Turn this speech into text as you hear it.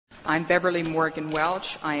I'm Beverly Morgan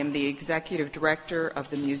Welch. I am the Executive Director of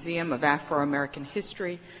the Museum of Afro-American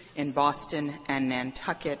History in Boston and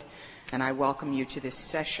Nantucket, and I welcome you to this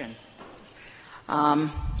session.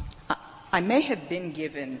 I may have been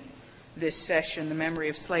given this session, The Memory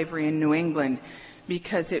of Slavery in New England,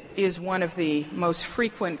 because it is one of the most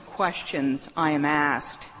frequent questions I am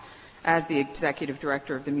asked as the Executive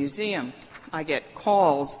Director of the museum. I get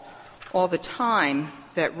calls all the time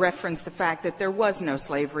that reference the fact that there was no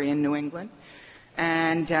slavery in New England,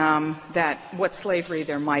 and that what slavery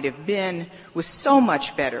there might have been was so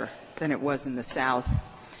much better than it was in the South,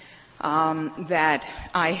 that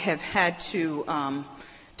I have had to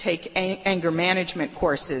take anger management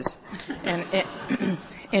courses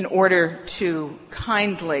in order to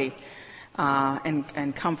kindly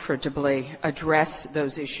and comfortably address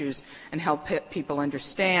those issues and help people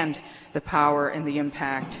understand the power and the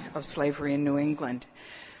impact of slavery in New England.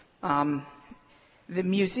 The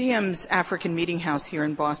museum's African Meeting House here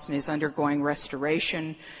in Boston is undergoing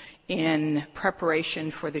restoration in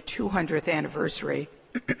preparation for the 200th anniversary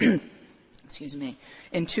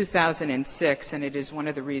in 2006, and it is one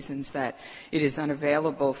of the reasons that it is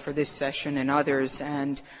unavailable for this session and others,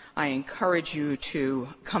 and I encourage you to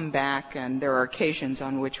come back, and there are occasions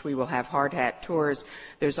on which we will have hard hat tours.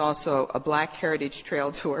 There's also a Black Heritage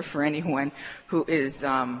Trail tour for anyone who is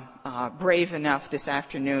brave enough this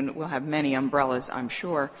afternoon. We'll have many umbrellas, I'm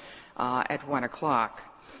sure, at 1 o'clock.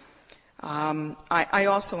 I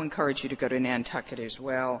also encourage you to go to Nantucket as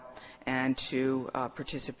well and to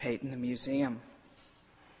participate in the museum.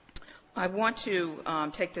 I want to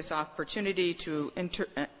take this opportunity to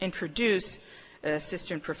introduce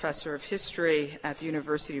Assistant Professor of History at the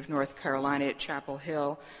University of North Carolina at Chapel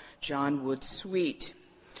Hill, John Wood Sweet.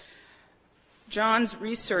 John's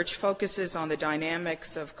research focuses on the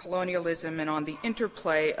dynamics of colonialism and on the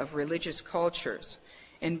interplay of religious cultures.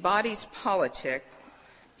 In Bodies Politic,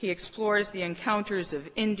 he explores the encounters of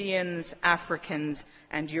Indians, Africans,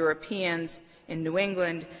 and Europeans in New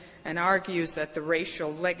England and argues that the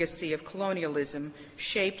racial legacy of colonialism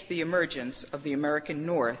shaped the emergence of the American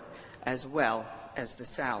North as well as the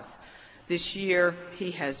South. This year, he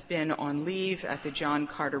has been on leave at the John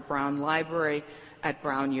Carter Brown Library at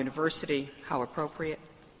Brown University, how appropriate,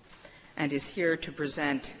 and is here to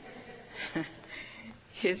present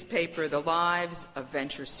his paper, The Lives of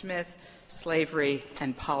Venture Smith, Slavery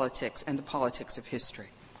and Politics, and the Politics of History.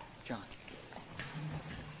 John.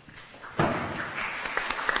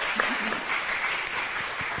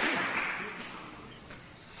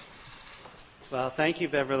 Well, thank you,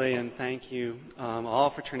 Beverly, and thank you all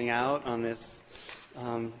for turning out on this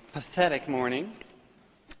pathetic morning.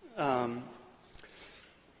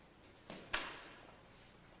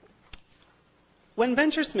 When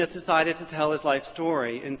Venture Smith decided to tell his life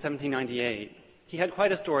story in 1798, he had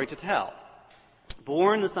quite a story to tell.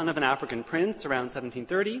 Born the son of an African prince around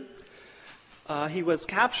 1730, he was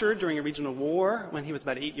captured during a regional war when he was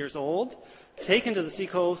about 8 years old, taken to the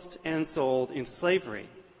seacoast, and sold into slavery.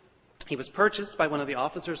 He was purchased by one of the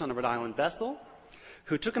officers on a Rhode Island vessel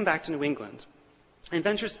who took him back to New England. And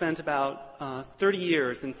Venture spent about 30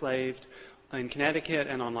 years enslaved in Connecticut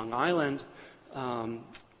and on Long Island,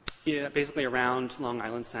 basically around Long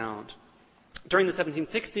Island Sound. During the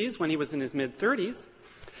 1760s, when he was in his mid-30s,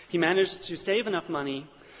 he managed to save enough money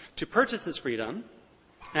to purchase his freedom,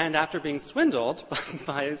 and after being swindled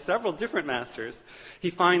by several different masters, he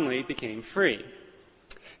finally became free.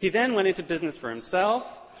 He then went into business for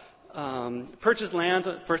himself, purchased land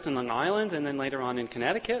first in Long Island and then later on in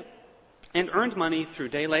Connecticut, and earned money through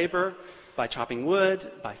day labor, by chopping wood,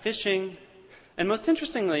 by fishing, and most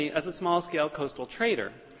interestingly, as a small-scale coastal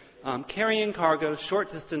trader, carrying cargo short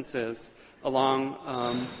distances along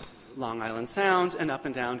Long Island Sound and up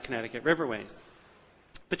and down Connecticut riverways.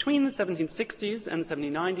 Between the 1760s and the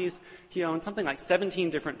 1790s, he owned something like 17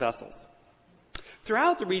 different vessels.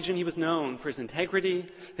 Throughout the region, he was known for his integrity,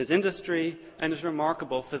 his industry, and his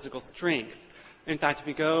remarkable physical strength. In fact, if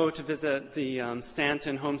you go to visit the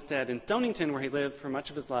Stanton homestead in Stonington, where he lived for much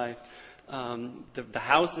of his life, the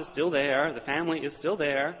house is still there, the family is still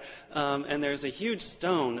there, and there's a huge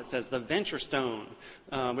stone that says the Venture Stone,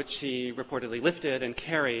 which he reportedly lifted and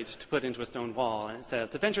carried to put into a stone wall. And it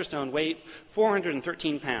says, the Venture Stone, weight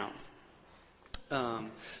 413 pounds.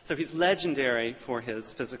 So he's legendary for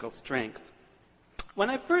his physical strength. When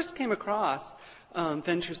I first came across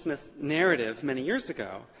Venture Smith's narrative many years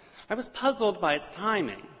ago, I was puzzled by its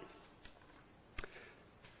timing.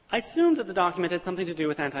 I assumed that the document had something to do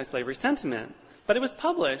with anti-slavery sentiment, but it was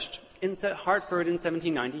published in Hartford in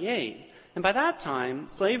 1798. And by that time,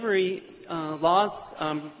 slavery laws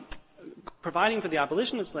providing for the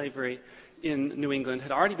abolition of slavery in New England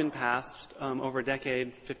had already been passed over a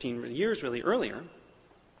decade, 15 years really earlier,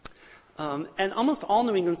 and almost all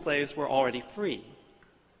New England slaves were already free.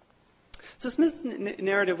 So Smith's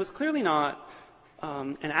narrative was clearly not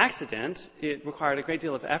an accident. It required a great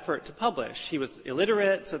deal of effort to publish. He was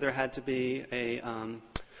illiterate, so there had to be a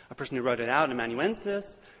person who wrote it out, an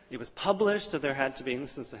amanuensis. It was published, so there had to be, and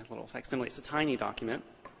this is a little facsimile, it's a tiny document.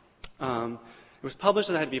 It was published,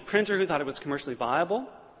 so there had to be a printer who thought it was commercially viable.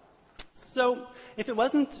 So if it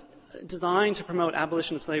wasn't designed to promote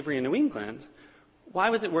abolition of slavery in New England, why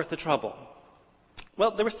was it worth the trouble?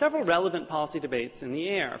 Well, there were several relevant policy debates in the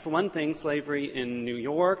air. For one thing, slavery in New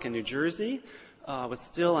York and New Jersey was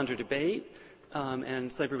still under debate,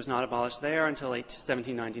 and slavery was not abolished there until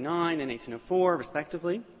 1799 and 1804,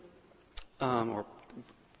 respectively, or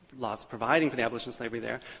laws providing for the abolition of slavery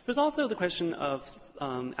there. There's also the question of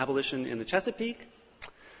abolition in the Chesapeake.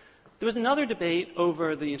 There was another debate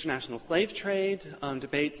over the international slave trade.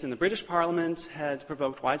 Debates in the British Parliament had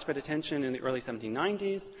provoked widespread attention in the early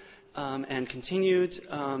 1790s and continued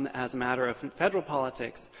as a matter of federal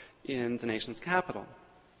politics in the nation's capital.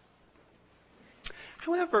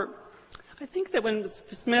 However, I think that when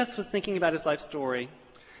Smith was thinking about his life story,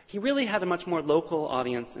 he really had a much more local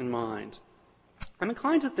audience in mind. I'm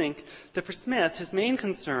inclined to think that for Smith, his main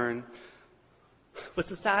concern was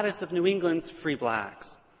the status of New England's free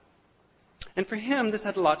blacks. And for him, this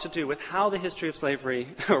had a lot to do with how the history of slavery,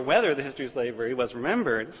 or whether the history of slavery was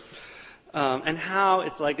remembered, and how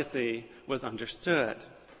its legacy was understood.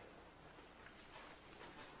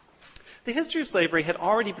 The history of slavery had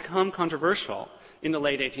already become controversial in the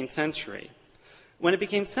late 18th century, when it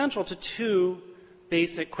became central to two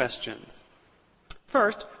basic questions.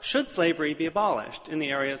 First, should slavery be abolished in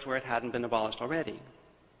the areas where it hadn't been abolished already?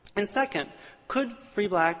 And second, could free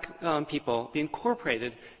black people be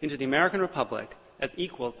incorporated into the American Republic as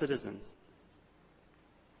equal citizens?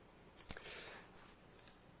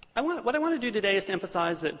 What I want to do today is to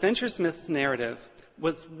emphasize that Venture Smith's narrative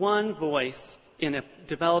was one voice in a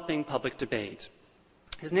developing public debate.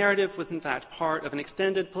 His narrative was, in fact, part of an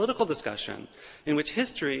extended political discussion in which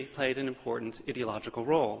history played an important ideological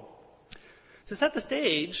role. To set the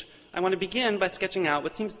stage, I want to begin by sketching out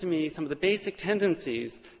what seems to me some of the basic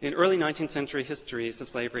tendencies in early 19th century histories of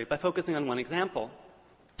slavery by focusing on one example,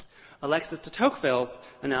 Alexis de Tocqueville's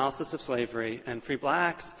analysis of slavery and free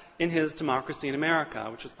blacks in his Democracy in America,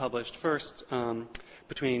 which was published first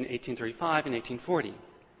between 1835 and 1840.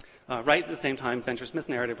 Right at the same time, Venture Smith's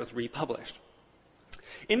narrative was republished.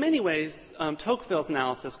 In many ways, Tocqueville's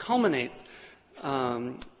analysis culminates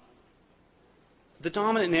the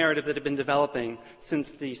dominant narrative that had been developing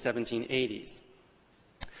since the 1780s.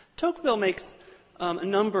 Tocqueville makes a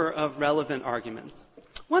number of relevant arguments.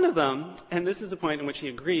 One of them, and this is a point in which he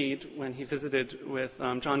agreed when he visited with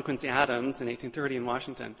John Quincy Adams in 1830 in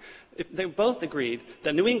Washington, they both agreed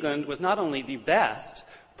that New England was not only the best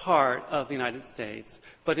part of the United States,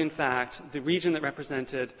 but in fact the region that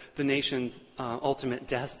represented the nation's ultimate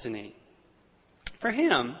destiny. For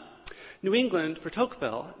him, New England, for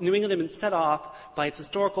Tocqueville, New England had been set off by its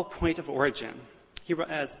historical point of origin.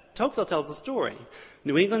 As Tocqueville tells the story,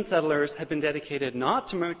 New England settlers had been dedicated not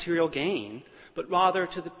to material gain, but rather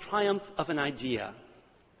to the triumph of an idea.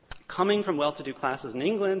 Coming from well-to-do classes in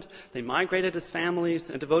England, they migrated as families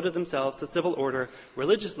and devoted themselves to civil order,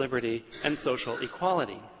 religious liberty, and social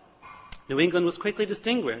equality. New England was quickly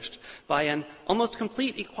distinguished by an almost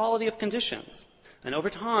complete equality of conditions. And over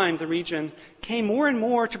time, the region came more and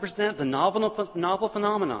more to present the novel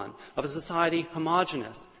phenomenon of a society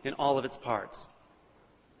homogeneous in all of its parts.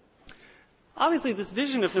 Obviously, this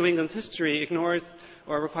vision of New England's history ignores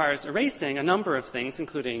or requires erasing a number of things,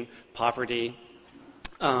 including poverty,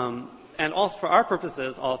 and also, for our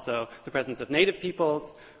purposes, also the presence of native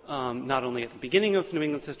peoples, not only at the beginning of New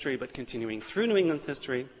England's history, but continuing through New England's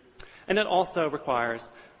history. And it also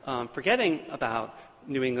requires forgetting about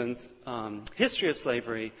New England's history of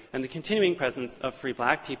slavery and the continuing presence of free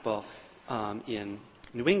black people in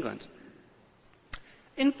New England.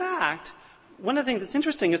 In fact, one of the things that's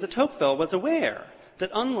interesting is that Tocqueville was aware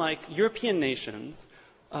that unlike European nations,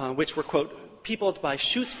 which were, quote, peopled by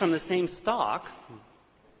shoots from the same stock,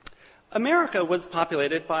 America was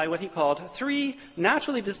populated by what he called three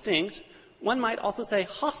naturally distinct, one might also say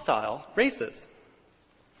hostile, races.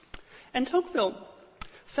 And Tocqueville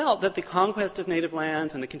felt that the conquest of native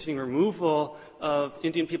lands and the continuing removal of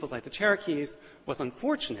Indian peoples like the Cherokees was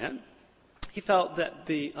unfortunate. He felt that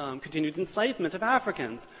the continued enslavement of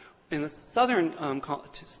Africans in the southern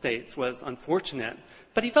states was unfortunate,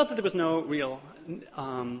 but he felt that there was no real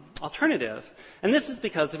alternative. And this is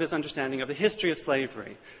because of his understanding of the history of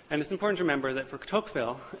slavery. And it's important to remember that for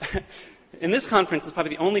Tocqueville, In this conference is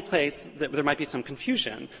probably the only place that there might be some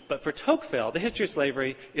confusion, but for Tocqueville, the history of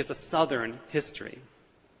slavery is a Southern history.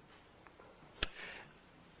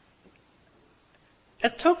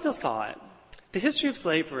 As Tocqueville saw it, the history of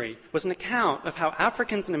slavery was an account of how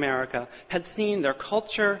Africans in America had seen their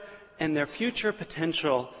culture and their future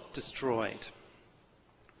potential destroyed.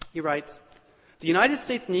 He writes, "The United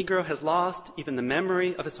States Negro has lost even the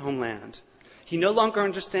memory of his homeland. He no longer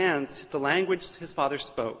understands the language his father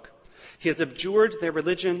spoke. He has abjured their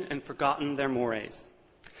religion and forgotten their mores.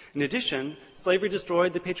 In addition, slavery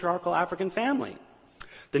destroyed the patriarchal African family.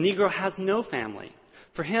 The Negro has no family.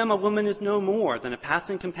 For him, a woman is no more than a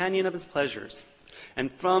passing companion of his pleasures.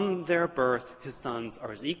 And from their birth, his sons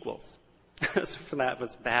are his equals." So for that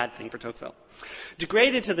was a bad thing for Tocqueville.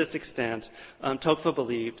 Degraded to this extent, Tocqueville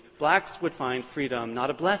believed blacks would find freedom not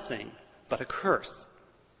a blessing, but a curse.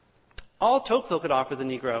 All Tocqueville could offer the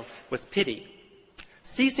Negro was pity.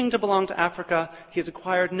 Ceasing to belong to Africa, he has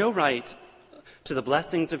acquired no right to the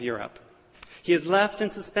blessings of Europe. He is left in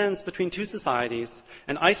suspense between two societies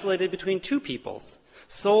and isolated between two peoples,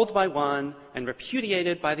 sold by one and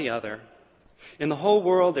repudiated by the other. In the whole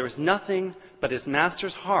world there is nothing but his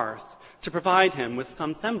master's hearth to provide him with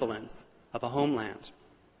some semblance of a homeland.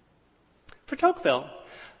 For Tocqueville,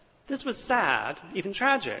 this was sad, even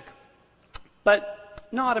tragic, but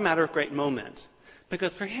not a matter of great moment,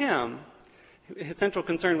 because for him, his central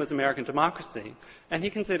concern was American democracy, and he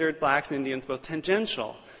considered blacks and Indians both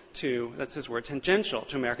tangential to, that's his word, tangential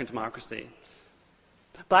to American democracy.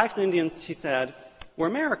 Blacks and Indians, he said, were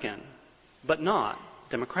American, but not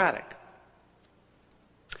democratic.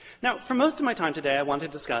 Now, for most of my time today, I want to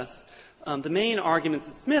discuss the main arguments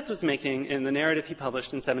that Smith was making in the narrative he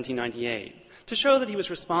published in 1798, to show that he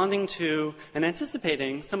was responding to and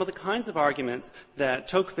anticipating some of the kinds of arguments that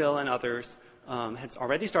Tocqueville and others had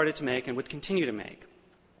already started to make and would continue to make.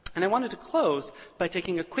 And I wanted to close by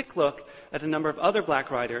taking a quick look at a number of other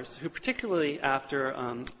black writers who, particularly after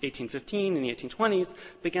 1815 and the 1820s,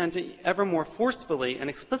 began to ever more forcefully and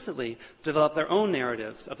explicitly develop their own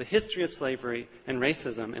narratives of the history of slavery and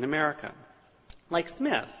racism in America. Like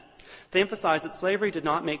Smith, they emphasized that slavery did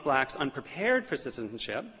not make blacks unprepared for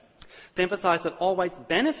citizenship. They emphasized that all whites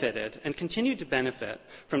benefited and continued to benefit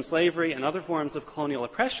from slavery and other forms of colonial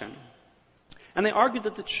oppression. And they argued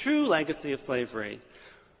that the true legacy of slavery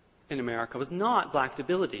in America was not black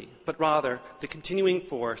debility, but rather the continuing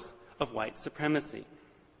force of white supremacy.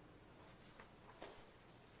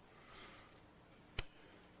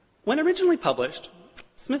 When originally published,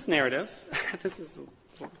 Smith's narrative, this is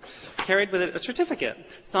carried with it a certificate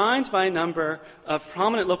signed by a number of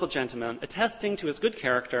prominent local gentlemen attesting to his good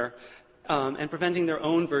character and presenting their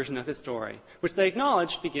own version of his story, which they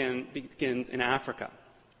acknowledged begins in Africa.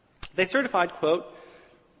 They certified, quote,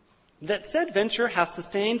 "that said venture hath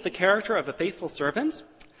sustained the character of a faithful servant,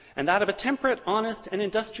 and that of a temperate, honest, and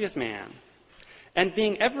industrious man. And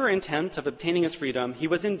being ever intent of obtaining his freedom, he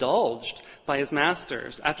was indulged by his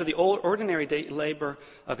masters, after the ordinary labor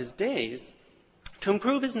of his days, to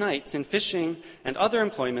improve his nights in fishing and other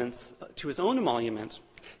employments to his own emolument,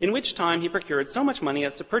 in which time he procured so much money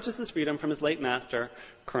as to purchase his freedom from his late master,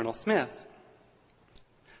 Colonel Smith."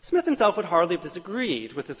 Smith himself would hardly have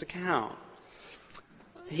disagreed with this account.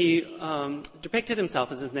 He depicted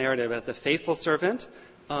himself in his narrative as a faithful servant.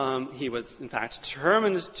 He was, in fact,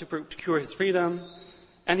 determined to procure his freedom,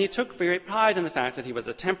 and he took great pride in the fact that he was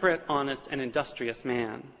a temperate, honest, and industrious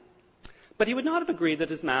man. But he would not have agreed that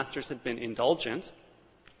his masters had been indulgent.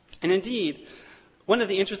 And indeed, one of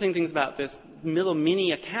the interesting things about this little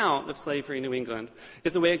mini account of slavery in New England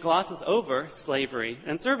is the way it glosses over slavery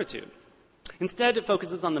and servitude. Instead, it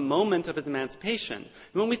focuses on the moment of his emancipation.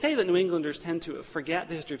 And when we say that New Englanders tend to forget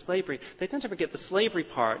the history of slavery, they tend to forget the slavery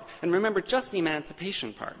part and remember just the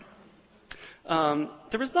emancipation part.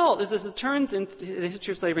 The result is that it turns the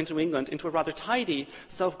history of slavery in New England into a rather tidy,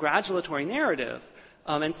 self-gratulatory narrative,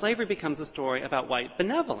 and slavery becomes a story about white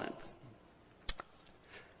benevolence.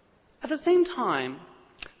 At the same time,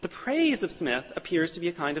 the praise of Smith appears to be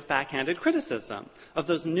a kind of backhanded criticism of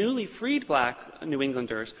those newly freed black New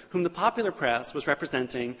Englanders whom the popular press was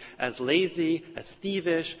representing as lazy, as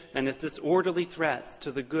thievish, and as disorderly threats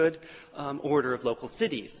to the good order of local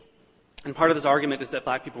cities. And part of this argument is that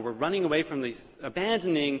black people were running away from these,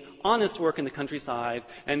 abandoning honest work in the countryside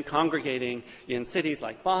and congregating in cities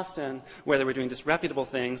like Boston, where they were doing disreputable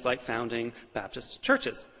things like founding Baptist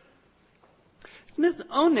churches. Smith's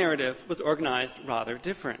own narrative was organized rather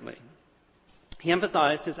differently. He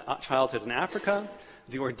emphasized his childhood in Africa,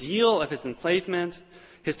 the ordeal of his enslavement,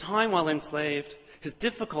 his time while enslaved, his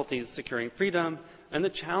difficulties securing freedom, and the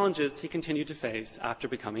challenges he continued to face after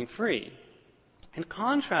becoming free. In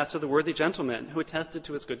contrast to the worthy gentleman who attested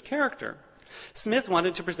to his good character, Smith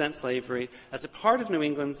wanted to present slavery as a part of New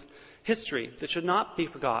England's history that should not be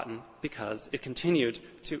forgotten because it continued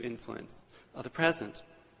to influence the present.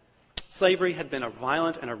 Slavery had been a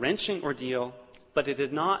violent and a wrenching ordeal, but it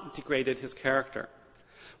had not degraded his character.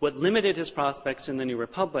 What limited his prospects in the new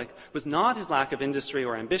republic was not his lack of industry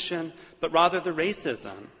or ambition, but rather the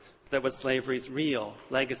racism that was slavery's real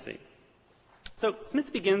legacy. So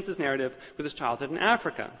Smith begins his narrative with his childhood in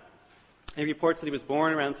Africa. He reports that he was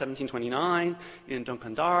born around 1729 in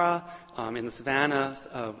Donkandara, in the savannas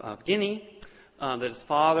of Guinea, that his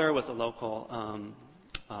father was a local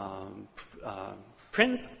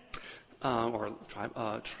prince, or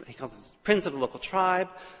tribe, he calls his prince of the local tribe.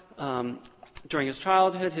 During his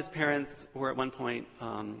childhood, his parents were at one point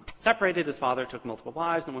separated. His father took multiple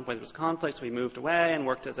wives, and at one point there was conflict, so he moved away and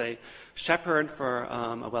worked as a shepherd for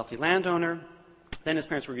a wealthy landowner. Then his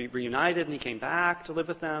parents were reunited, and he came back to live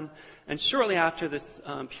with them. And shortly after this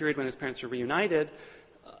period when his parents were reunited,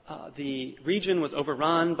 the region was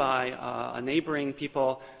overrun by a neighboring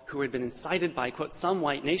people who had been incited by, quote, some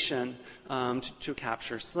white nation to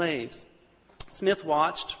capture slaves. Smith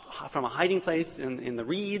watched from a hiding place in the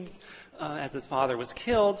reeds as his father was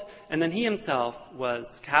killed, and then he himself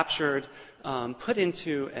was captured, put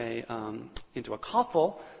into a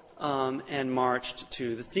coffle, and marched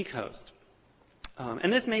to the seacoast.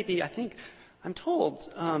 And this may be, I'm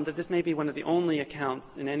told that this may be one of the only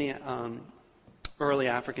accounts in any early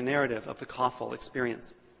African narrative of the coffle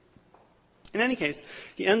experience. In any case,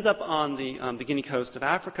 he ends up on the Guinea coast of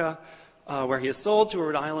Africa, where he is sold to a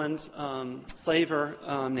Rhode Island slaver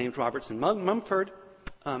named Robertson Mumford.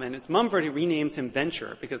 And it's Mumford who renames him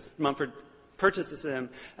Venture, because Mumford purchases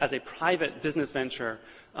him as a private business venture,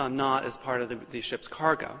 not as part of the ship's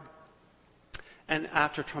cargo. And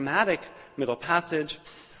after traumatic middle passage,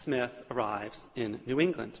 Smith arrives in New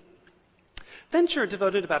England. Venture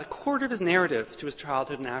devoted about a quarter of his narrative to his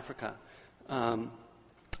childhood in Africa.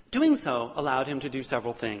 Doing so allowed him to do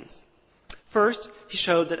several things. First, he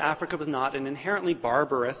showed that Africa was not an inherently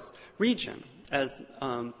barbarous region, as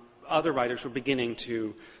other writers were beginning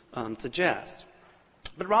to suggest.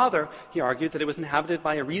 But rather, he argued that it was inhabited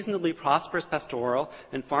by a reasonably prosperous pastoral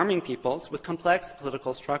and farming peoples with complex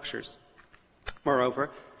political structures.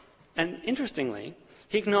 Moreover, and interestingly,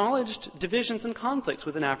 he acknowledged divisions and conflicts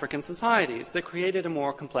within African societies that created a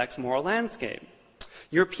more complex moral landscape.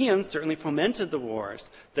 Europeans certainly fomented the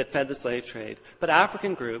wars that fed the slave trade, but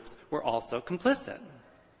African groups were also complicit.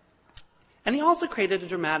 And he also created a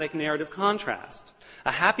dramatic narrative contrast,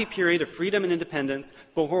 a happy period of freedom and independence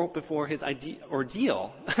before his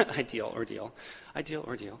ordeal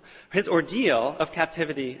of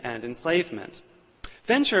captivity and enslavement.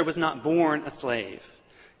 Venture was not born a slave.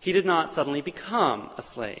 He did not suddenly become a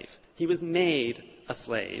slave. He was made a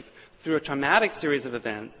slave through a traumatic series of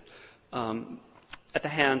events at the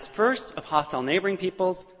hands first of hostile neighboring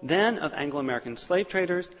peoples, then of Anglo-American slave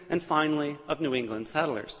traders, and finally of New England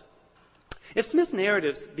settlers. If Smith's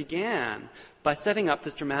narratives began by setting up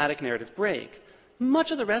this dramatic narrative break, much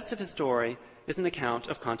of the rest of his story is an account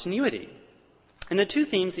of continuity. And the two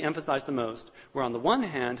themes he emphasized the most were, on the one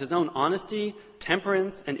hand, his own honesty,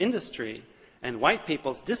 temperance, and industry, and white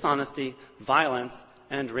people's dishonesty, violence,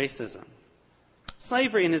 and racism.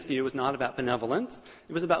 Slavery, in his view, was not about benevolence.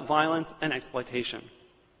 It was about violence and exploitation.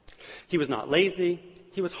 He was not lazy.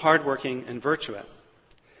 He was hardworking and virtuous.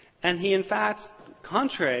 And he, in fact,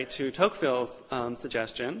 contrary to Tocqueville's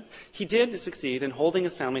suggestion, he did succeed in holding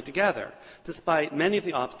his family together, despite many of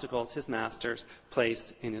the obstacles his masters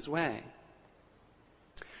placed in his way.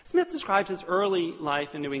 Smith describes his early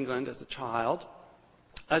life in New England as a child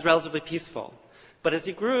as relatively peaceful. But as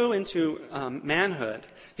he grew into manhood,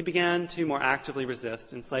 he began to more actively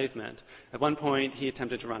resist enslavement. At one point, he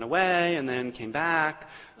attempted to run away and then came back,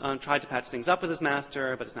 tried to patch things up with his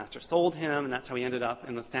master, but his master sold him, and that's how he ended up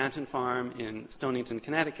in the Stanton farm in Stonington,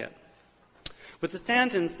 Connecticut. With the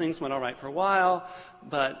Stantons, things went all right for a while,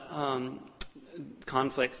 but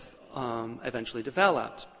conflicts eventually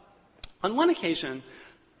developed. On one occasion,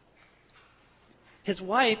 his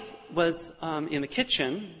wife was in the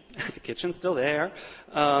kitchen, the kitchen's still there,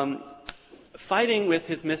 fighting with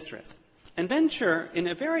his mistress. And Venture, in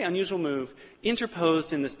a very unusual move,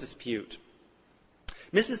 interposed in this dispute.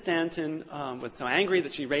 Mrs. Stanton was so angry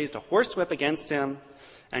that she raised a horsewhip against him,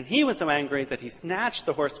 and he was so angry that he snatched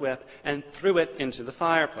the horsewhip and threw it into the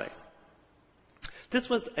fireplace. This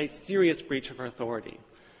was a serious breach of her authority,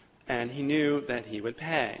 and he knew that he would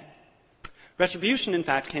pay. Retribution, in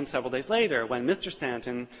fact, came several days later when Mr.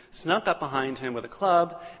 Stanton snuck up behind him with a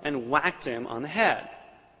club and whacked him on the head.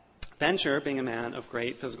 Venture, being a man of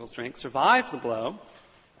great physical strength, survived the blow,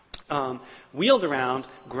 wheeled around,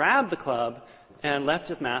 grabbed the club, and left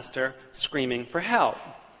his master screaming for help.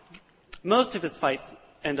 Most of his fights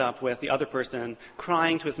end up with the other person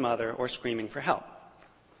crying to his mother or screaming for help.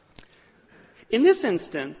 In this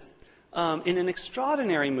instance, in an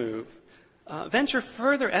extraordinary move, Venture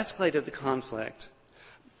further escalated the conflict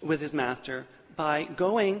with his master by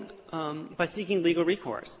seeking legal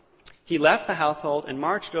recourse. He left the household and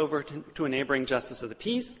marched over to a neighboring justice of the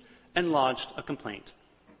peace and lodged a complaint.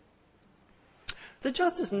 The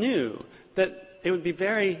justice knew that it would be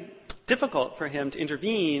very difficult for him to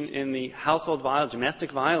intervene in the household violence,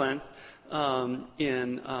 domestic violence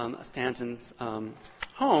in Stanton's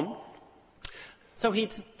home. So he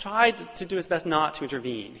tried to do his best not to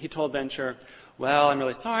intervene. He told Venture, well, I'm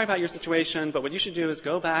really sorry about your situation, but what you should do is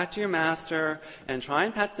go back to your master and try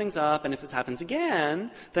and patch things up, and if this happens again,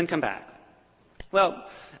 then come back. Well,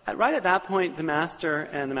 right at that point, the master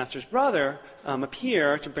and the master's brother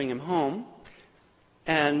appear to bring him home,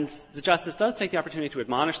 and the justice does take the opportunity to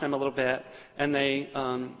admonish them a little bit, and they,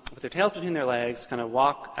 with their tails between their legs, kind of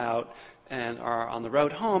walk out and are on the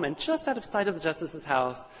road home, and just out of sight of the justice's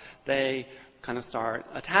house, they kind of start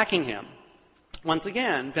attacking him. Once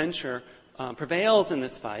again, Venture prevails in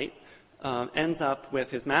this fight, ends up with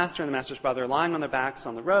his master and the master's brother lying on their backs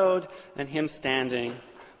on the road, and him standing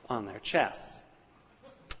on their chests.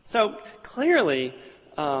 So clearly,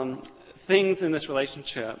 things in this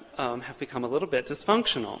relationship have become a little bit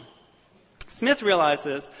dysfunctional. Smith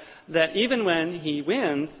realizes that even when he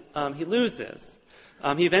wins, he loses.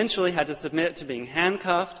 He eventually had to submit to being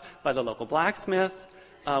handcuffed by the local blacksmith.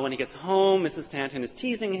 When he gets home, Mrs. Stanton is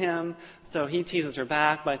teasing him, so he teases her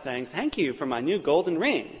back by saying, "Thank you for my new golden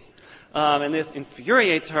rings." And this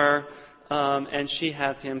infuriates her, and she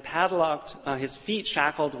has him padlocked, his feet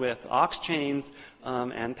shackled with ox chains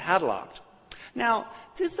and padlocked. Now,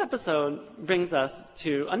 this episode brings us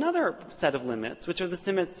to another set of limits, which are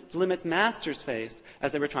the limits masters faced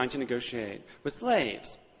as they were trying to negotiate with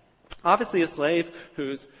slaves. Obviously, a slave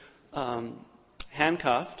who's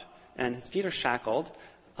handcuffed and his feet are shackled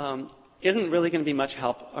isn't really going to be much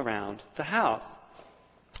help around the house.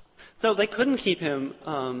 So they couldn't keep him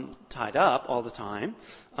tied up all the time.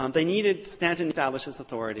 They needed Stanton to establish his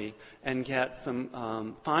authority and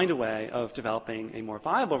find a way of developing a more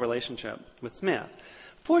viable relationship with Smith.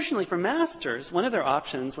 Fortunately for masters, one of their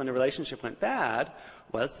options when a relationship went bad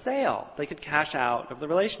was sale. They could cash out of the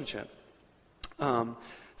relationship.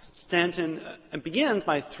 Stanton begins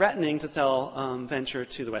by threatening to sell Venture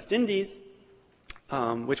to the West Indies,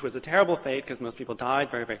 which was a terrible fate because most people died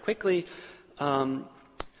very, very quickly.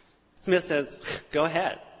 Smith says, "Go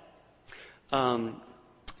ahead."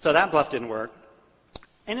 So that bluff didn't work.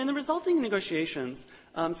 And in the resulting negotiations,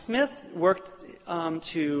 Smith worked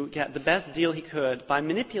to get the best deal he could by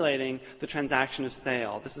manipulating the transaction of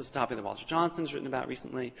sale. This is a topic that Walter Johnson's written about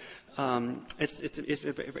recently. It's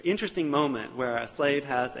a very interesting moment where a slave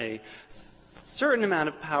has a certain amount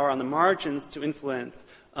of power on the margins to influence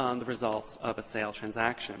the results of a sale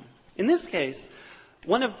transaction. In this case,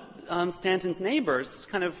 one of Stanton's neighbors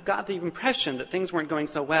kind of got the impression that things weren't going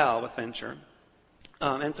so well with Venture.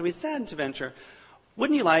 And so he said to Venture,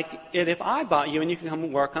 "Wouldn't you like it if I bought you and you could come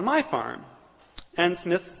and work on my farm?" And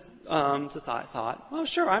Smith thought, well,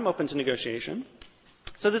 sure, I'm open to negotiation.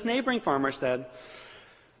 So this neighboring farmer he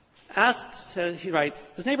writes,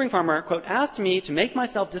 "This neighboring farmer, quote, asked me to make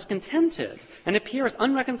myself discontented and appear as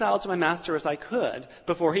unreconciled to my master as I could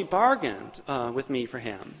before he bargained with me for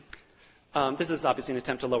him." This is obviously an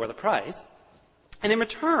attempt to lower the price. And in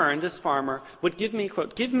return, this farmer would give me,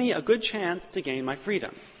 quote, "give me a good chance to gain my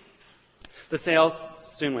freedom." The sale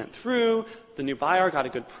soon went through. The new buyer got a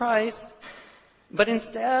good price. But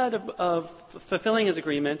instead of fulfilling his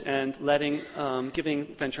agreement and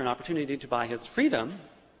giving Venture an opportunity to buy his freedom,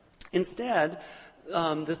 instead,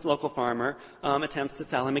 this local farmer attempts to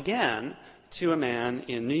sell him again to a man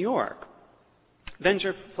in New York.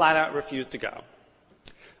 Venture flat out refused to go.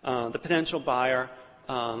 The potential buyer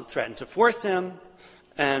threatened to force him,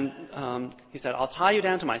 and he said, "I'll tie you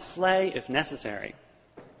down to my sleigh if necessary."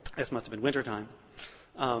 This must have been wintertime.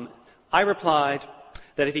 I replied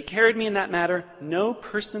that if he carried me in that matter, no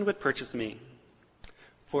person would purchase me,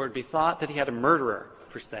 for it would be thought that he had a murderer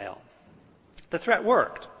for sale. The threat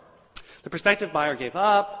worked. The prospective buyer gave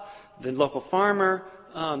up. The local farmer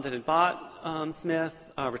that had bought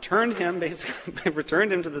Smith returned him to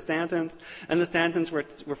the Stantons, and the Stantons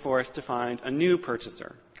were forced to find a new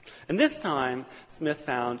purchaser. And this time, Smith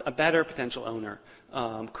found a better potential owner,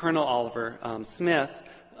 Colonel Oliver Smith,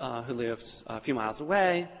 who lives a few miles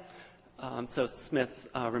away. So Smith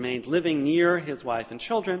remained living near his wife and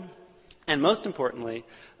children. And most importantly,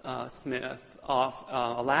 Smith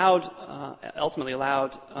ultimately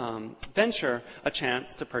allowed Venture a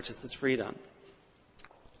chance to purchase his freedom.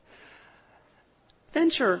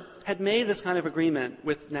 Venture had made this kind of agreement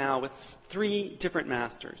with 3 different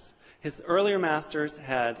masters. His earlier masters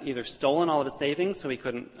had either stolen all of his savings so he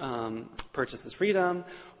couldn't purchase his freedom,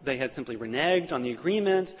 they had simply reneged on the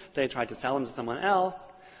agreement, they had tried to sell him to someone else.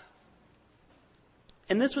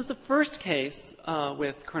 And this was the first case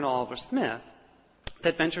with Colonel Oliver Smith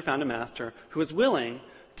that Venture found a master who was willing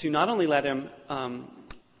to not only let him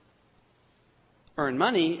earn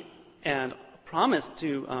money and promised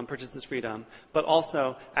to purchase his freedom, but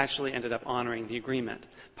also actually ended up honoring the agreement.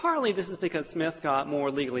 Partly this is because Smith got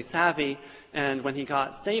more legally savvy, and when he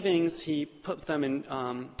got savings, he put them in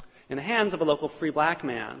the hands of a local free black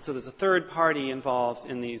man. So there's a third party involved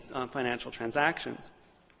in these financial transactions.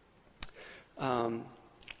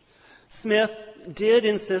 Smith did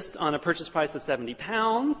insist on a purchase price of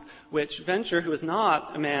 £70, which Venture, who was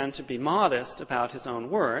not a man to be modest about his own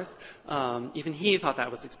worth, even he thought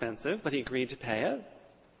that was expensive, but he agreed to pay it.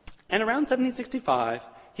 And around 1765,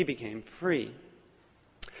 he became free.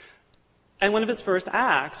 And one of his first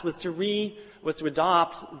acts was to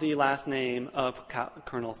adopt the last name of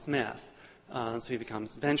Colonel Smith. So he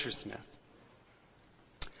becomes Venture Smith.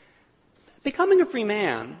 Becoming a free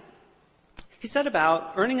man, he set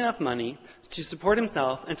about earning enough money to support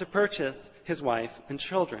himself and to purchase his wife and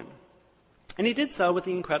children. And he did so with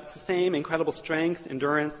the same incredible strength,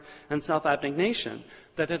 endurance, and self-abnegation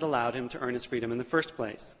that had allowed him to earn his freedom in the first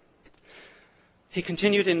place. He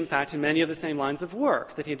continued, in fact, in many of the same lines of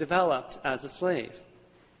work that he developed as a slave.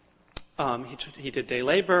 He did day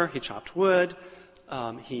labor, he chopped wood,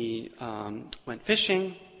 he went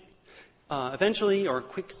fishing. Eventually,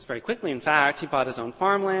 very quickly, in fact, he bought his own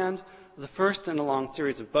farmland, the first in a long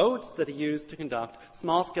series of boats that he used to conduct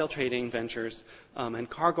small-scale trading ventures and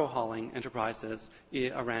cargo hauling enterprises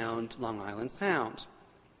around Long Island Sound.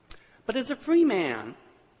 But as a free man,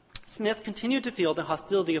 Smith continued to feel the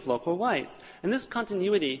hostility of local whites, and this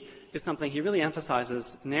continuity is something he really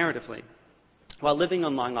emphasizes narratively. While living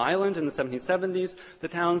on Long Island in the 1770s,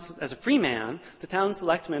 as a free man, the town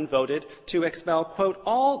selectmen voted to expel, quote,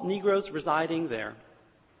 all Negroes residing there.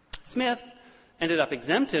 Smith ended up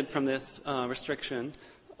exempted from this restriction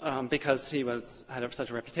because he had such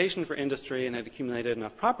a reputation for industry and had accumulated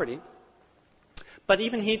enough property. But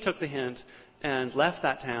even he took the hint and left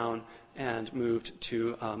that town and moved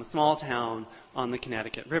to a small town on the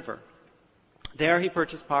Connecticut River. There he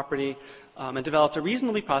purchased property and developed a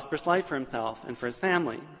reasonably prosperous life for himself and for his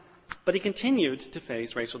family. But he continued to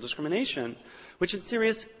face racial discrimination, which had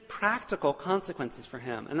serious practical consequences for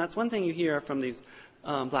him. And that's one thing you hear from these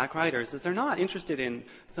black writers, is they're not interested in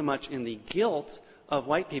so much in the guilt of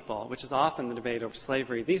white people, which is often the debate over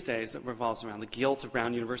slavery these days that revolves around the guilt of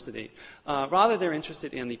Brown University. Rather, they're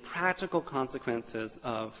interested in the practical consequences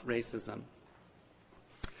of racism.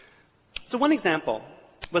 So one example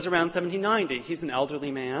was around 1790. He's an elderly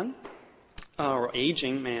man, or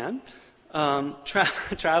aging man,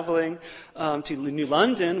 traveling to New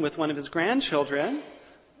London with one of his grandchildren,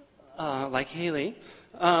 like Haley.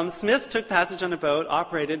 Smith took passage on a boat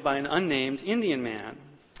operated by an unnamed Indian man.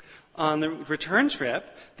 On the return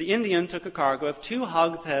trip, the Indian took a cargo of 2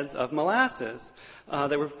 hogsheads of molasses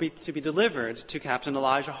that were to be delivered to Captain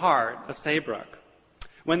Elijah Hart of Saybrook.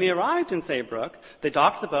 When they arrived in Saybrook, they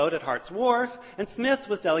docked the boat at Hart's Wharf, and Smith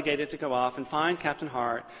was delegated to go off and find Captain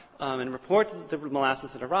Hart and report that the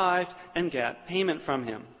molasses had arrived and get payment from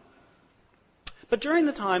him. But during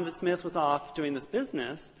the time that Smith was off doing this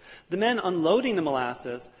business, the men unloading the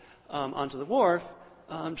molasses onto the wharf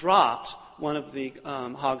dropped one of the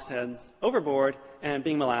hogsheads overboard, and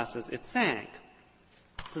being molasses, it sank.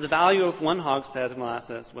 So the value of one hogshead of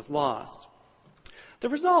molasses was lost. The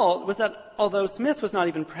result was that although Smith was not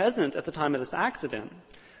even present at the time of this accident,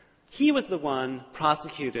 he was the one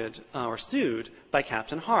prosecuted or sued by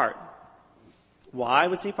Captain Hart. Why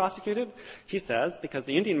was he prosecuted? He says because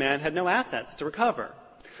the Indian man had no assets to recover.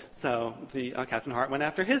 So the Captain Hart went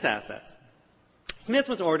after his assets. Smith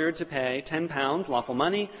was ordered to pay £10 lawful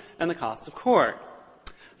money and the costs of court.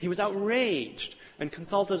 He was outraged and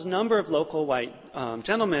consulted a number of local white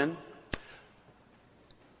gentlemen,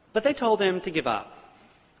 but they told him to give up.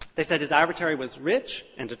 They said his adversary was rich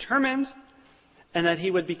and determined, and that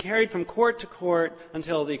he would be carried from court to court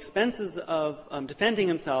until the expenses of defending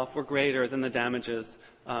himself were greater than the damages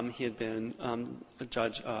he had been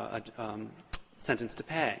sentenced to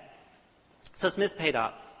pay. So Smith paid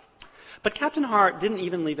up. But Captain Hart didn't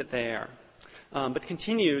even leave it there, but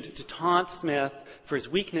continued to taunt Smith for his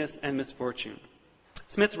weakness and misfortune.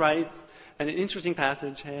 Smith writes, in an interesting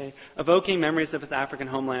passage, evoking memories of his African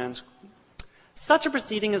homeland, "Such a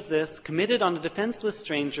proceeding as this, committed on a defenseless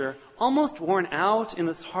stranger, almost worn out in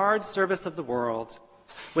this hard service of the world,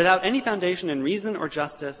 without any foundation in reason or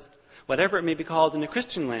justice, whatever it may be called in a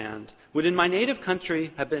Christian land, would in my native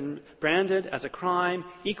country have been branded as a crime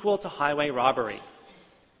equal to highway robbery.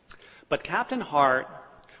 But Captain Hart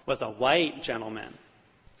was a white gentleman,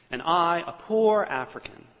 and I a poor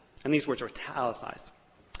African." And these words are italicized.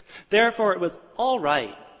 "Therefore it was all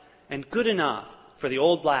right and good enough for the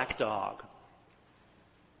old black dog."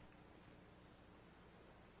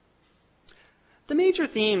 The major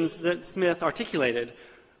themes that Smith articulated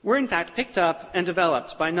were in fact picked up and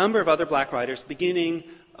developed by a number of other black writers beginning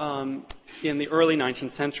in the early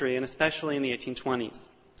 19th century and especially in the 1820s.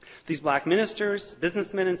 These black ministers,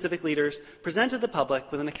 businessmen, and civic leaders presented the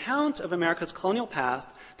public with an account of America's colonial past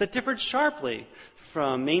that differed sharply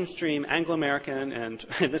from mainstream Anglo-American and,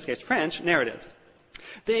 in this case, French narratives.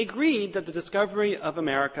 They agreed that the discovery of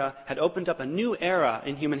America had opened up a new era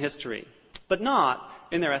in human history, but not,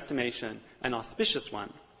 in their estimation, an auspicious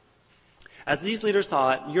one. As these leaders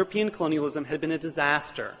saw it, European colonialism had been a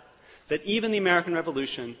disaster that even the American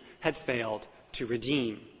Revolution had failed to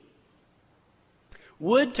redeem.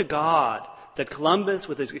 "Would to God that Columbus,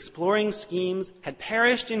 with his exploring schemes, had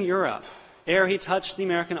perished in Europe ere he touched the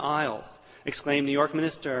American Isles," exclaimed New York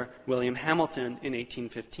minister William Hamilton in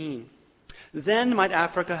 1815. "Then might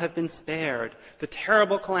Africa have been spared the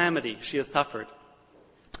terrible calamity she has suffered."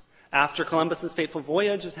 After Columbus's fateful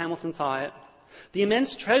voyage, as Hamilton saw it, the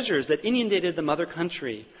immense treasures that inundated the mother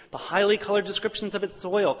country, the highly colored descriptions of its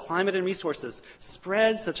soil, climate, and resources,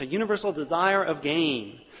 spread such a universal desire of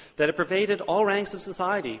gain that it pervaded all ranks of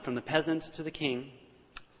society, from the peasant to the king.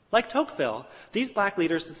 Like Tocqueville, these black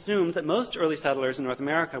leaders assumed that most early settlers in North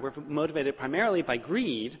America were motivated primarily by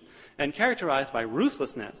greed and characterized by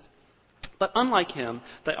ruthlessness. But unlike him,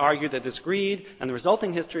 they argued that this greed and the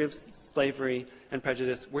resulting history of slavery and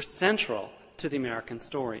prejudice were central to the American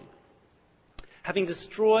story. Having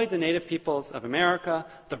destroyed the native peoples of America,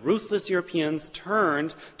 the ruthless Europeans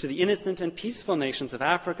turned to the innocent and peaceful nations of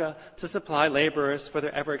Africa to supply laborers for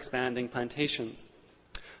their ever-expanding plantations.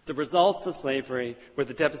 The results of slavery were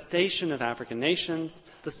the devastation of African nations,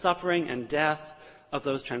 the suffering and death of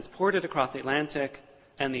those transported across the Atlantic,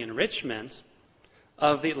 and the enrichment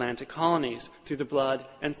of the Atlantic colonies through the blood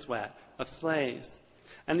and sweat of slaves.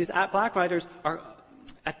 And these black writers are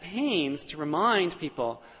at pains to remind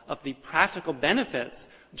people of the practical benefits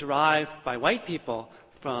derived by white people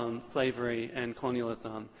from slavery and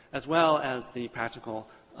colonialism, as well as the practical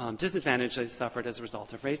disadvantage they suffered as a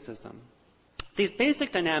result of racism. These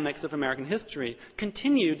basic dynamics of American history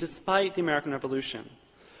continued despite the American Revolution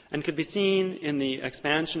and could be seen in the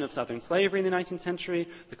expansion of Southern slavery in the 19th century,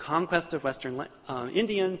 the conquest of Western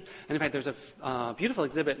Indians, and in fact there's a beautiful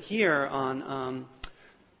exhibit here on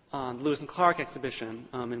the Lewis and Clark exhibition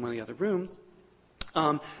in one of the other rooms,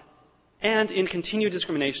 and in continued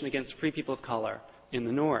discrimination against free people of color in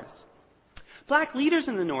the North. Black leaders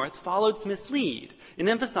in the North followed Smith's lead in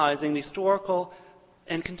emphasizing the historical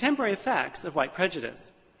and contemporary effects of white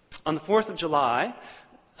prejudice. On the 4th of July,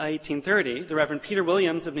 1830, the Reverend Peter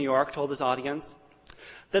Williams of New York told his audience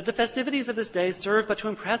that the festivities of this day serve but to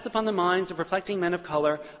impress upon the minds of reflecting men of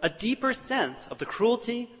color a deeper sense of the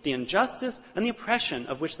cruelty, the injustice, and the oppression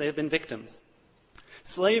of which they have been victims.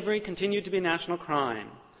 Slavery continued to be a national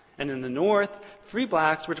crime, and in the North, free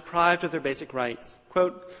blacks were deprived of their basic rights.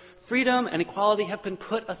 Quote, "Freedom and equality have been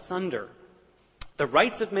put asunder. The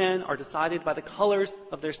rights of men are decided by the colors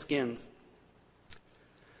of their skins."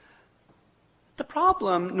 The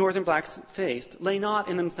problem Northern blacks faced lay not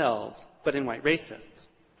in themselves, but in white racists.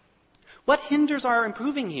 What hinders our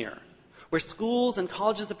improving here, where schools and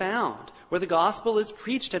colleges abound, where the gospel is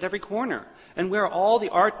preached at every corner, and where all the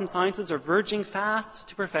arts and sciences are verging fast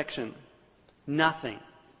to perfection? Nothing.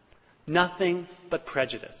 Nothing but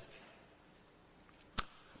prejudice.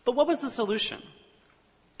 But what was the solution?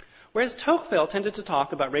 Whereas Tocqueville tended to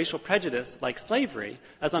talk about racial prejudice, like slavery,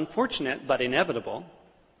 as unfortunate but inevitable,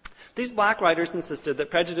 these black writers insisted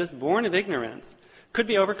that prejudice born of ignorance could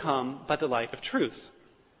be overcome by the light of truth.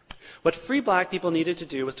 What free black people needed to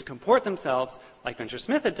do was to comport themselves, like Venture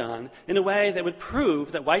Smith had done, in a way that would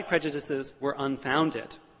prove that white prejudices were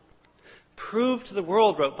unfounded. "Prove to the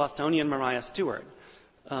world," wrote Bostonian Maria Stewart,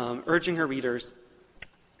 urging her readers,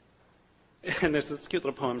 and there's this cute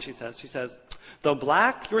little poem she says, "Though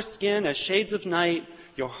black your skin as shades of night,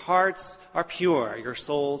 your hearts are pure, your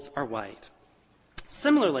souls are white."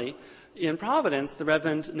 Similarly, in Providence, the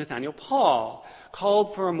Reverend Nathaniel Paul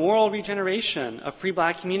called for a moral regeneration of free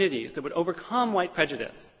black communities that would overcome white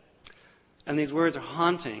prejudice. And these words are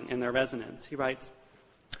haunting in their resonance. He writes,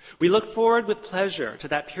 "We look forward with pleasure to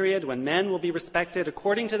that period when men will be respected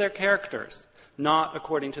according to their characters, not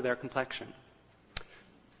according to their complexion."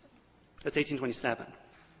 That's 1827.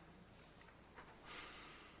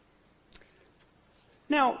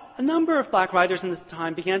 Now, a number of black writers in this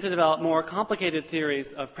time began to develop more complicated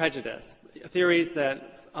theories of prejudice, theories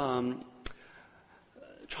that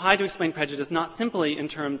try to explain prejudice not simply in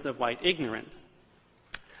terms of white ignorance.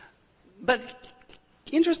 But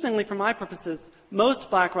interestingly, for my purposes, most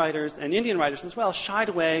black writers and Indian writers as well shied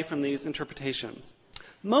away from these interpretations.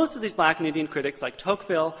 Most of these black and Indian critics, like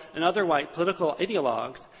Tocqueville and other white political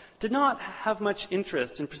ideologues, did not have much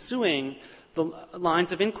interest in pursuing the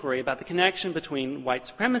lines of inquiry about the connection between white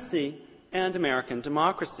supremacy and American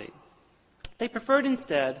democracy. They preferred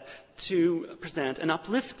instead to present an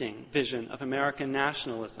uplifting vision of American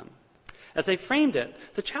nationalism. As they framed it,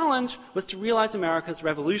 the challenge was to realize America's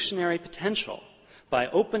revolutionary potential by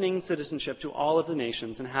opening citizenship to all of the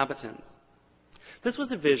nation's inhabitants. This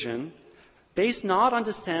was a vision based not on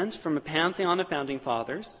descent from a pantheon of founding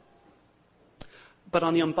fathers, but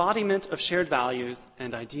on the embodiment of shared values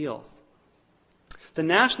and ideals. The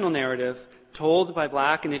national narrative told by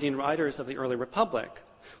black and Indian writers of the early republic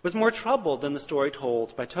was more troubled than the story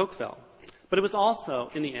told by Tocqueville, but it was also,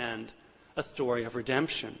 in the end, a story of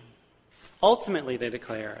redemption. Ultimately, they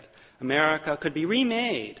declared, America could be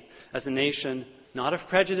remade as a nation not of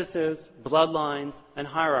prejudices, bloodlines, and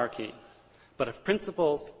hierarchy, but of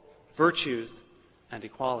principles, virtues, and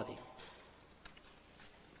equality.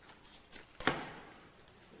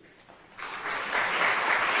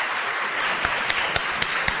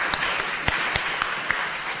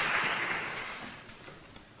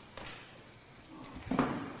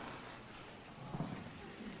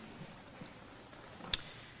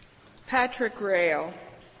 Patrick Rail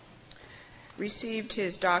received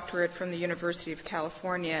his doctorate from the University of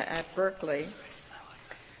California at Berkeley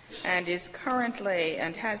and is currently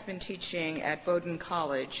and has been teaching at Bowdoin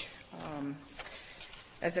College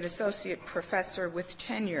as an associate professor with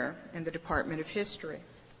tenure in the Department of History.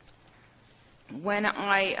 When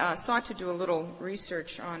I sought to do a little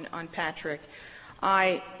research on Patrick,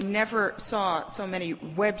 I never saw so many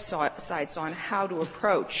websites on how to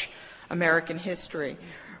approach American history.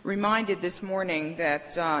 Reminded this morning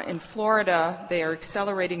that in Florida they are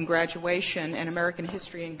accelerating graduation, and American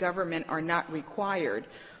history and government are not required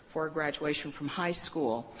for graduation from high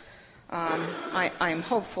school. I am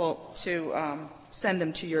hopeful to send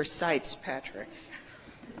them to your sites, Patrick.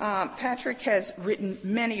 Patrick has written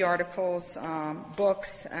many articles,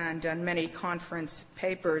 books, and done many conference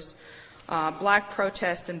papers, Black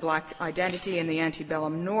Protest and Black Identity in the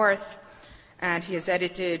Antebellum North, and he has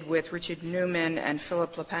edited with Richard Newman and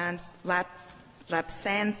Philip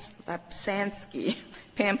Lapsansky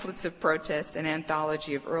pamphlets of protest, an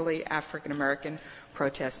anthology of early African-American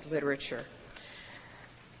protest literature.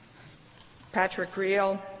 Patrick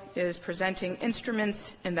Rail is presenting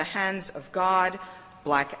Instruments in the Hands of God,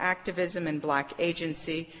 Black Activism and Black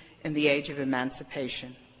Agency in the Age of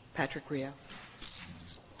Emancipation. Patrick Rail.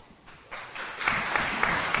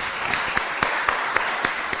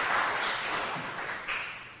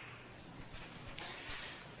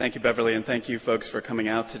 Thank you, Beverly, and thank you, folks, for coming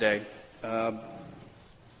out today.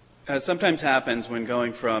 As sometimes happens when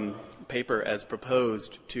going from paper as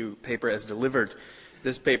proposed to paper as delivered,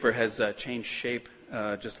 this paper has changed shape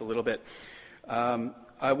just a little bit.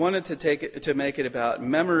 I wanted to make it about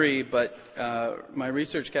memory, but my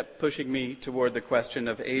research kept pushing me toward the question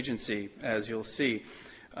of agency, as you'll see.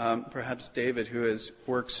 Perhaps David, who has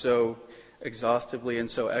worked so exhaustively and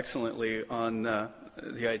so excellently on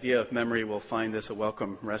the idea of memory, will find this a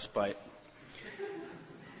welcome respite.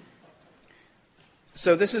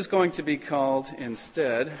 So this is going to be called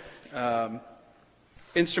instead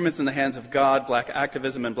Instruments in the Hands of God, Black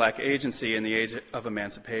Activism and Black Agency in the Age of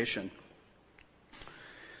Emancipation.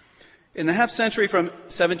 In the half-century from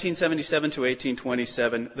 1777 to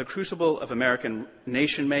 1827, the crucible of American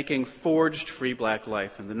nation-making forged free black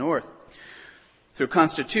life in the North. Through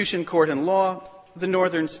Constitution, court, and law, the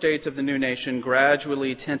northern states of the new nation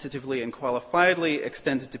gradually, tentatively, and qualifiedly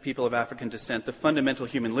extended to people of African descent the fundamental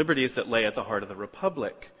human liberties that lay at the heart of the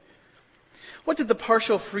Republic. What did the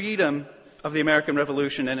partial freedom of the American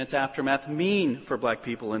Revolution and its aftermath mean for black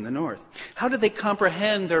people in the North? How did they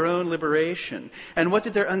comprehend their own liberation? And what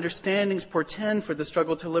did their understandings portend for the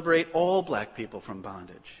struggle to liberate all black people from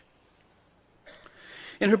bondage?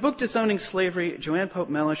 In her book, Disowning Slavery, Joanne Pope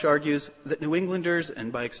Mellish argues that New Englanders,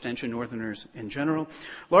 and by extension Northerners in general,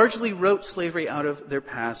 largely wrote slavery out of their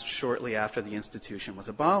past shortly after the institution was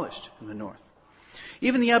abolished in the North.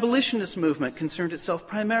 Even the abolitionist movement concerned itself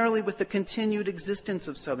primarily with the continued existence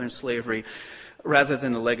of Southern slavery rather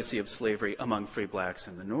than the legacy of slavery among free blacks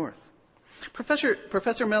in the North.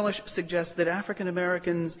 Professor Mellish suggests that African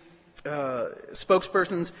Americans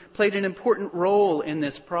spokespersons played an important role in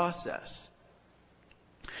this process.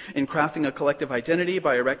 In crafting a collective identity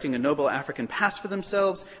by erecting a noble African past for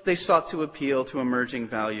themselves, they sought to appeal to emerging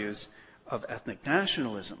values of ethnic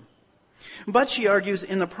nationalism. But, she argues,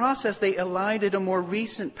 in the process they elided a more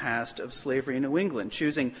recent past of slavery in New England,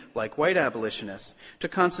 choosing, like white abolitionists, to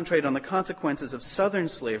concentrate on the consequences of Southern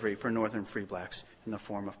slavery for Northern free blacks in the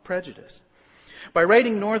form of prejudice. By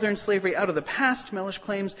writing Northern slavery out of the past, Mellish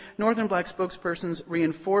claims Northern black spokespersons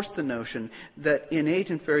reinforced the notion that innate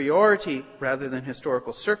inferiority, rather than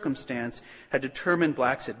historical circumstance, had determined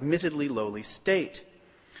blacks' admittedly lowly state.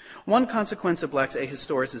 One consequence of blacks'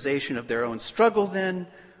 ahistoricization of their own struggle, then,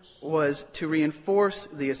 was to reinforce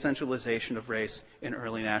the essentialization of race in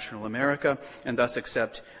early national America and thus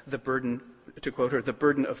accept the burden, to quote her, the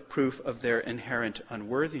burden of proof of their inherent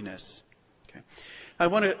unworthiness. Okay. I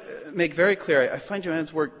want to make very clear, I find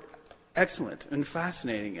Joanne's work excellent and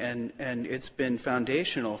fascinating, and it's been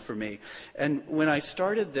foundational for me. And when I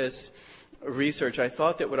started this research, I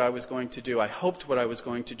thought that what I was going to do, I hoped what I was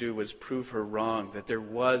going to do was prove her wrong, that there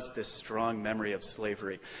was this strong memory of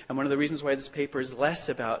slavery. And one of the reasons why this paper is less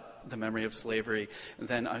about the memory of slavery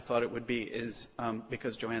than I thought it would be is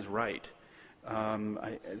because Joanne's right.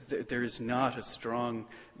 There is not a strong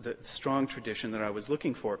tradition that I was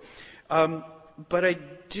looking for. But I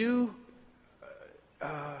do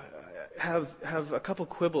have a couple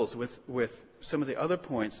quibbles with some of the other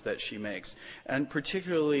points that she makes, and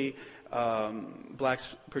particularly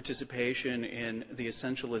blacks' participation in the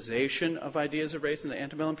essentialization of ideas of race in the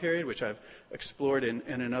antebellum period, which I've explored in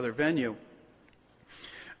another venue.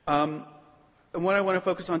 And what I want to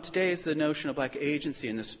focus on today is the notion of black agency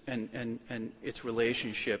in this, and its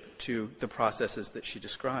relationship to the processes that she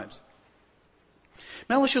describes.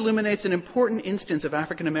 Mellish illuminates an important instance of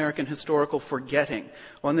African American historical forgetting,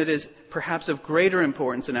 one that is perhaps of greater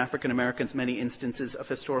importance in African Americans' many instances of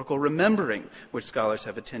historical remembering, which scholars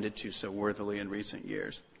have attended to so worthily in recent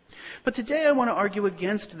years. But today I want to argue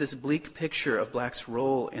against this bleak picture of blacks'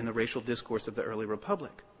 role in the racial discourse of the early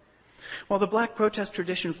republic. While the black protest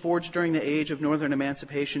tradition forged during the age of Northern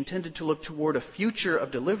emancipation tended to look toward a future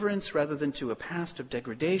of deliverance rather than to a past of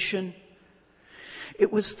degradation, it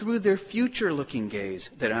was through their future-looking gaze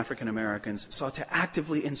that African Americans sought to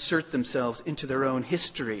actively insert themselves into their own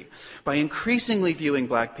history by increasingly viewing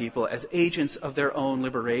black people as agents of their own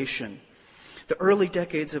liberation. The early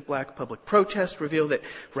decades of black public protest reveal that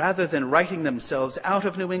rather than writing themselves out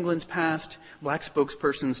of New England's past, black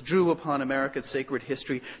spokespersons drew upon America's sacred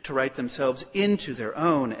history to write themselves into their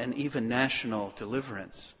own and even national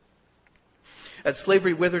deliverance. As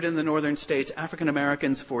slavery withered in the northern states, African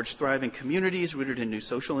Americans forged thriving communities rooted in new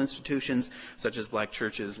social institutions such as black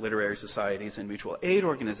churches, literary societies, and mutual aid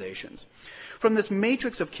organizations. From this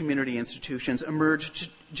matrix of community institutions emerged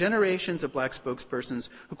generations of black spokespersons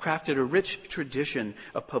who crafted a rich tradition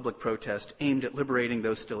of public protest aimed at liberating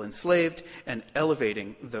those still enslaved and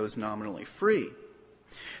elevating those nominally free.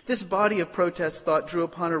 This body of protest thought drew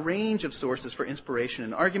upon a range of sources for inspiration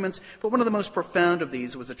and arguments, but one of the most profound of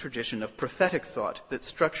these was a tradition of prophetic thought that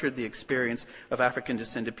structured the experience of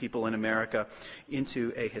African-descended people in America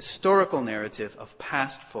into a historical narrative of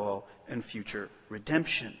past fall and future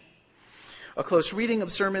redemption. A close reading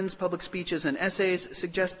of sermons, public speeches, and essays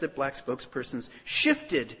suggests that black spokespersons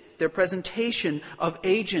shifted their presentation of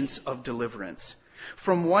agents of deliverance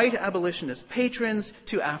from white abolitionist patrons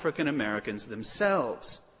to African Americans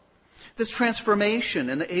themselves. This transformation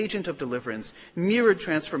in the agent of deliverance mirrored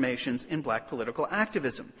transformations in black political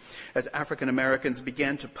activism, as African Americans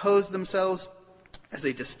began to pose themselves as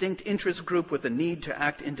a distinct interest group with a need to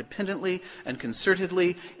act independently and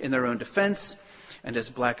concertedly in their own defense, and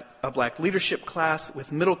as a black leadership class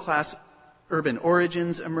with middle-class urban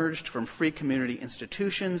origins emerged from free community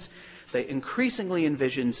institutions, they increasingly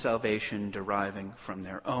envisioned salvation deriving from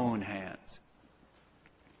their own hands.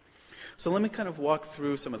 So let me kind of walk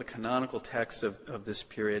through some of the canonical texts of this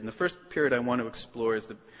period. And the first period I want to explore is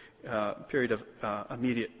the period of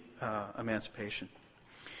immediate emancipation.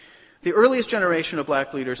 The earliest generation of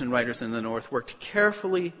black leaders and writers in the North worked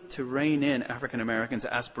carefully to rein in African Americans'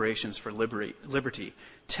 aspirations for liberty,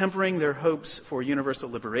 tempering their hopes for universal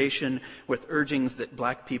liberation with urgings that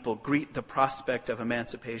black people greet the prospect of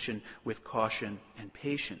emancipation with caution and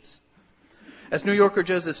patience. As New Yorker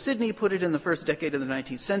Joseph Sidney put it in the first decade of the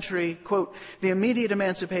 19th century, quote, "The immediate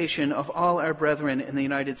emancipation of all our brethren in the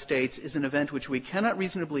United States is an event which we cannot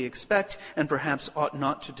reasonably expect and perhaps ought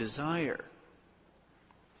not to desire."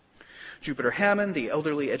 Jupiter Hammond, the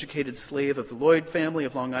elderly educated slave of the Lloyd family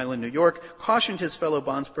of Long Island, New York, cautioned his fellow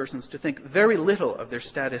bondspersons to think very little of their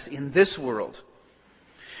status in this world.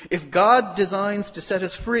 If God designs to set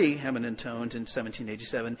us free, Hammond intoned in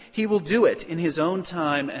 1787, he will do it in his own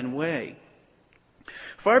time and way.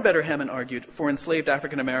 Far better, Hammond argued, for enslaved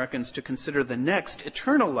African Americans to consider the next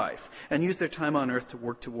eternal life and use their time on earth to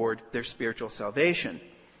work toward their spiritual salvation.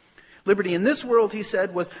 Liberty in this world, he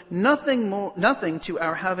said, was nothing to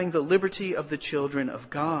our having the liberty of the children of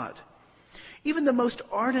God. Even the most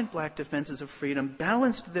ardent black defenses of freedom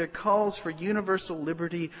balanced their calls for universal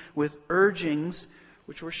liberty with urgings,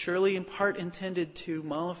 which were surely in part intended to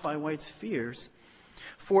mollify whites' fears,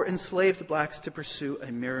 for enslaved blacks to pursue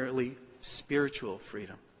a merely spiritual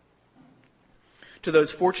freedom. To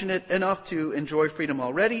those fortunate enough to enjoy freedom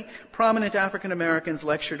already, prominent African Americans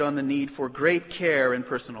lectured on the need for great care in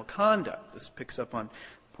personal conduct. This picks up on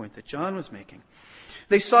the point that John was making.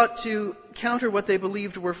 They sought to counter what they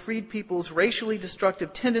believed were freed people's racially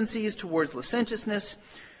destructive tendencies towards licentiousness,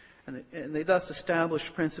 and they thus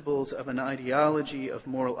established principles of an ideology of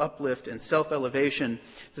moral uplift and self-elevation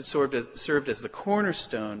that served as the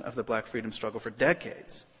cornerstone of the black freedom struggle for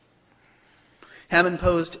decades. Hammond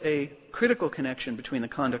posed a critical connection between the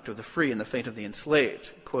conduct of the free and the fate of the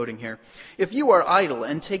enslaved, quoting here, "If you are idle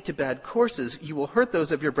and take to bad courses, you will hurt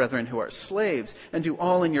those of your brethren who are slaves, and do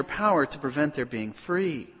all in your power to prevent their being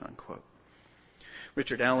free," unquote.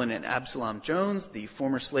 Richard Allen and Absalom Jones, the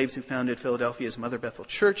former slaves who founded Philadelphia's Mother Bethel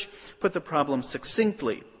Church, put the problem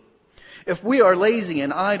succinctly. "If we are lazy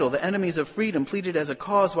and idle, the enemies of freedom pleaded as a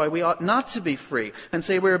cause why we ought not to be free, and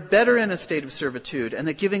say we're better in a state of servitude, and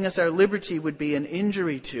that giving us our liberty would be an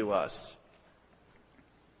injury to us."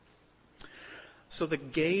 So the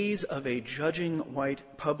gaze of a judging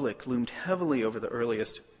white public loomed heavily over the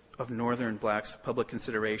earliest of Northern blacks' public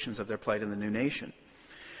considerations of their plight in the new nation.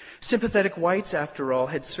 Sympathetic whites, after all,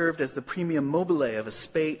 had served as the primum mobile of a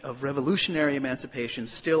spate of revolutionary emancipation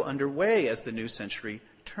still underway as the new century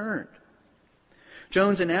turned.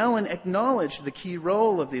 Jones and Allen acknowledged the key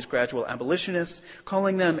role of these gradual abolitionists,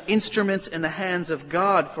 calling them instruments in the hands of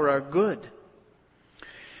God for our good.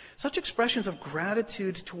 Such expressions of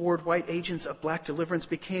gratitude toward white agents of black deliverance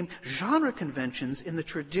became genre conventions in the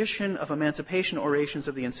tradition of emancipation orations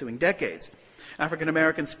of the ensuing decades. African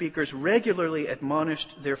American speakers regularly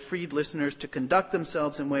admonished their freed listeners to conduct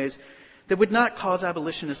themselves in ways that would not cause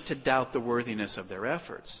abolitionists to doubt the worthiness of their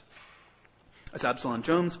efforts. As Absalom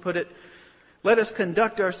Jones put it, "Let us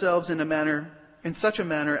conduct ourselves in such a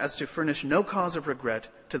manner as to furnish no cause of regret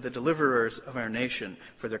to the deliverers of our nation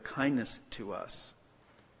for their kindness to us."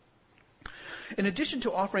 In addition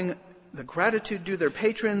to offering the gratitude due their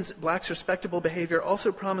patrons, blacks' respectable behavior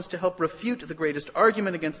also promised to help refute the greatest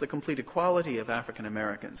argument against the complete equality of African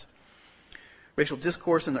Americans. Racial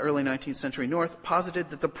discourse in the early 19th century North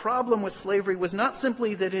posited that the problem with slavery was not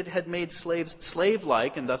simply that it had made slaves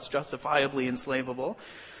slave-like and thus justifiably enslavable,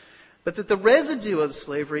 but that the residue of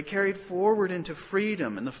slavery carried forward into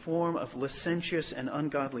freedom in the form of licentious and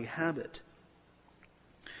ungodly habit.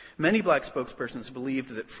 Many black spokespersons believed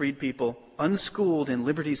that freed people, unschooled in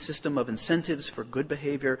liberty's system of incentives for good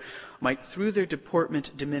behavior, might through their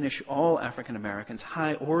deportment diminish all African Americans,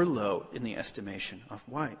 high or low, in the estimation of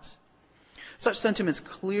whites. Such sentiments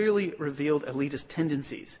clearly revealed elitist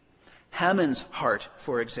tendencies. Hammond's heart,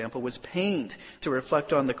 for example, was pained to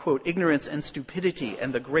reflect on the, quote, ignorance and stupidity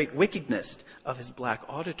and the great wickedness of his black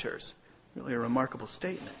auditors. Really a remarkable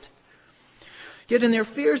statement. Yet in their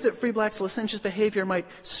fears that free blacks' licentious behavior might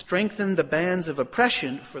strengthen the bands of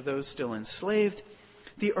oppression for those still enslaved,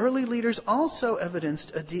 the early leaders also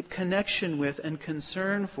evidenced a deep connection with and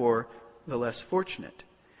concern for the less fortunate.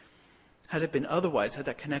 Had it been otherwise, had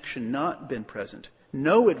that connection not been present,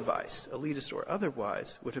 no advice, elitist or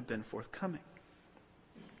otherwise, would have been forthcoming.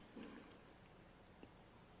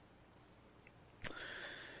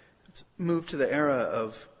 Let's move to the era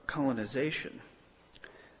of colonization.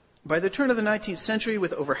 By the turn of the 19th century,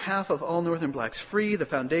 with over half of all Northern blacks free, the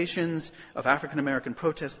foundations of African American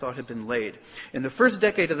protest thought had been laid. In the first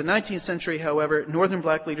decade of the 19th century, however, Northern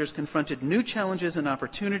black leaders confronted new challenges and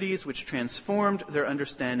opportunities which transformed their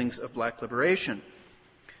understandings of black liberation.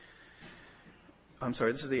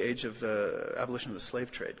 This is the age of the abolition of the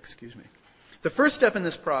slave trade, The first step in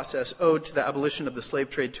this process owed to the abolition of the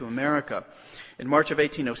slave trade to America. In March of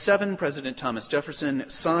 1807, President Thomas Jefferson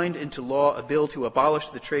signed into law a bill to abolish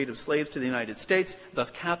the trade of slaves to the United States,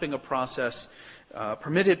 thus capping a process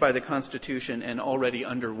permitted by the Constitution and already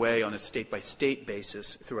underway on a state-by-state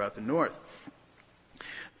basis throughout the North.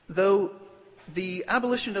 Though the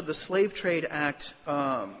abolition of the Slave Trade Act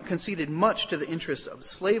conceded much to the interests of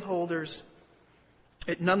slaveholders,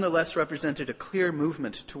 it nonetheless represented a clear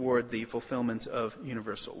movement toward the fulfillment of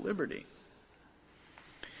universal liberty.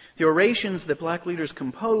 The orations that black leaders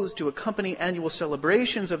composed to accompany annual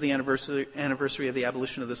celebrations of the anniversary of the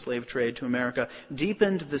abolition of the slave trade to America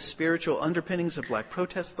deepened the spiritual underpinnings of black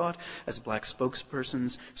protest thought as black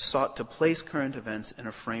spokespersons sought to place current events in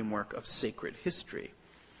a framework of sacred history.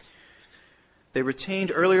 They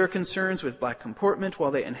retained earlier concerns with black comportment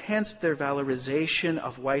while they enhanced their valorization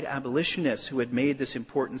of white abolitionists who had made this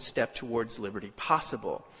important step towards liberty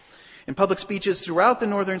possible. In public speeches throughout the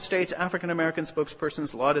northern states, African-American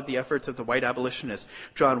spokespersons lauded the efforts of the white abolitionists,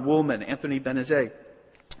 John Woolman, Anthony Benezet,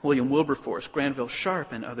 William Wilberforce, Granville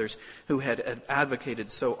Sharp, and others who had advocated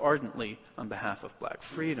so ardently on behalf of black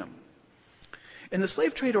freedom. In the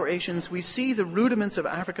slave trade orations, we see the rudiments of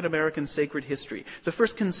African-American sacred history, the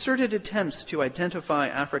first concerted attempts to identify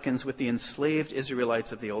Africans with the enslaved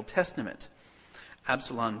Israelites of the Old Testament.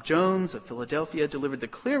 Absalom Jones of Philadelphia delivered the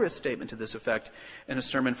clearest statement to this effect in a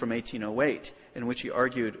sermon from 1808, in which he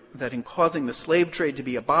argued that in causing the slave trade to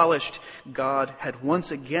be abolished, God had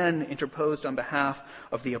once again interposed on behalf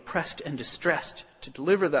of the oppressed and distressed to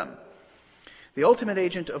deliver them. The ultimate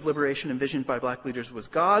agent of liberation envisioned by black leaders was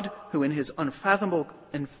God, who in his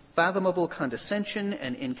unfathomable condescension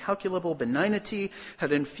and incalculable benignity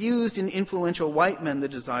had infused in influential white men the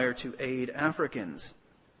desire to aid Africans.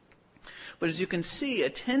 But as you can see,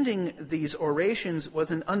 attending these orations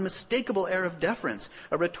was an unmistakable air of deference,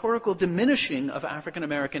 a rhetorical diminishing of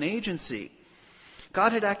African-American agency.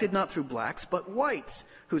 God had acted not through blacks, but whites,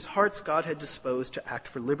 whose hearts God had disposed to act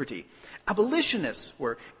for liberty. Abolitionists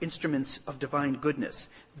were instruments of divine goodness.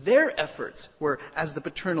 Their efforts were as the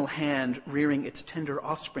paternal hand rearing its tender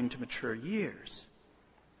offspring to mature years.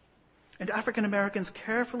 And African Americans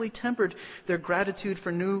carefully tempered their gratitude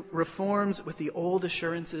for new reforms with the old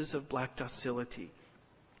assurances of black docility.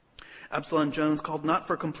 Absalom Jones called not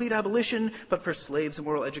for complete abolition, but for slaves' and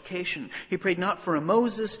moral education. He prayed not for a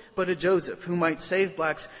Moses, but a Joseph, who might save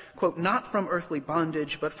blacks, quote, not from earthly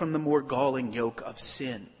bondage, but from the more galling yoke of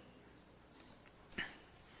sin.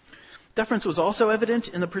 Deference was also evident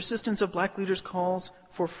in the persistence of black leaders' calls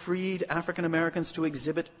for freed African Americans to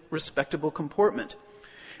exhibit respectable comportment.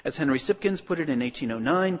 As Henry Sipkins put it in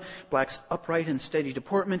 1809, blacks' upright and steady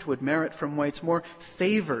deportment would merit from whites more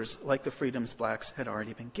favors like the freedoms blacks had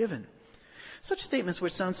already been given. Such statements,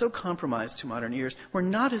 which sound so compromised to modern ears, were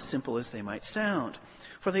not as simple as they might sound,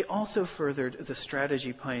 for they also furthered the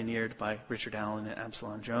strategy pioneered by Richard Allen and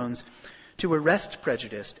Absalom Jones to arrest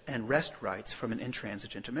prejudice and wrest rights from an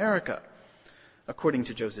intransigent America. According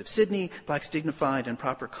to Joseph Sidney, blacks' dignified and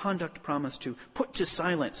proper conduct promised to put to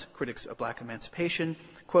silence critics of black emancipation,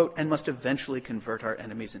 quote, and must eventually convert our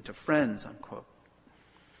enemies into friends, unquote.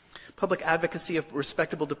 Public advocacy of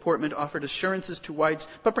respectable deportment offered assurances to whites,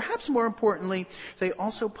 but perhaps more importantly, they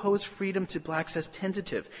also posed freedom to blacks as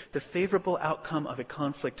tentative, the favorable outcome of a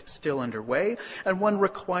conflict still underway, and one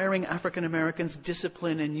requiring African Americans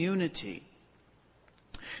discipline and unity.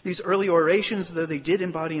 These early orations, though they did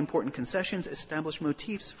embody important concessions, established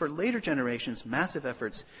motifs for later generations' massive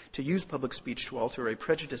efforts to use public speech to alter a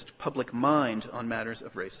prejudiced public mind on matters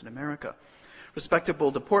of race in America.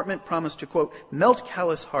 Respectable deportment promised to, quote, melt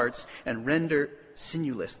callous hearts and render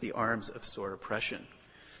sinewless the arms of sore oppression.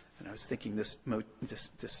 And I was thinking this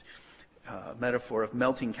metaphor of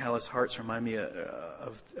melting callous hearts remind me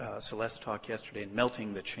of Celeste's talk yesterday in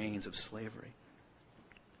melting the chains of slavery.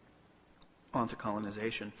 On to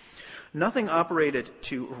colonization. Nothing operated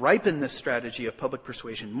to ripen this strategy of public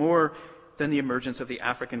persuasion more than the emergence of the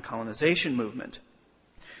African colonization movement.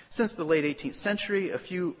 Since the late 18th century, a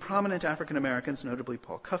few prominent African Americans, notably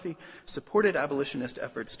Paul Cuffey, supported abolitionist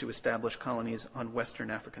efforts to establish colonies on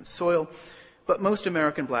Western African soil, but most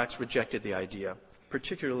American blacks rejected the idea,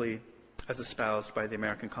 particularly as espoused by the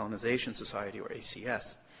American Colonization Society, or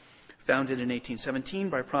ACS. Founded in 1817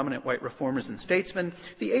 by prominent white reformers and statesmen,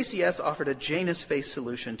 the ACS offered a Janus-faced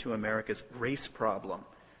solution to America's race problem.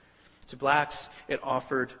 To blacks, it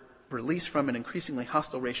offered release from an increasingly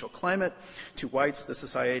hostile racial climate. To whites, the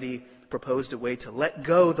society proposed a way to let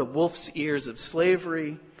go the wolf's ears of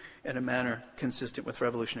slavery in a manner consistent with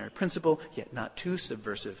revolutionary principle, yet not too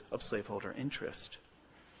subversive of slaveholder interest.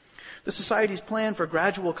 The Society's plan for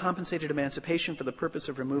gradual compensated emancipation for the purpose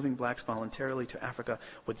of removing blacks voluntarily to Africa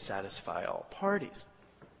would satisfy all parties.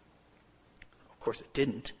 Of course, it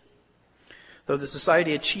didn't. Though the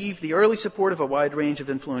Society achieved the early support of a wide range of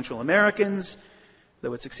influential Americans,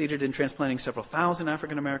 though it succeeded in transplanting several thousand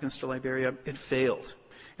African Americans to Liberia, it failed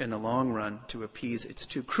in the long run to appease its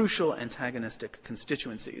two crucial antagonistic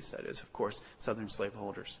constituencies, that is, of course, Southern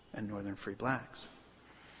slaveholders and Northern free blacks.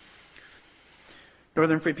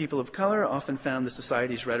 Northern free people of color often found the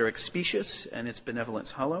society's rhetoric specious and its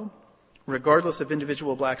benevolence hollow. Regardless of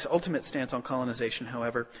individual blacks' ultimate stance on colonization,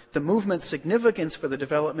 however, the movement's significance for the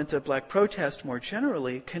development of black protest more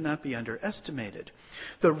generally cannot be underestimated.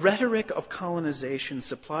 The rhetoric of colonization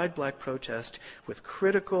supplied black protest with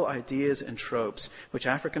critical ideas and tropes which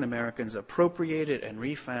African Americans appropriated and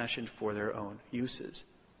refashioned for their own uses.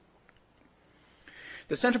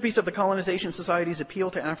 The centerpiece of the colonization society's appeal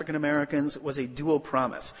to African Americans was a dual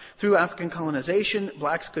promise. Through African colonization,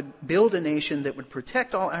 blacks could build a nation that would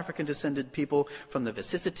protect all African-descended people from the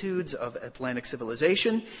vicissitudes of Atlantic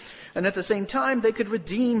civilization, and at the same time, they could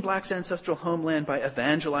redeem blacks' ancestral homeland by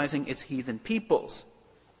evangelizing its heathen peoples.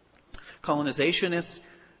 Colonizationists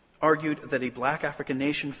argued that a black African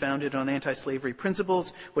nation founded on anti-slavery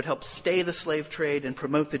principles would help stay the slave trade and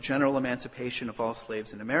promote the general emancipation of all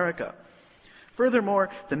slaves in America. Furthermore,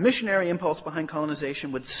 the missionary impulse behind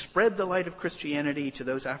colonization would spread the light of Christianity to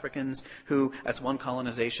those Africans who, as one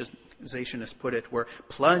colonizationist put it, were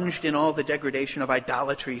plunged in all the degradation of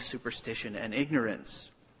idolatry, superstition, and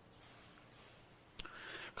ignorance.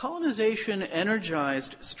 Colonization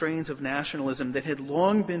energized strains of nationalism that had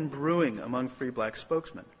long been brewing among free black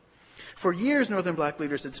spokesmen. For years, Northern black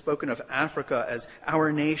leaders had spoken of Africa as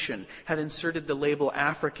our nation, had inserted the label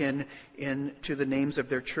African into the names of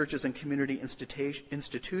their churches and community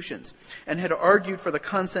institutions, and had argued for the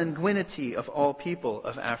consanguinity of all people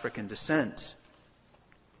of African descent.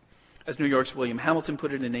 As New York's William Hamilton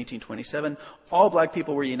put it in 1827, all black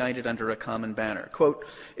people were united under a common banner. Quote,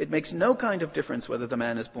 "It makes no kind of difference whether the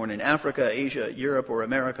man is born in Africa, Asia, Europe, or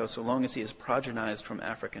America, so long as he is progenized from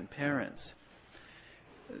African parents."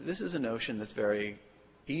 This is a notion that's very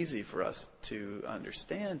easy for us to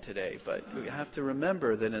understand today, but we have to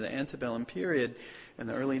remember that in the antebellum period, in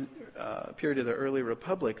the early period of the early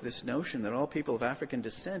republic, this notion that all people of African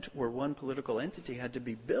descent were one political entity had to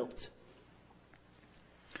be built.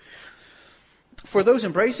 For those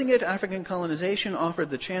embracing it, African colonization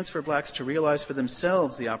offered the chance for blacks to realize for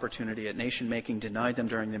themselves the opportunity at nation-making denied them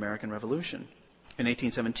during the American Revolution. In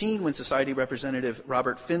 1817, when Society Representative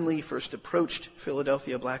Robert Finley first approached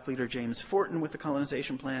Philadelphia black leader James Forten with the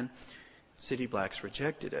colonization plan, city blacks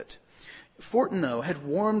rejected it. Forten, though, had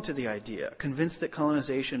warmed to the idea, convinced that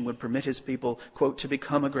colonization would permit his people, quote, to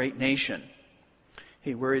become a great nation.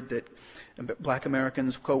 He worried that black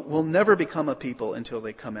Americans, quote, will never become a people until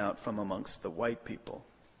they come out from amongst the white people.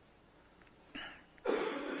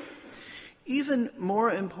 Even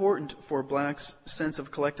more important for blacks' sense of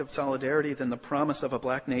collective solidarity than the promise of a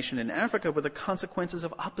black nation in Africa were the consequences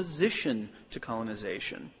of opposition to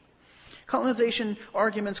colonization. Colonization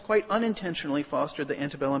arguments quite unintentionally fostered the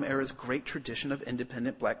antebellum era's great tradition of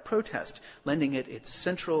independent black protest, lending it its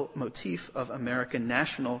central motif of American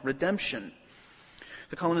national redemption.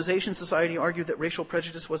 The Colonization Society argued that racial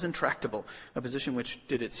prejudice was intractable, a position which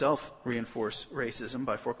did itself reinforce racism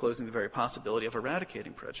by foreclosing the very possibility of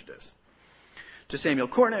eradicating prejudice. To Samuel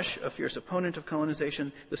Cornish, a fierce opponent of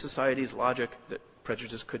colonization, the Society's logic that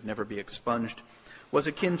prejudice could never be expunged was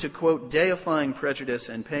akin to, quote, deifying prejudice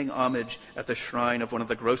and paying homage at the shrine of one of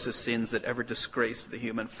the grossest sins that ever disgraced the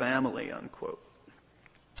human family, unquote.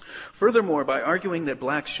 Furthermore, by arguing that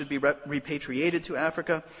blacks should be repatriated to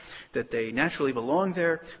Africa, that they naturally belong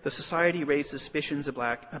there, the Society raised suspicions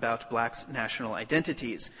about blacks' national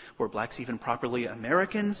identities. Were blacks even properly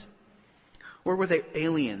Americans? Or were they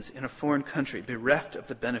aliens in a foreign country, bereft of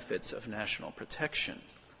the benefits of national protection?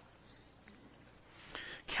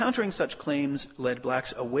 Countering such claims led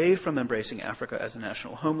blacks away from embracing Africa as a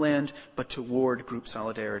national homeland, but toward group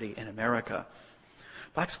solidarity in America.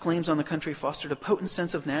 Blacks' claims on the country fostered a potent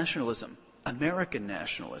sense of nationalism, American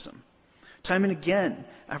nationalism. Time and again,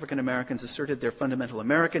 African Americans asserted their fundamental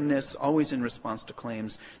Americanness, always in response to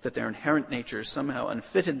claims that their inherent nature somehow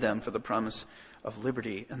unfitted them for the promise of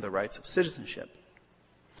liberty and the rights of citizenship.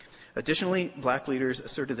 Additionally, black leaders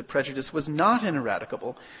asserted that prejudice was not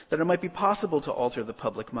ineradicable, that it might be possible to alter the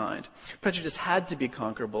public mind. Prejudice had to be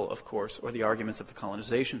conquerable, of course, or the arguments of the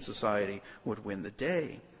Colonization Society would win the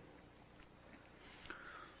day.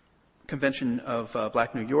 Convention of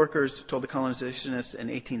Black New Yorkers told the colonizationists in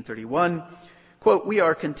 1831, quote, "We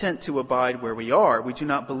are content to abide where we are. We do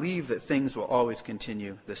not believe that things will always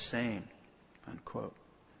continue the same," unquote.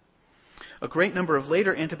 A great number of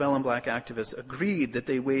later antebellum black activists agreed that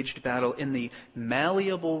they waged battle in the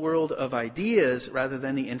malleable world of ideas rather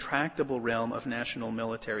than the intractable realm of national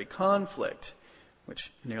military conflict,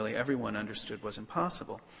 which nearly everyone understood was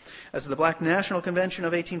impossible. As the Black National Convention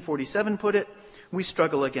of 1847 put it, "We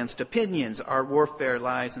struggle against opinions. Our warfare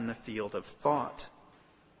lies in the field of thought."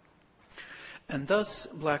 And thus,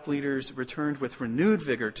 black leaders returned with renewed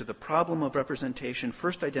vigor to the problem of representation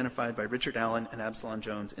first identified by Richard Allen and Absalom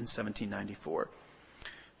Jones in 1794.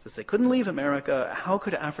 Since they couldn't leave America, how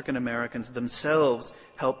could African Americans themselves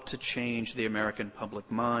help to change the American public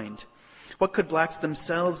mind? What could blacks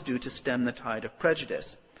themselves do to stem the tide of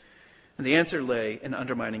prejudice? And the answer lay in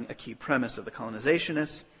undermining a key premise of the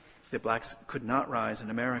colonizationists, that blacks could not rise in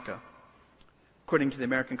America. According to the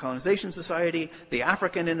American Colonization Society, the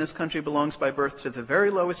African in this country belongs by birth to the very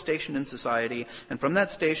lowest station in society, and from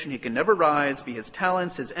that station he can never rise, be his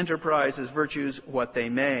talents, his enterprise, his virtues, what they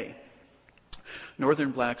may.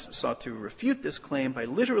 Northern blacks sought to refute this claim by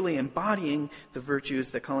literally embodying the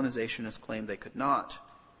virtues that colonizationists claimed they could not.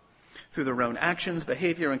 Through their own actions,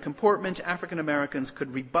 behavior, and comportment, African Americans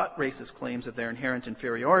could rebut racist claims of their inherent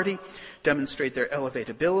inferiority, demonstrate their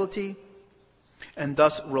elevatability, and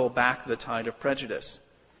thus roll back the tide of prejudice.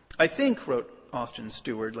 I think, wrote Austin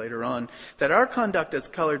Stewart later on, that our conduct as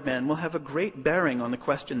colored men will have a great bearing on the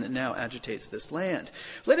question that now agitates this land.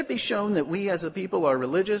 Let it be shown that we as a people are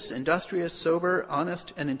religious, industrious, sober,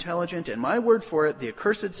 honest, and intelligent, and my word for it, the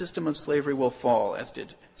accursed system of slavery will fall, as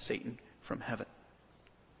did Satan from heaven.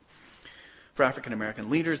 For African American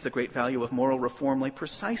leaders, the great value of moral reform lay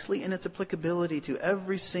precisely in its applicability to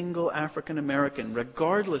every single African American,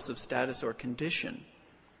 regardless of status or condition.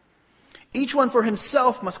 Each one for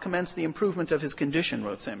himself must commence the improvement of his condition,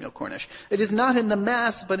 wrote Samuel Cornish. It is not in the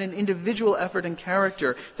mass, but in individual effort and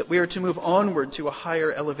character that we are to move onward to a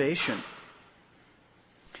higher elevation.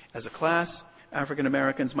 As a class, African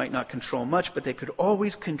Americans might not control much, but they could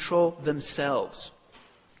always control themselves.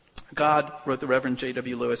 God, wrote the Reverend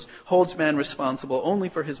J.W. Lewis, holds man responsible only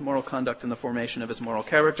for his moral conduct and the formation of his moral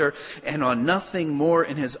character, and on nothing more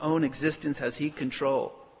in his own existence has he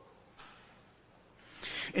control.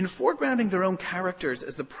 In foregrounding their own characters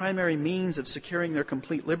as the primary means of securing their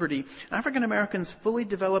complete liberty, African Americans fully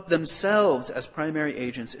developed themselves as primary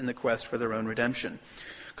agents in the quest for their own redemption.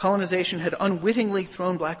 Colonization had unwittingly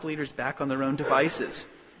thrown black leaders back on their own devices.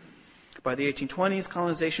 By the 1820s,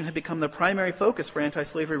 colonization had become the primary focus for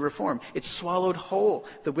anti-slavery reform. It swallowed whole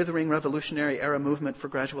the withering Revolutionary Era movement for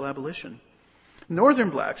gradual abolition.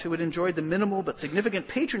 Northern blacks, who had enjoyed the minimal but significant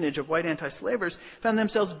patronage of white anti-slavers, found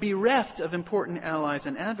themselves bereft of important allies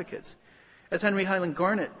and advocates. As Henry Highland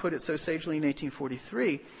Garnet put it so sagely in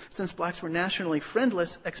 1843, since blacks were nationally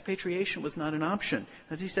friendless, expatriation was not an option.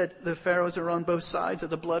 As he said, the pharaohs are on both sides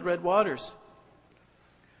of the blood-red waters.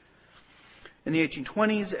 In the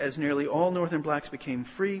 1820s, as nearly all Northern blacks became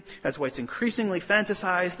free, as whites increasingly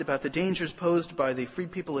fantasized about the dangers posed by the free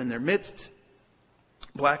people in their midst,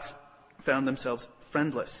 blacks found themselves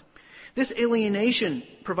friendless. This alienation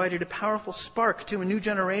provided a powerful spark to a new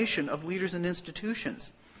generation of leaders and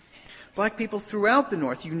institutions. Black people throughout the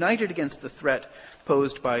North united against the threat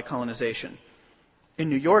posed by colonization.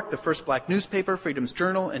 In New York, the first black newspaper, Freedom's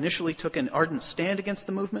Journal, initially took an ardent stand against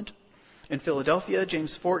the movement. In Philadelphia,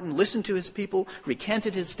 James Forten listened to his people,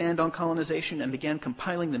 recanted his stand on colonization, and began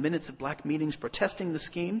compiling the minutes of black meetings protesting the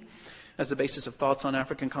scheme. As the basis of Thoughts on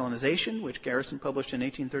African Colonization, which Garrison published in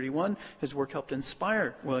 1831, his work helped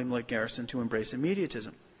inspire William Lloyd Garrison to embrace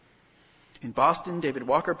immediatism. In Boston, David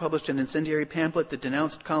Walker published an incendiary pamphlet that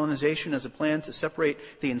denounced colonization as a plan to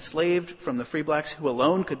separate the enslaved from the free blacks who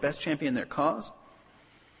alone could best champion their cause.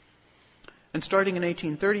 And starting in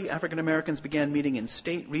 1830, African Americans began meeting in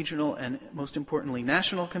state, regional, and most importantly,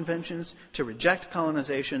 national conventions to reject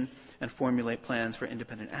colonization and formulate plans for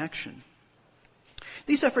independent action.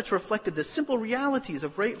 These efforts reflected the simple realities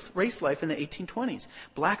of race life in the 1820s.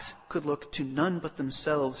 Blacks could look to none but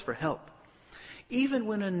themselves for help. Even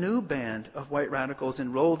when a new band of white radicals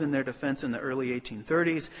enrolled in their defense in the early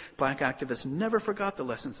 1830s, black activists never forgot the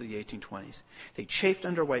lessons of the 1820s. They chafed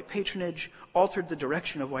under white patronage, altered the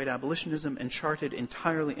direction of white abolitionism, and charted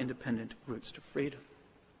entirely independent routes to freedom.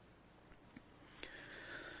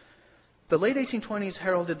 The late 1820s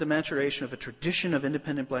heralded the maturation of a tradition of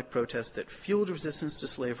independent black protest that fueled resistance to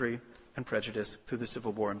slavery and prejudice through the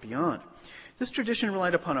Civil War and beyond. This tradition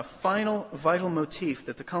relied upon a final, vital motif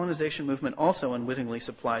that the colonization movement also unwittingly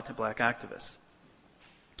supplied to black activists.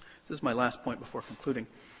 This is my last point before concluding.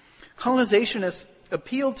 Colonizationists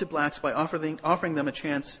appealed to blacks by offering them a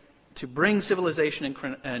chance to bring civilization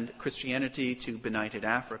and Christianity to benighted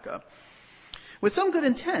Africa. With some good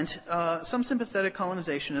intent, some sympathetic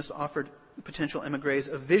colonizationists offered potential emigres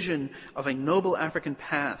a vision of a noble African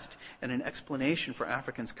past and an explanation for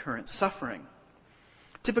Africans' current suffering.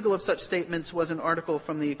 Typical of such statements was an article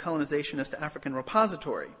from the colonizationist African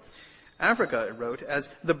Repository. Africa, it wrote,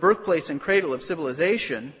 as the birthplace and cradle of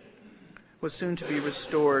civilization, was soon to be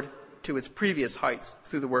restored to its previous heights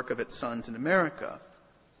through the work of its sons in America.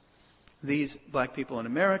 These black people in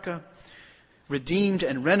America, redeemed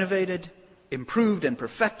and renovated, improved and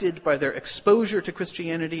perfected by their exposure to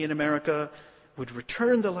Christianity in America, would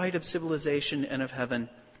return the light of civilization and of heaven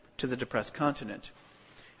to the depressed continent.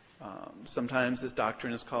 Sometimes this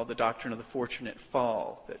doctrine is called the doctrine of the fortunate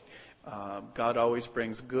fall, that God always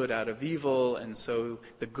brings good out of evil, and so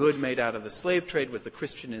the good made out of the slave trade was the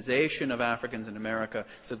Christianization of Africans in America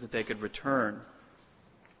so that they could return.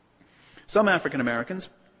 Some African Americans,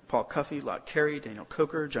 Paul Cuffey, Lot Carey, Daniel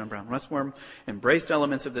Coker, John Brown Russwurm, embraced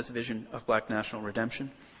elements of this vision of black national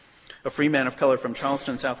redemption. A free man of color from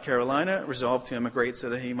Charleston, South Carolina, resolved to immigrate so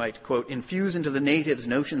that he might, quote, infuse into the natives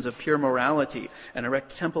notions of pure morality and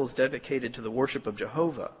erect temples dedicated to the worship of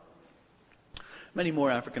Jehovah. Many more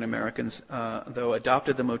African Americans, though,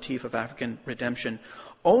 adopted the motif of African redemption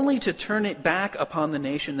only to turn it back upon the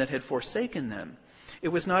nation that had forsaken them. It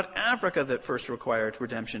was not Africa that first required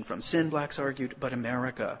redemption from sin, blacks argued, but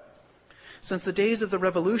America. Since the days of the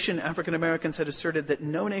Revolution, African Americans had asserted that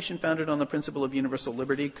no nation founded on the principle of universal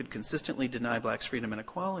liberty could consistently deny blacks freedom and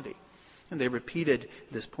equality. And they repeated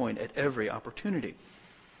this point at every opportunity.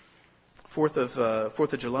 4th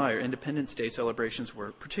of July, or Independence Day celebrations,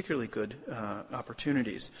 were particularly good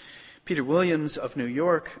opportunities. Peter Williams of New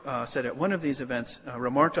York said at one of these events,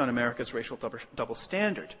 remarked on America's racial double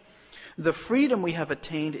standard. The freedom we have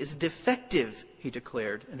attained is defective, he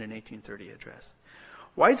declared in an 1830 address.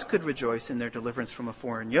 Whites could rejoice in their deliverance from a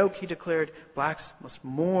foreign yoke, he declared. Blacks must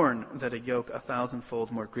mourn that a yoke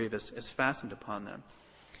 1,000-fold more grievous is fastened upon them.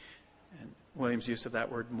 And Williams' use of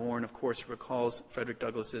that word mourn, of course, recalls Frederick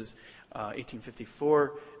Douglass's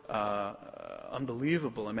 1854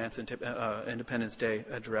 unbelievable Independence Day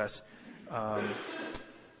address that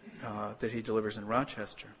he delivers in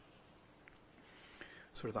Rochester.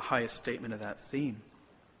 Sort of the highest statement of that theme.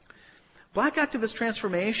 Black activist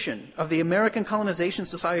transformation of the American Colonization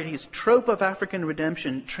Society's trope of African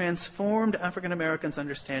redemption transformed African Americans'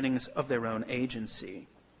 understandings of their own agency.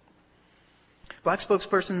 Black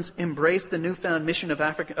spokespersons embraced the newfound mission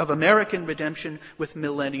of American redemption with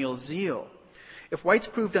millennial zeal. If whites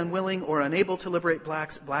proved unwilling or unable to liberate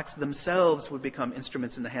blacks, blacks themselves would become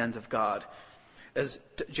instruments in the hands of God. As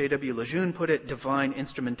J.W. Lejeune put it, divine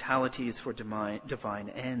instrumentalities for divine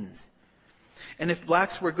ends. And if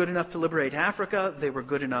blacks were good enough to liberate Africa, they were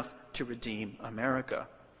good enough to redeem America.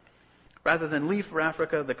 Rather than leave for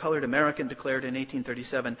Africa, the colored American declared in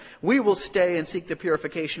 1837, "We will stay and seek the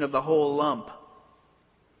purification of the whole lump."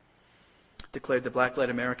 Declared the Black-led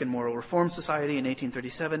American Moral Reform Society in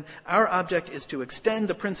 1837, "Our object is to extend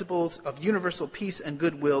the principles of universal peace and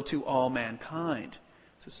goodwill to all mankind."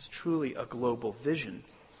 So this is truly a global vision.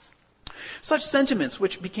 Such sentiments,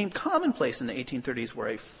 which became commonplace in the 1830s, were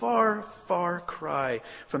a far, far cry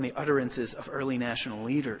from the utterances of early national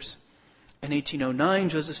leaders. In 1809,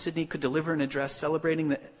 Joseph Sidney could deliver an address celebrating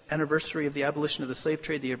the anniversary of the abolition of the slave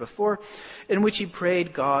trade the year before, in which he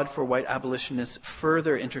prayed God for white abolitionists'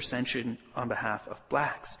 further intercession on behalf of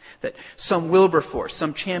blacks, that some Wilberforce,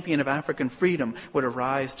 some champion of African freedom, would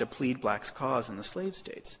arise to plead blacks' cause in the slave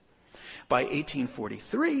states. By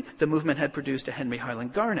 1843, the movement had produced a Henry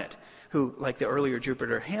Highland Garnet, who, like the earlier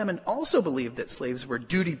Jupiter Hammond, also believed that slaves were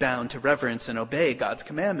duty-bound to reverence and obey God's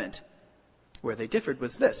commandment. Where they differed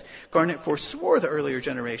was this. Garnet forswore the earlier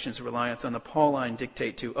generation's reliance on the Pauline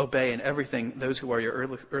dictate to obey in everything those who are your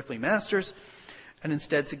earthly masters, and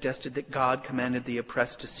instead suggested that God commanded the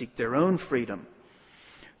oppressed to seek their own freedom.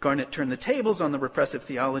 Garnet turned the tables on the repressive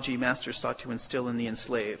theology masters sought to instill in the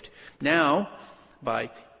enslaved. Now,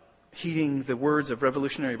 by heeding the words of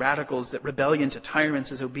revolutionary radicals that rebellion to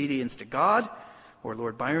tyrants is obedience to God, or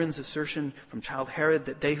Lord Byron's assertion from Childe Harold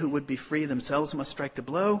that they who would be free themselves must strike the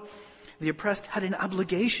blow, the oppressed had an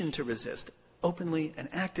obligation to resist, openly and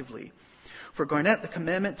actively. For Garnet, the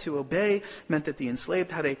commandment to obey meant that the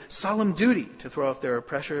enslaved had a solemn duty to throw off their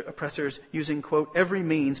oppressors using, quote, every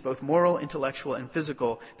means, both moral, intellectual, and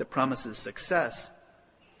physical, that promises success.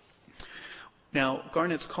 Now,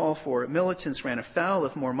 Garnet's call for militants ran afoul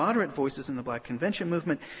of more moderate voices in the Black Convention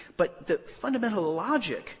movement, but the fundamental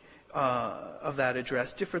logic of that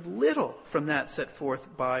address differed little from that set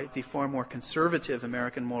forth by the far more conservative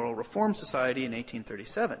American Moral Reform Society in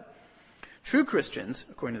 1837. True Christians,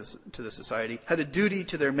 according to the society, had a duty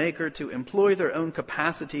to their Maker to employ their own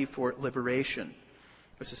capacity for liberation.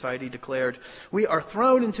 The society declared, "We are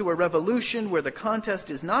thrown into a revolution where the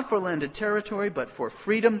contest is not for landed territory, but for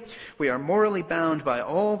freedom. We are morally bound by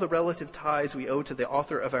all the relative ties we owe to the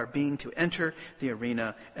author of our being to enter the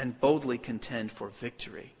arena and boldly contend for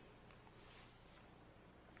victory."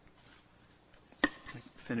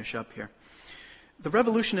 Finish up here. The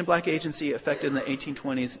revolution in black agency effected in the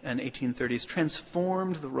 1820s and 1830s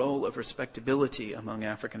transformed the role of respectability among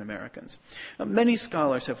African Americans. Many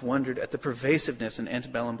scholars have wondered at the pervasiveness in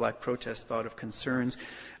antebellum black protest thought of concerns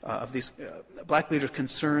of these black leaders'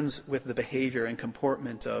 concerns with the behavior and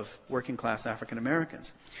comportment of working class African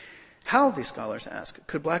Americans. How, these scholars ask,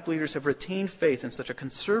 could black leaders have retained faith in such a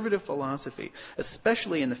conservative philosophy,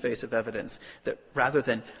 especially in the face of evidence that rather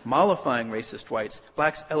than mollifying racist whites,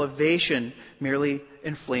 blacks' elevation merely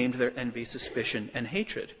inflamed their envy, suspicion, and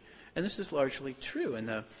hatred? And this is largely true in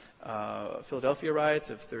the Philadelphia riots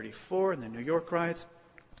of '34 and the New York riots.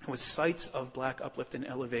 It was sites of black uplift and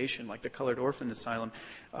elevation, like the Colored Orphan Asylum,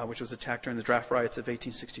 which was attacked during the draft riots of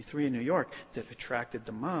 1863 in New York, that attracted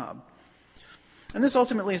the mob. And this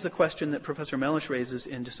ultimately is the question that Professor Mellish raises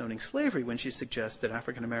in Disowning Slavery when she suggests that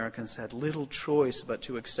African Americans had little choice but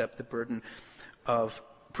to accept the burden of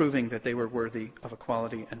proving that they were worthy of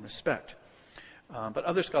equality and respect. But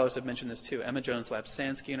other scholars have mentioned this too. Emma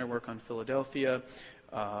Jones-Lapsansky in her work on Philadelphia,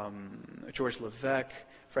 George Levesque,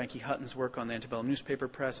 Frankie Hutton's work on the antebellum newspaper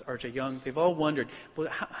press, R.J. Young, they've all wondered, well,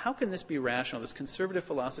 how can this be rational? This conservative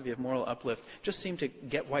philosophy of moral uplift just seemed to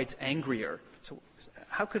get whites angrier. So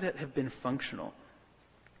how could it have been functional?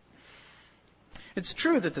 It's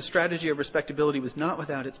true that the strategy of respectability was not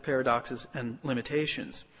without its paradoxes and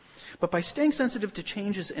limitations. But by staying sensitive to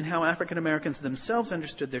changes in how African Americans themselves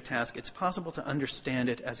understood their task, it's possible to understand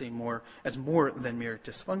it as more than mere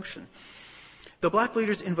dysfunction. Though black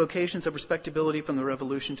leaders' invocations of respectability from the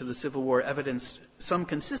Revolution to the Civil War evidenced some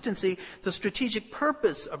consistency, the strategic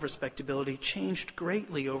purpose of respectability changed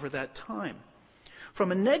greatly over that time.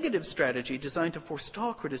 From a negative strategy designed to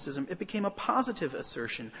forestall criticism, it became a positive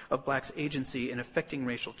assertion of blacks' agency in effecting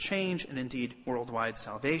racial change and indeed worldwide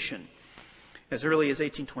salvation. As early as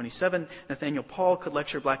 1827, Nathaniel Paul could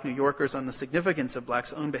lecture black New Yorkers on the significance of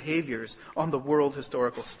blacks' own behaviors on the world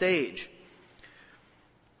historical stage.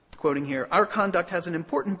 Quoting here, "Our conduct has an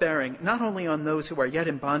important bearing not only on those who are yet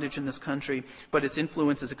in bondage in this country, but its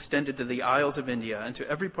influence is extended to the Isles of India and to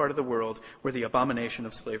every part of the world where the abomination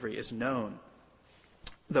of slavery is known."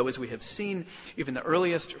 Though, as we have seen, even the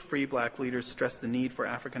earliest free black leaders stressed the need for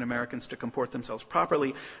African Americans to comport themselves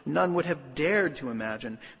properly, none would have dared to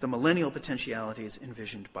imagine the millennial potentialities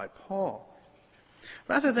envisioned by Paul.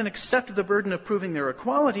 Rather than accept the burden of proving their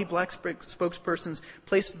equality, black spokespersons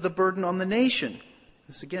placed the burden on the nation.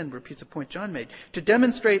 This again repeats a point John made, to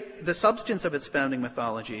demonstrate the substance of its founding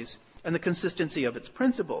mythologies and the consistency of its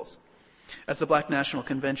principles. As the Black National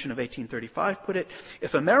Convention of 1835 put it,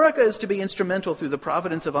 if America is to be instrumental through the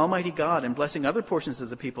providence of Almighty God in blessing other portions of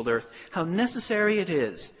the peopled earth, how necessary it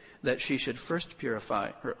is that she should first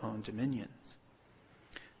purify her own dominions.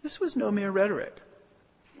 This was no mere rhetoric.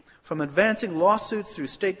 From advancing lawsuits through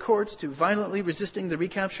state courts to violently resisting the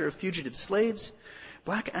recapture of fugitive slaves,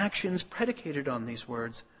 black actions predicated on these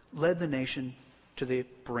words led the nation to the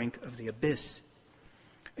brink of the abyss.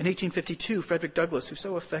 In 1852, Frederick Douglass, who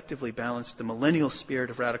so effectively balanced the millennial spirit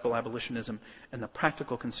of radical abolitionism and the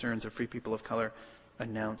practical concerns of free people of color,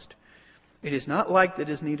 announced, "It is not light that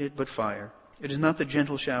is needed, but fire. It is not the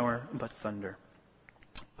gentle shower, but thunder."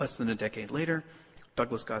 Less than a decade later,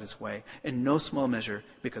 Douglass got his way, in no small measure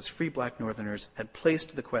because free black Northerners had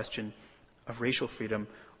placed the question of racial freedom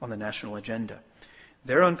on the national agenda.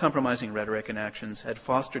 Their uncompromising rhetoric and actions had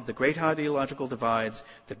fostered the great ideological divides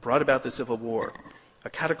that brought about the Civil War, a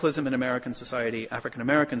cataclysm in American society African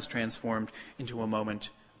Americans transformed into a moment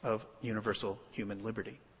of universal human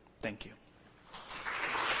liberty. Thank you.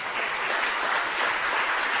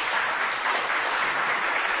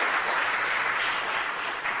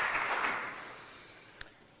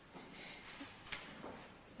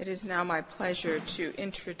 It is now my pleasure to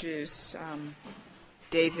introduce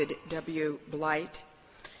David W. Blight.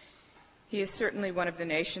 He is certainly one of the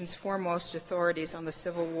nation's foremost authorities on the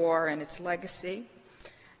Civil War and its legacy,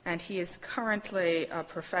 and he is currently a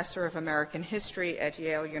professor of American history at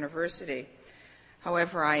Yale University.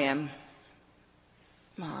 However, I am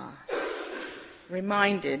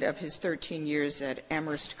reminded of his 13 years at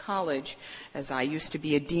Amherst College, as I used to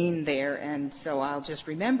be a dean there, and so I'll just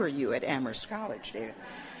remember you at Amherst College, David.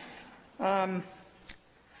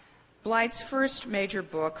 Blight's first major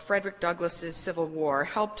book, Frederick Douglass's Civil War,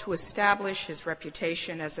 helped to establish his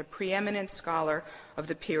reputation as a preeminent scholar of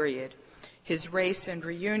the period. His Race and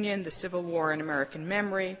Reunion, The Civil War in American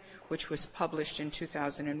Memory, which was published in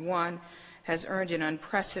 2001, has earned an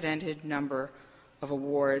unprecedented number of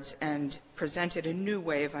awards and presented a new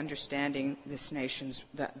way of understanding this nation's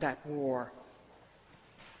that war.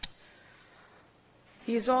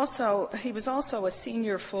 He was also a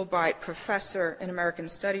senior Fulbright professor in American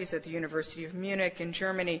Studies at the University of Munich in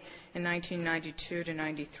Germany in 1992 to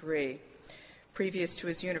 93. Previous to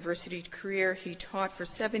his university career, he taught for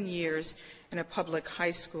 7 years in a public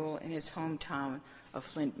high school in his hometown of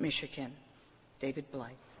Flint, Michigan. David Blythe.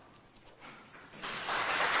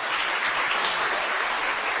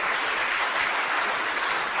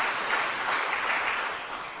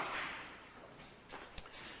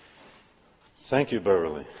 Thank you,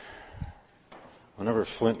 Beverly. Whenever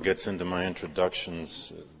Flint gets into my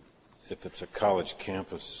introductions, if it's a college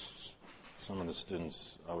campus, some of the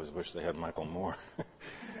students always wish they had Michael Moore,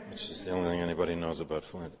 which is the only thing anybody knows about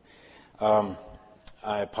Flint.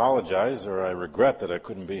 I apologize, or I regret that I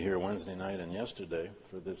couldn't be here Wednesday night and yesterday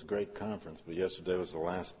for this great conference, but yesterday was the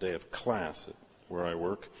last day of class at where I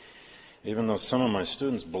work, even though some of my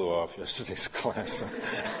students blew off yesterday's class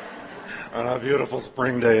on a beautiful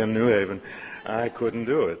spring day in New Haven. I couldn't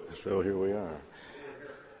do it, so here we are.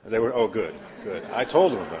 They were, oh, good. I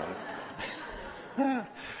told them about it.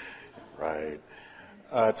 Right.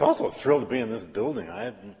 It's also a thrill to be in this building. I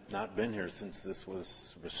have not been here since this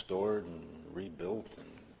was restored and rebuilt,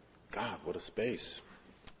 and God, what a space.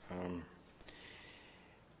 I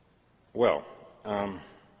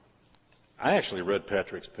actually read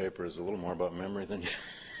Patrick's paper as a little more about memory than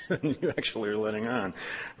you actually are letting on,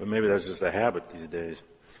 but maybe that's just a habit these days.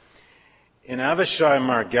 In Avishai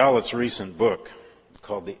Margalat's recent book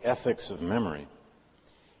called The Ethics of Memory,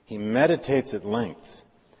 he meditates at length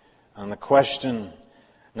on the question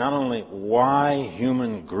not only why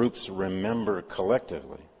human groups remember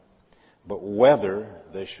collectively, but whether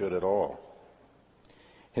they should at all.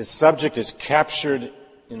 His subject is captured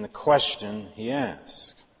in the question he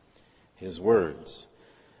asked. His words,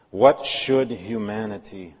 what should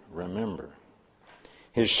humanity remember?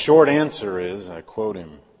 His short answer is, I quote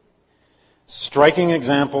him, striking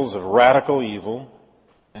examples of radical evil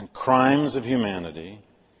and crimes of humanity,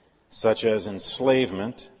 such as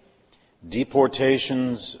enslavement,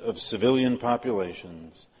 deportations of civilian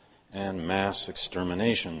populations, and mass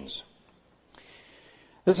exterminations.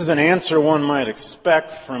 This is an answer one might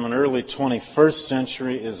expect from an early 21st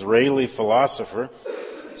century Israeli philosopher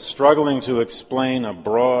struggling to explain a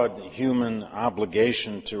broad human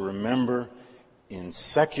obligation to remember in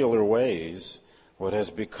secular ways what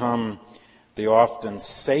has become the often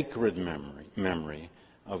sacred memory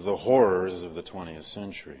of the horrors of the 20th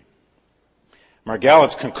century.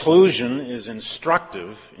 Margalat's conclusion is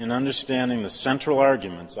instructive in understanding the central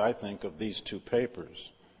arguments, I think, of these two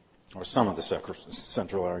papers, or some of the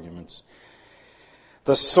central arguments.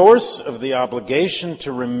 The source of the obligation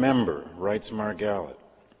to remember, writes Margalat,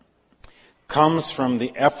 comes from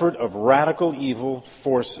the effort of radical evil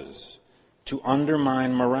forces to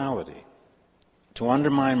undermine morality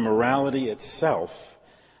itself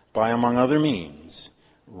by, among other means,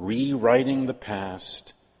 rewriting the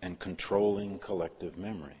past and controlling collective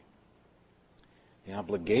memory. The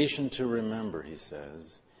obligation to remember, he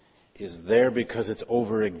says, is there because it's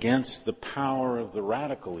over against the power of the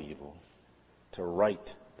radical evil to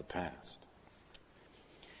right the past.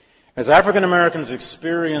 As African Americans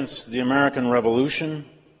experienced the American Revolution,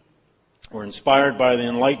 were inspired by the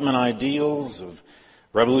Enlightenment ideals of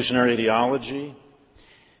revolutionary ideology,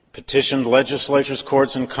 petitioned legislatures,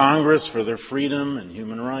 courts, and Congress for their freedom and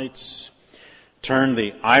human rights, turned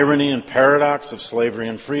the irony and paradox of slavery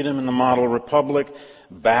and freedom in the model republic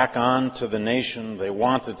back onto the nation they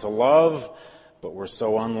wanted to love, but were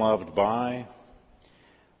so unloved by,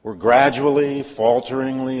 were gradually,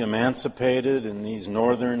 falteringly emancipated in these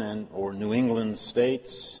northern or New England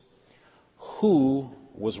states. Who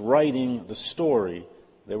was writing the story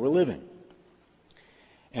they were living?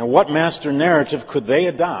 And what master narrative could they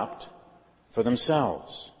adopt for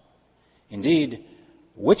themselves? Indeed,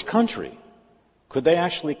 which country could they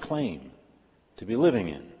actually claim to be living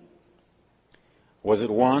in? Was it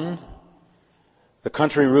one, the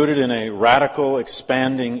country rooted in a radical,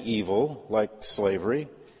 expanding evil like slavery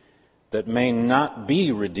that may not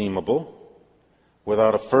be redeemable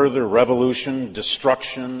without a further revolution,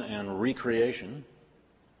 destruction, and recreation?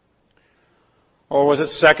 Or was it,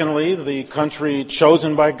 secondly, the country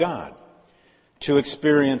chosen by God to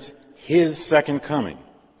experience His second coming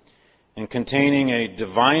and containing a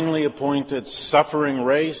divinely appointed suffering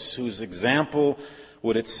race whose example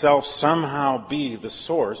would itself somehow be the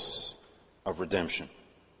source of redemption?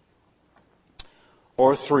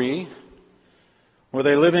 Or three, were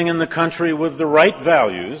they living in the country with the right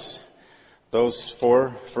values, those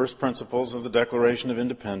four first principles of the Declaration of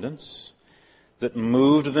Independence, that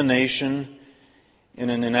moved the nation in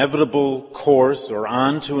an inevitable course or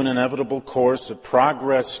onto an inevitable course of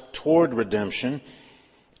progress toward redemption,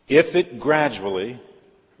 if it gradually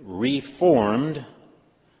reformed,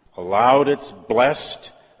 allowed its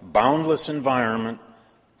blessed, boundless environment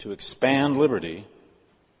to expand liberty,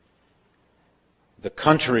 the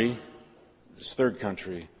country, this third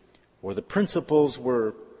country, where the principles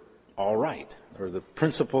were all right, or the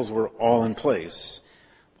principles were all in place,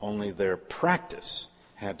 only their practice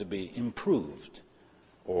had to be improved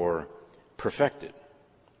or perfected.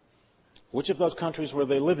 Which of those countries were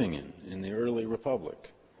they living in the early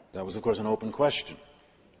republic? That was, of course, an open question.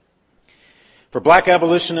 For black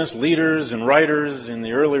abolitionist leaders and writers in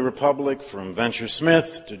the early republic, from Venture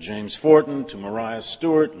Smith to James Forten to Maria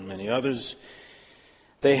Stewart and many others,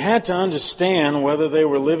 they had to understand whether they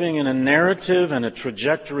were living in a narrative and a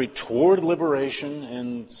trajectory toward liberation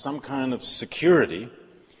and some kind of security,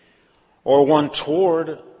 or one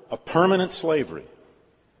toward a permanent slavery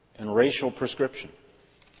and racial prescription.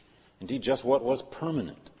 Indeed, just what was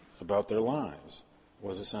permanent about their lives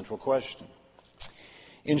was a central question.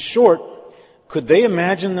 In short, could they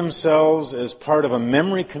imagine themselves as part of a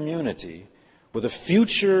memory community with a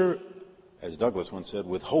future, as Douglas once said,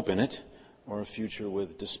 with hope in it, or a future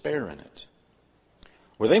with despair in it?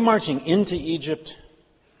 Were they marching into Egypt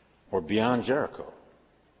or beyond Jericho?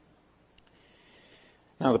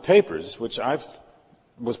 Now, the papers, which I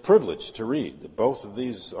was privileged to read, both of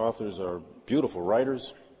these authors are beautiful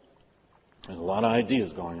writers, and a lot of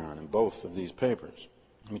ideas going on in both of these papers.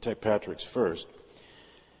 Let me take Patrick's first.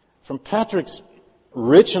 From Patrick's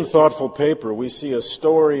rich and thoughtful paper, we see a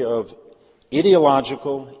story of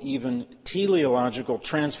ideological, even teleological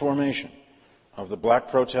transformation of the black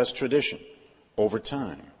protest tradition over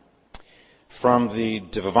time. From the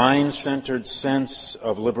divine-centered sense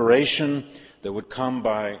of liberation that would come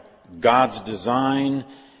by God's design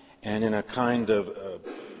and in a kind of,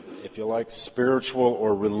 if you like, spiritual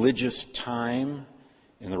or religious time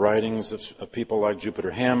in the writings of people like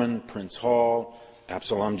Jupiter Hammond, Prince Hall,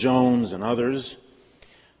 Absalom Jones, and others,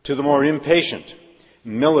 to the more impatient,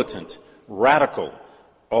 militant, radical,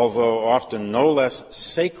 although often no less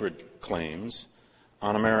sacred claims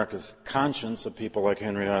on America's conscience of people like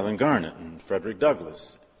Henry Highland Garnet and Frederick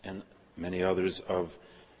Douglass and many others of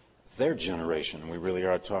their generation. And we really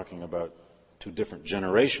are talking about two different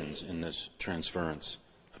generations in this transference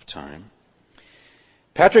of time.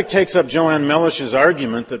 Patrick takes up Joanne Mellish's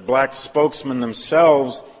argument that black spokesmen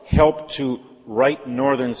themselves helped to write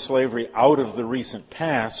Northern slavery out of the recent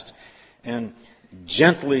past and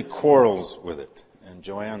gently quarrels with it. And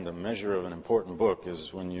Joanne, the measure of an important book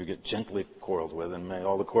is when you get gently quarreled with, and may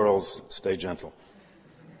all the quarrels stay gentle.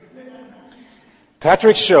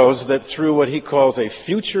 Patrick shows that through what he calls a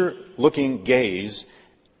future-looking gaze,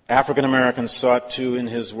 African Americans sought to, in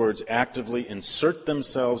his words, actively insert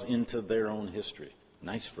themselves into their own history.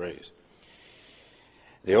 Nice phrase.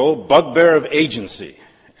 The old bugbear of agency,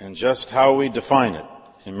 and just how we define it,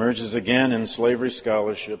 emerges again in slavery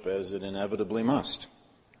scholarship, as it inevitably must.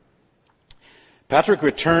 Patrick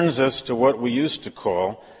returns us to what we used to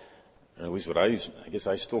call, or at least what I guess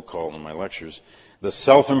I still call in my lectures, the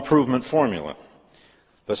self-improvement formula.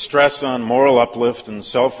 The stress on moral uplift and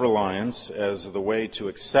self-reliance as the way to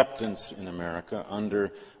acceptance in America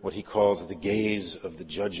under what he calls the gaze of the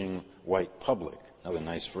judging white public. Another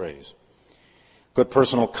nice phrase. Good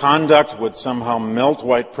personal conduct would somehow melt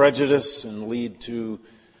white prejudice and lead to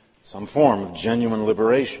some form of genuine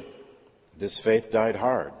liberation. This faith died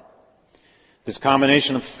hard. This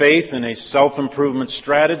combination of faith in a self-improvement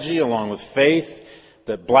strategy, along with faith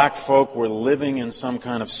that black folk were living in some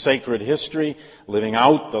kind of sacred history, living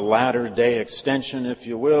out the latter-day extension, if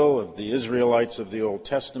you will, of the Israelites of the Old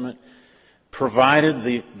Testament, provided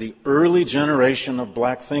the early generation of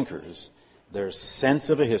black thinkers their sense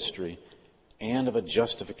of a history and of a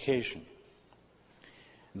justification.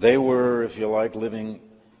 They were, if you like, living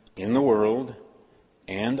in the world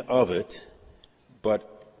and of it, but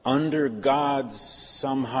under God's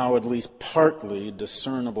somehow at least partly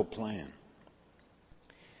discernible plan.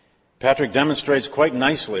 Patrick demonstrates quite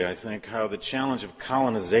nicely, I think, how the challenge of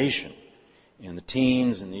colonization in the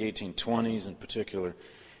teens and the 1820s in particular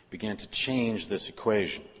began to change this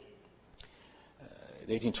equation.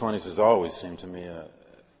 The 1820s has always seemed to me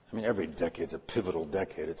every decade's a pivotal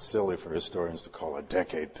decade. It's silly for historians to call a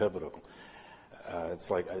decade pivotal.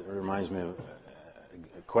 It reminds me of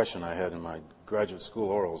a question I had in my graduate school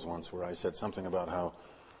orals once where I said something about how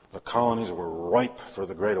the colonies were ripe for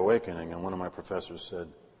the Great Awakening, and one of my professors said,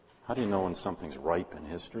 "How do you know when something's ripe in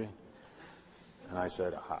history?" And I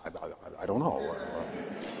said, I don't know.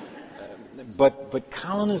 But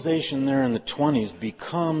colonization there in the 20s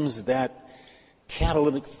becomes that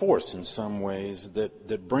catalytic force in some ways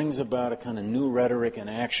that brings about a kind of new rhetoric and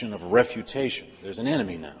action of refutation. There's an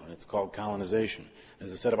enemy now, and it's called colonization.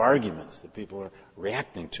 There's a set of arguments that people are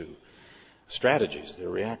reacting to, strategies they're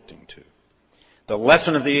reacting to. The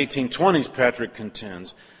lesson of the 1820s, Patrick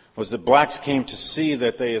contends, was that blacks came to see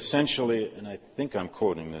that they essentially, and I think I'm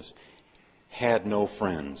quoting this, had no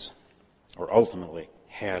friends, or ultimately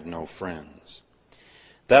had no friends.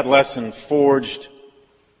 That lesson forged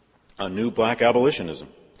a new black abolitionism,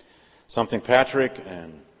 something Patrick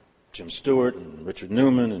and Jim Stewart and Richard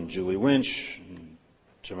Newman and Julie Winch and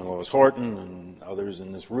Jim and Lois Horton and others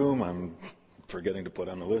in this room, I'm forgetting to put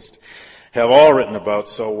on the list, have all written about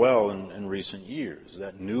so well in recent years.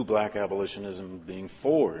 That new black abolitionism being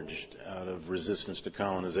forged out of resistance to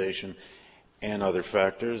colonization and other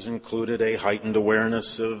factors included a heightened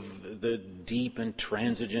awareness of the deep and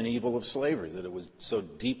transigent evil of slavery, that it was so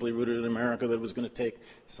deeply rooted in America that it was going to take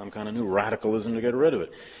some kind of new radicalism to get rid of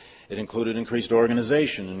it. It included increased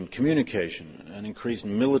organization and communication, and increased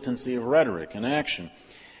militancy of rhetoric and action,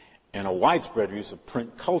 and a widespread use of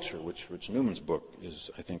print culture, which Rich Newman's book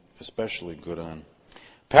is, I think, especially good on.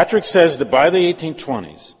 Patrick says that by the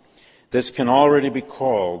 1820s, this can already be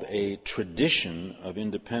called a tradition of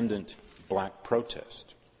independent black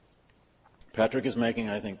protest. Patrick is making,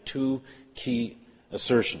 I think, two key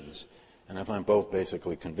assertions, and I find both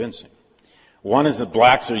basically convincing. One is that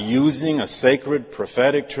blacks are using a sacred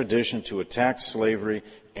prophetic tradition to attack slavery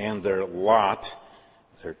and their lot,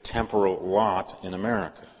 their temporal lot in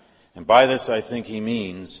America. And by this, I think he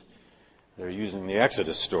means they're using the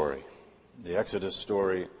Exodus story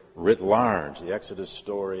writ large, the Exodus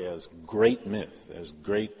story as great myth, as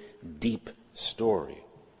great deep story,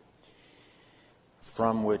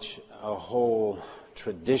 from which a whole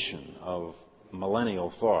tradition of millennial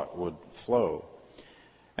thought would flow.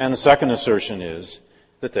 And the second assertion is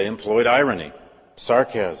that they employed irony,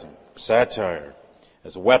 sarcasm, satire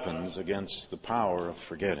as weapons against the power of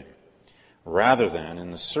forgetting, rather than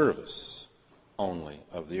in the service only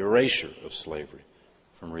of the erasure of slavery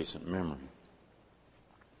from recent memory.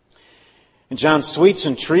 In John Sweet's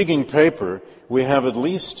intriguing paper, we have at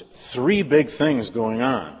least three big things going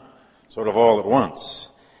on, sort of all at once.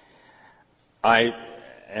 And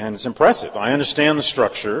it's impressive. I understand the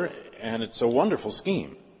structure, and it's a wonderful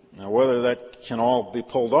scheme. Now, whether that can all be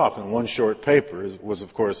pulled off in one short paper was,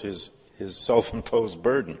 of course, his self-imposed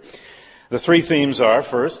burden. The three themes are,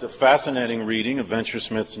 first, a fascinating reading of Venture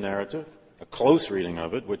Smith's narrative, a close reading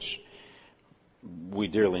of it, which we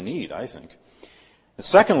dearly need, I think. And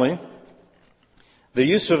secondly, the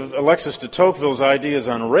use of Alexis de Tocqueville's ideas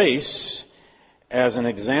on race as an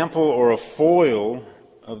example or a foil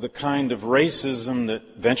of the kind of racism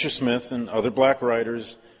that Venture Smith and other black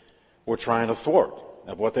writers were trying to thwart,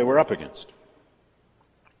 of what they were up against.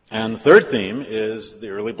 And the third theme is the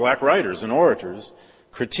early black writers and orators'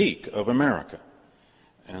 critique of America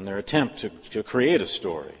and their attempt to create a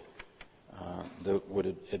story that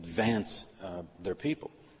would advance their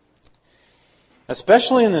people.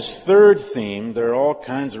 Especially in this third theme, there are all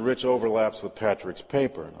kinds of rich overlaps with Patrick's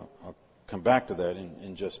paper, and I'll come back to that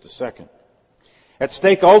in just a second. At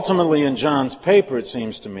stake ultimately in John's paper, it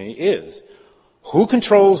seems to me, is who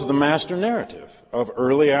controls the master narrative of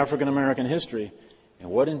early African American history, and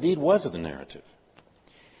what indeed was the narrative?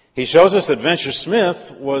 He shows us that Venture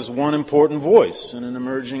Smith was one important voice in an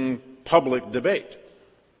emerging public debate,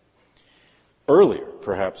 earlier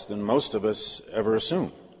perhaps than most of us ever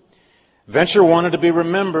assume. Venture wanted to be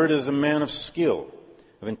remembered as a man of skill,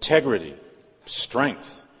 of integrity,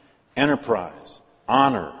 strength, enterprise,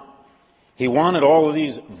 honor. He wanted all of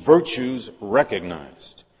these virtues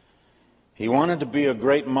recognized. He wanted to be a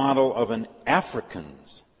great model of an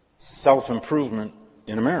African's self-improvement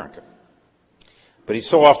in America. But he's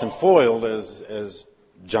so often foiled, as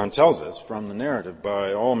John tells us from the narrative,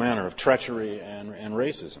 by all manner of treachery and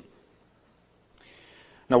racism.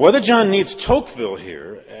 Now, whether John needs Tocqueville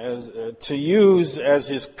here to use as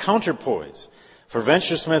his counterpoise for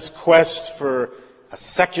Venture Smith's quest for a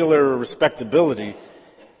secular respectability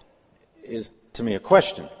is, to me, a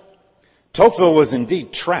question. Tocqueville was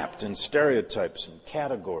indeed trapped in stereotypes and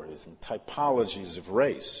categories and typologies of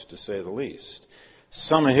race, to say the least.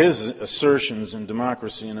 Some of his assertions in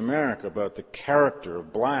Democracy in America about the character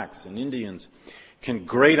of blacks and Indians can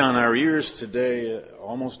grate on our ears today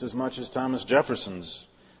almost as much as Thomas Jefferson's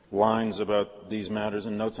lines about these matters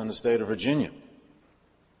in Notes on the State of Virginia.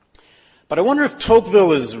 But I wonder if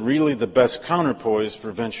Tocqueville is really the best counterpoise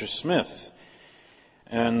for Venture Smith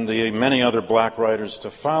and the many other black writers to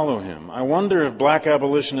follow him. I wonder if black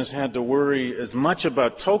abolitionists had to worry as much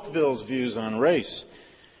about Tocqueville's views on race,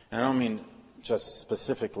 and I don't mean just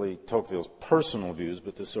specifically Tocqueville's personal views,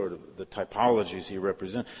 but the sort of the typologies he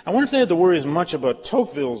represents. I wonder if they had to worry as much about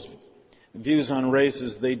Tocqueville's views on race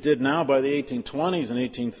as they did now by the 1820s and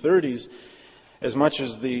 1830s, as much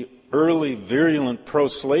as the early virulent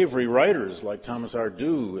pro-slavery writers like Thomas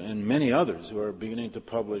Ardew and many others who are beginning to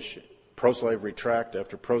publish pro-slavery tract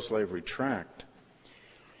after pro-slavery tract.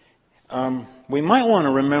 We might want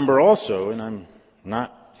to remember also, and I'm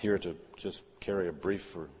not here to just carry a brief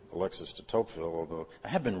for Alexis de Tocqueville, although I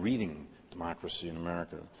have been reading Democracy in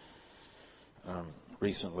America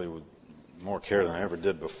recently with more care than I ever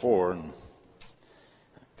did before, and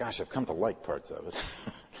gosh, I've come to like parts of it.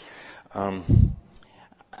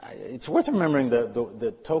 It's worth remembering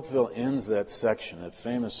that Tocqueville ends that section, that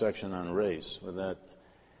famous section on race, with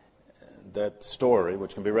that story,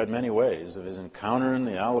 which can be read many ways, of his encounter in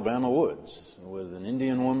the Alabama woods with an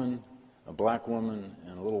Indian woman, a black woman,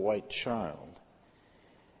 and a little white child.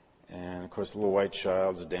 And, of course, the little white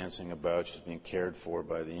child's dancing about. She's being cared for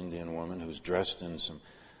by the Indian woman, who's dressed in some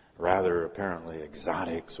rather apparently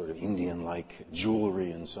exotic, sort of Indian-like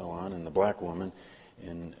jewelry and so on, and the black woman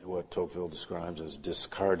in what Tocqueville describes as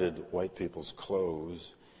discarded white people's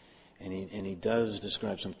clothes. And he does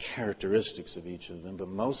describe some characteristics of each of them, but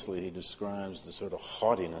mostly he describes the sort of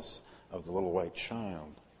haughtiness of the little white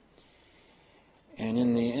child. And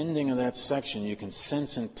in the ending of that section, you can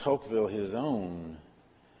sense in Tocqueville his own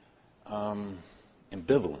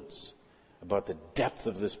ambivalence about the depth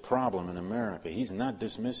of this problem in America. He's not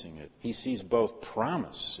dismissing it. He sees both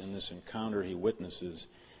promise in this encounter he witnesses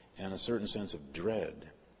and a certain sense of dread.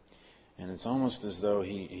 And it's almost as though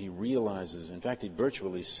he realizes, in fact, he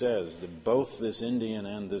virtually says that both this Indian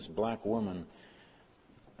and this black woman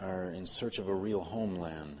are in search of a real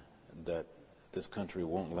homeland that this country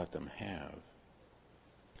won't let them have.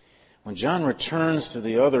 When John returns to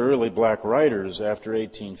the other early black writers after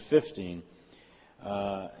 1815,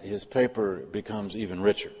 his paper becomes even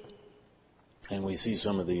richer. And we see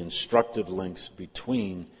some of the instructive links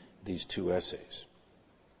between these two essays.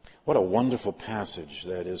 What a wonderful passage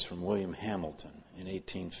that is from William Hamilton in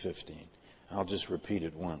 1815. I'll just repeat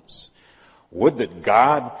it once. Would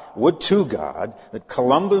to God that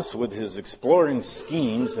Columbus with his exploring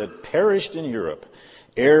schemes had perished in Europe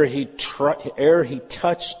ere he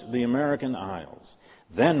touched the American Isles.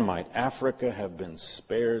 Then might Africa have been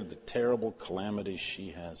spared the terrible calamity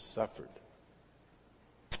she has suffered.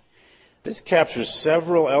 This captures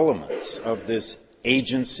several elements of this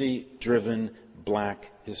agency-driven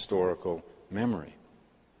black historical memory.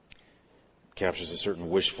 It captures a certain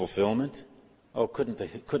wish fulfillment. Oh, couldn't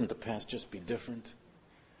the past just be different?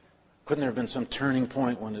 Couldn't there have been some turning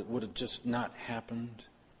point when it would have just not happened?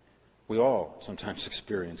 We all sometimes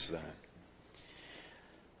experience that.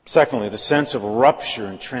 Secondly, the sense of rupture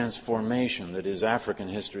and transformation that is African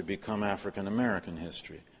history become African American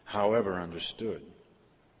history, however understood.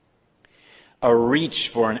 A reach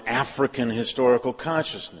for an African historical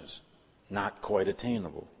consciousness, not quite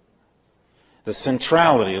attainable. The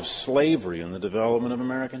centrality of slavery in the development of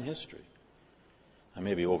American history. I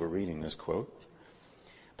may be overreading this quote.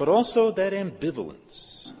 But also that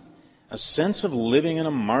ambivalence, a sense of living in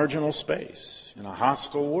a marginal space, in a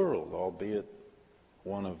hostile world, albeit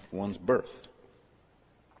one of one's birth.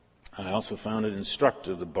 I also found it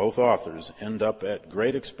instructive that both authors end up at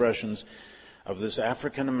great expressions of this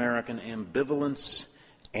African-American ambivalence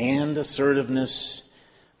and assertiveness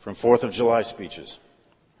from 4th of July speeches.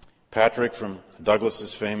 Patrick from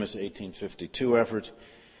Douglas's famous 1852 effort,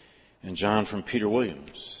 and John from Peter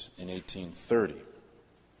Williams in 1830.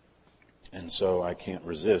 And so I can't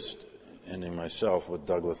resist ending myself with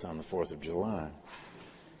Douglas on the 4th of July.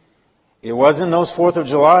 It was in those 4th of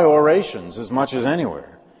July orations, as much as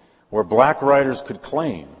anywhere, where black writers could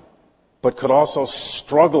claim, but could also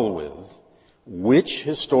struggle with, which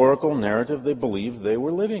historical narrative they believed they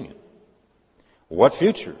were living in. What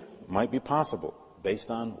future might be possible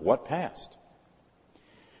based on what past?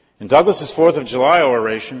 In Douglas's 4th of July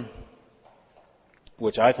oration,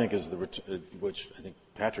 which I think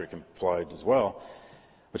Patrick implied as well,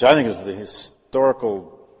 which I think is the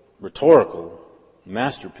historical, rhetorical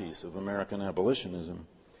masterpiece of American abolitionism,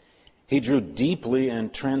 he drew deeply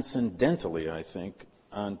and transcendentally, I think,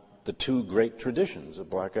 on the two great traditions of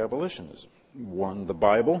black abolitionism. One, the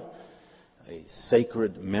Bible, a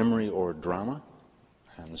sacred memory or drama,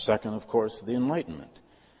 and the second, of course, the Enlightenment,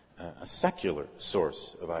 a secular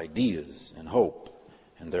source of ideas and hope,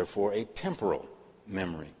 and therefore a temporal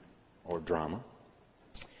memory or drama.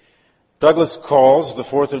 Douglas calls the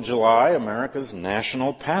 4th of July America's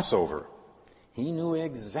national Passover. He knew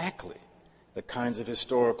exactly the kinds of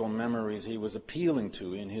historical memories he was appealing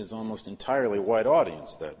to in his almost entirely white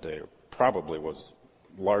audience that day, probably was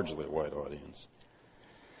largely a white audience.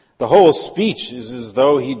 The whole speech is as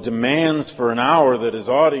though he demands for an hour that his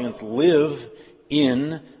audience live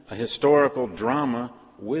in a historical drama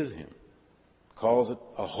with him. Calls it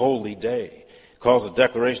a holy day. Calls the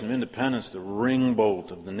Declaration of Independence the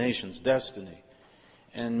ringbolt of the nation's destiny.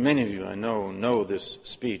 And many of you, I know this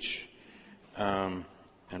speech and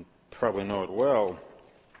probably know it well.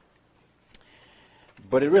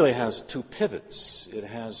 But it really has two pivots. It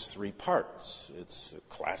has three parts. It's a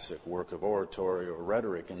classic work of oratory or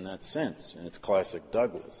rhetoric in that sense, and it's classic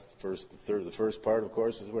Douglas. The first part, of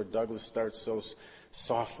course, is where Douglas starts so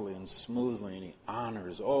softly and smoothly, and he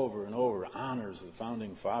honors over and over, honors the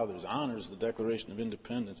founding fathers, honors the Declaration of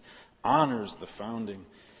Independence, honors the founding,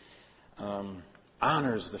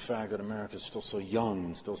 honors the fact that America is still so young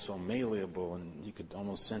and still so malleable, and you could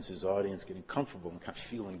almost sense his audience getting comfortable and kind of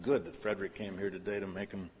feeling good that Frederick came here today to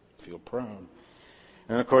make him feel proud.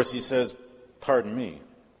 And of course he says, pardon me,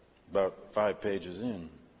 about 5 pages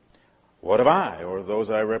in, what have I or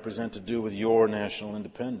those I represent to do with your national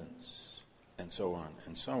independence? And so on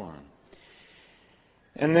and so on.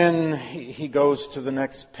 And then he goes to the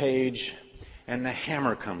next page and the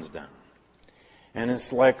hammer comes down. And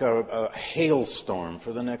it's like a hailstorm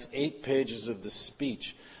for the next 8 pages of the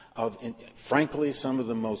speech of, frankly, some of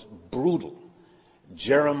the most brutal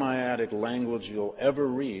Jeremiadic language you'll ever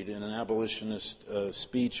read in an abolitionist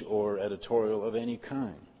speech or editorial of any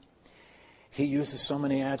kind. He uses so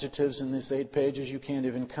many adjectives in these 8 pages you can't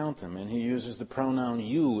even count them. And he uses the pronoun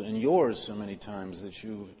you and yours so many times that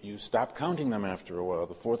you stop counting them after a while.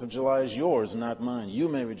 The 4th of July is yours, not mine. You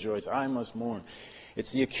may rejoice, I must mourn.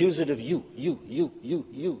 It's the accusative you.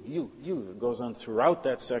 It goes on throughout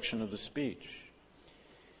that section of the speech.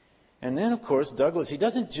 And then, of course, Douglas, he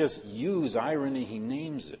doesn't just use irony, he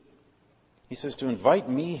names it. He says, to invite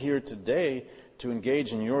me here today to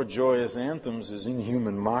engage in your joyous anthems is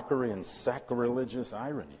inhuman mockery and sacrilegious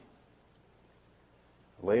irony.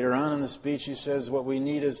 Later on in the speech, he says, what we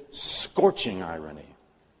need is scorching irony.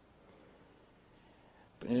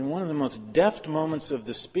 But in one of the most deft moments of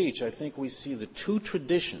the speech, I think we see the two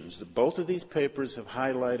traditions that both of these papers have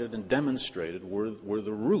highlighted and demonstrated were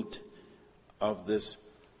the root of this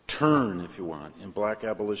turn, if you want, in black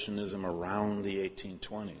abolitionism around the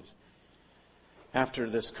 1820s. After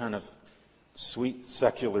this kind of sweet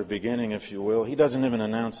secular beginning, if you will, he doesn't even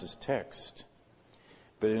announce his text.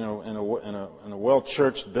 But in a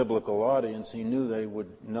well-churched biblical audience, he knew they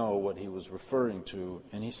would know what he was referring to,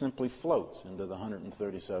 and he simply floats into the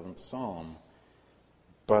 137th Psalm.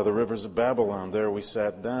 By the rivers of Babylon, there we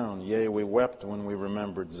sat down. Yea, we wept when we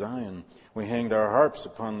remembered Zion. We hanged our harps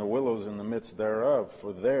upon the willows in the midst thereof.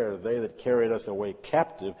 For there they that carried us away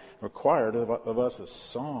captive required of us a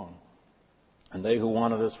song. And they who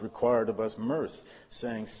wanted us required of us mirth,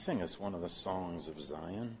 saying, sing us one of the songs of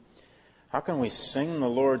Zion. How can we sing the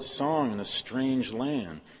Lord's song in a strange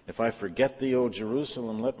land? If I forget thee, O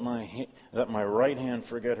Jerusalem, let my right hand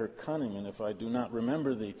forget her cunning, and if I do not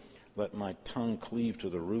remember thee, let my tongue cleave to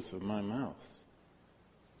the roof of my mouth.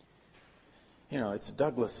 You know, it's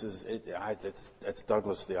Douglas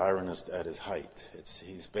the ironist at his height.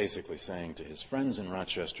 He's basically saying to his friends in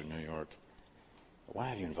Rochester, New York, why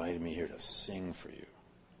have you invited me here to sing for you?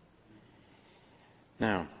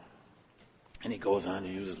 Now, and he goes on to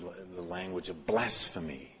use the language of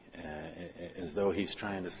blasphemy, as though he's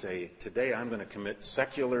trying to say, today I'm going to commit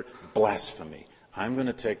secular blasphemy. I'm going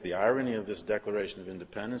to take the irony of this Declaration of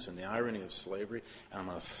Independence and the irony of slavery, and I'm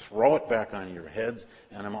going to throw it back on your heads,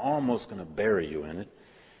 and I'm almost going to bury you in it.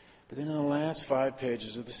 But then in the last 5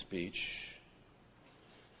 pages of the speech,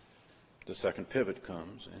 the second pivot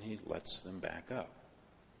comes, and he lets them back up.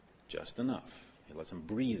 Just enough. He lets them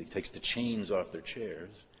breathe. He takes the chains off their chairs.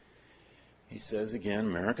 He says again,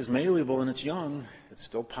 America's malleable and it's young. It's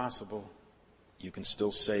still possible. You can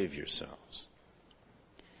still save yourselves.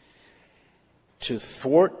 To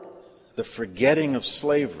thwart the forgetting of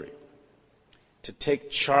slavery, to take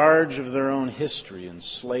charge of their own history and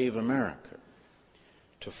slave America,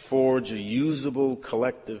 to forge a usable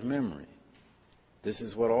collective memory. This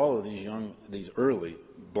is what all of these early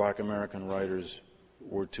black American writers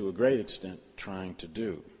were to a great extent trying to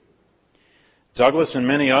do. Douglas and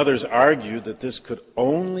many others argued that this could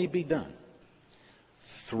only be done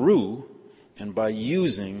through and by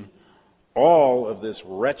using all of this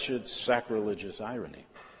wretched, sacrilegious irony.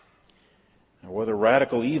 Now, whether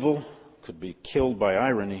radical evil could be killed by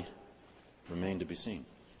irony remained to be seen.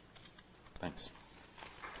 Thanks.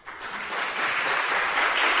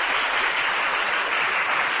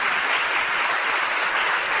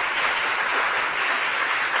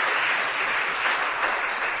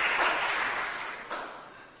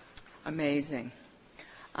 amazing.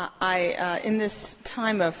 In this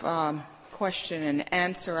time of question and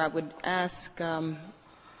answer, I would ask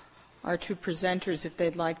our two presenters if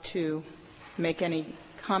they'd like to make any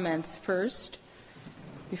comments first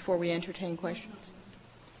before we entertain questions.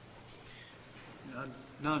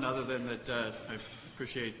 None other than that I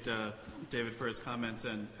appreciate David for his comments,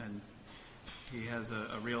 and he has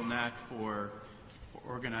a real knack for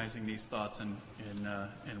organizing these thoughts in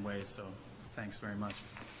ways, so thanks very much.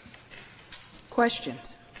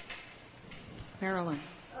 Questions? Marilyn.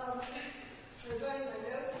 Regarding my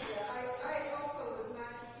notes here, I also was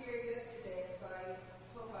not here yesterday, so I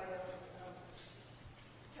hope I don't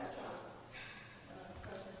touch on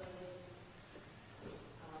questions that we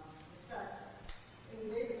discussed. And you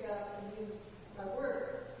maybe got up and used my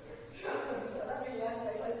word here. So let me ask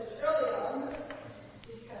that question early on,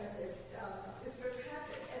 because it's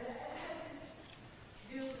fantastic. And it has to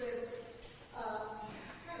do with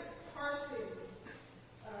kind of parsing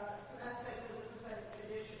some aspects of the prophetic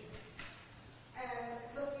tradition. And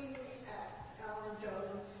looking at Alan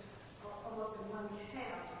Jones almost in one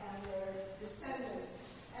camp and their descendants,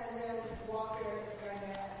 and then Walker,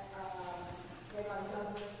 Garnett, Leon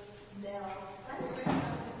Douglas, Nell, I think I have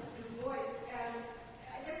Du Bois, and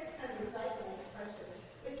I guess it's kind of a zeitgeist question,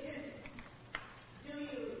 which is, do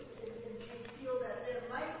you feel that there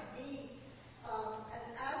might be an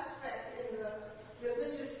aspect in the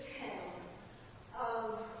religious camp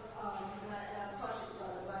of, and I'm cautious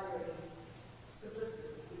about the binary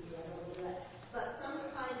simplicity, I don't know that, but some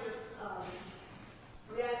kind of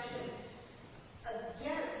reaction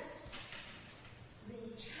against the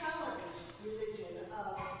challenge religion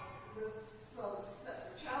of the folks,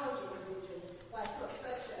 challenging religion by folks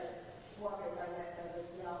such as Walker, Garnett, Douglas,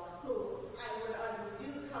 Nell, who I would argue do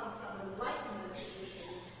come from Enlightenment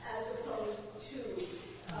tradition as opposed to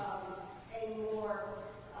a more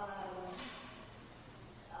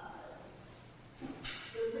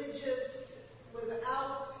religious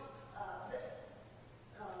without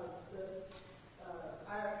the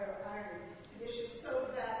iron condition, so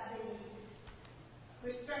that the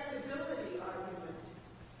respectability argument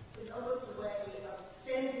is almost a way of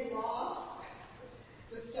fending off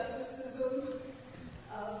the skepticism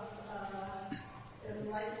of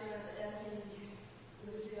enlightenment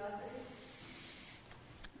anti-religiosity.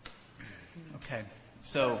 Okay,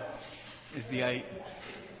 so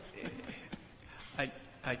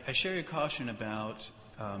I share your caution about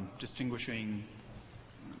distinguishing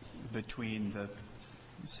between the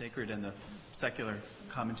sacred and the secular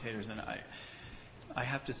commentators, and I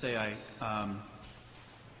have to say I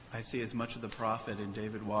see as much of the prophet in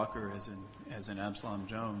David Walker as in Absalom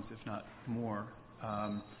Jones, if not more.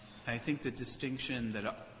 I think the distinction that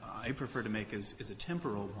I prefer to make is a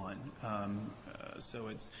temporal one. So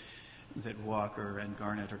it's that Walker and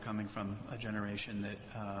Garnett are coming from a generation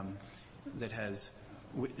that has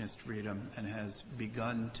witnessed freedom and has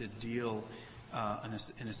begun to deal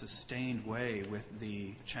in a sustained way with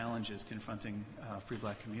the challenges confronting free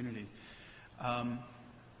black communities. But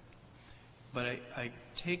I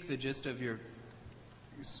take the gist of your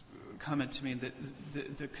comment to mean that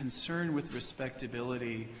the concern with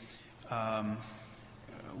respectability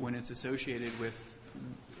when it's associated with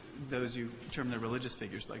those you term the religious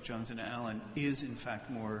figures like Jones and Allen is in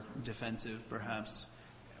fact more defensive perhaps,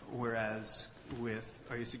 whereas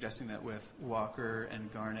are you suggesting that with Walker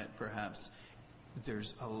and Garnett perhaps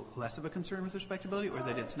there's less of a concern with respectability, or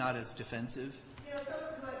that it's not as defensive? You know,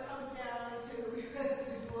 sometimes when it comes down to Du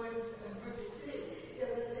Bois and Booker T,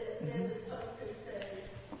 the folks who say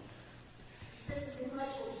this is the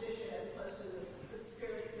intellectual tradition as opposed to the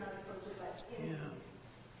spirit, not opposed to like in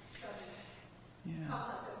complex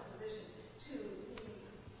opposition to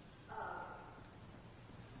the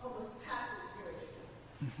almost passive spiritual.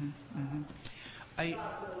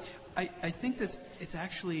 I think that it's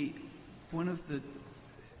actually one of the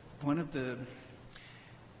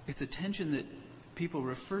it's a tension that people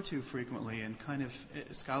refer to frequently and kind of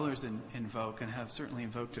scholars invoke and have certainly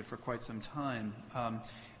invoked it for quite some time.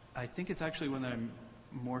 I think it's actually one that I'm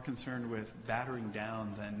more concerned with battering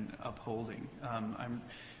down than upholding. I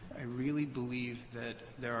really believe that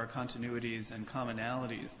there are continuities and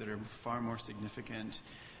commonalities that are far more significant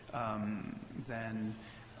than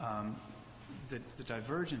the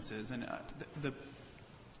divergences. And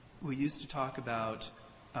we used to talk about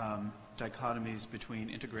dichotomies between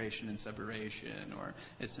integration and separation, or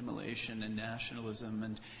assimilation and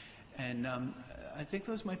nationalism, and I think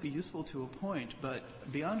those might be useful to a point, but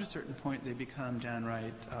beyond a certain point they become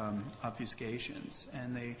downright obfuscations,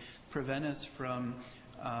 and they prevent us from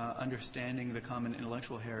understanding the common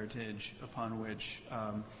intellectual heritage upon which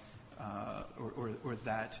or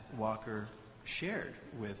that Walker shared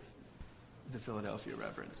with the Philadelphia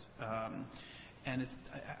Reverends. And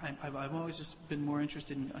I've always just been more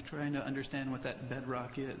interested in trying to understand what that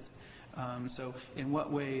bedrock is. So in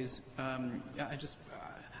what ways, I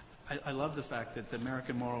love the fact that the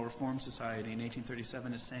American Moral Reform Society in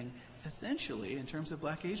 1837 is saying, essentially, in terms of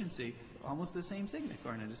black agency, almost the same thing that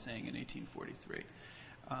Garnett is saying in 1843.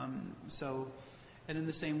 And in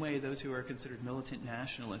the same way, those who are considered militant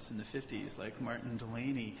nationalists in the 50s, like Martin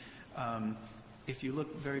Delaney, if you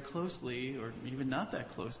look very closely, or even not that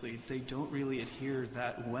closely, they don't really adhere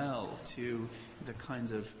that well to the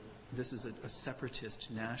kinds of, this is a separatist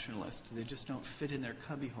nationalist. They just don't fit in their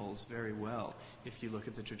cubbyholes very well if you look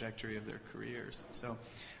at the trajectory of their careers. So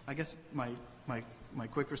I guess my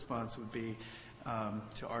quick response would be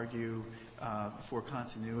to argue for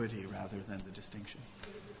continuity rather than the distinctions.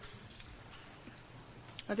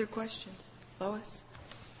 Other questions? Lois?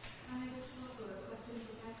 Hi, this is also a question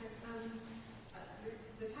for Patrick.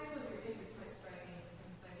 The title of your paper is quite striking,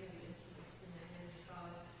 this idea of the instruments in the hands of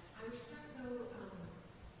God. I was struck, though,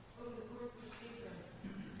 over the course of the paper,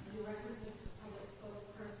 you references to public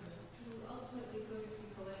spokespersons who ultimately could, if you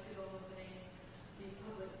collected all of the names, be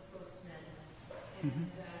public spokesmen and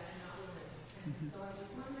not women. And so I was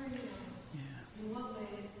wondering in what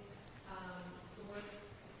ways the works,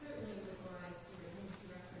 certainly with Maurice Stewart, whom you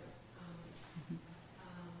referenced,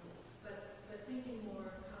 but thinking more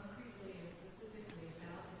concretely and specifically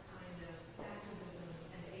about the kind of activism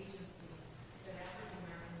and agency that African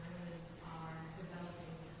American women are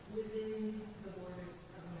developing within the borders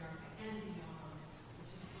of America and beyond,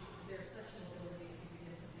 which is, there's such an ability if you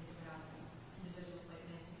begin to think about individuals like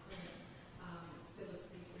Nancy Prince, Phyllis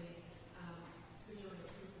Wheatley, Sojourner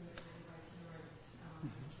Truth in the kind of itinerant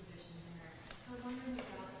tradition there. So I'm wondering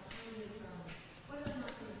about kind of whether or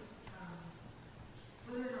not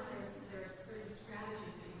there are certain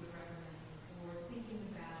strategies that you would recommend for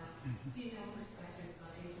thinking about female perspectives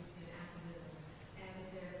on agency and activism, and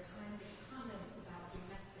if there are kinds of comments about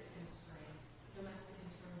domestic constraints, domestic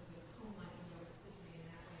in terms of home life and domesticity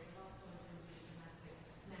in that way, but also in terms of domestic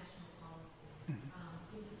national policy.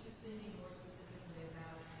 Just thinking more specifically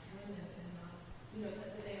about women and not,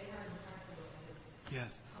 that they are part and parcel of this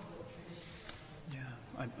public tradition. Yeah,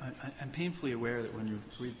 I'm painfully aware that when you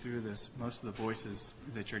read through this, most of the voices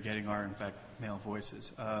that you're getting are, in fact, male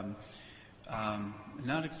voices.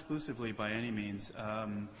 Not exclusively by any means.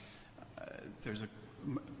 There's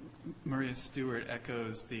Maria Stewart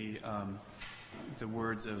echoes the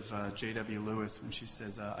words of J.W. Lewis when she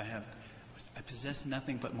says, I possess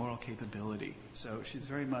nothing but moral capability. So she's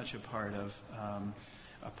very much a part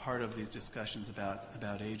of these discussions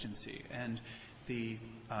about agency. And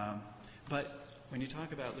but when you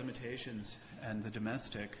talk about limitations and the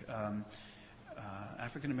domestic,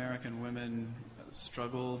 African American women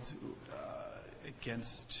struggled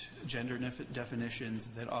against gender definitions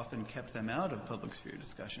that often kept them out of public sphere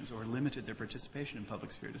discussions or limited their participation in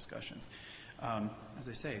public sphere discussions. As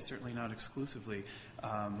I say, certainly not exclusively.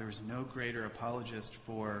 There was no greater apologist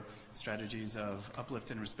for strategies of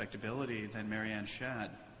uplift and respectability than Marianne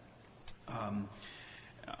Shadd. And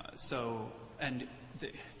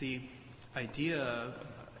the idea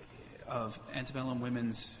of antebellum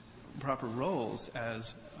women's proper roles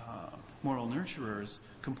as moral nurturers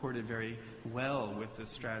comported very well with the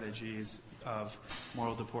strategies of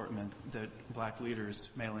moral deportment that black leaders,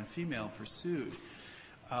 male and female, pursued.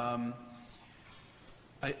 I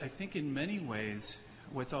think in many ways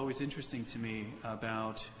what's always interesting to me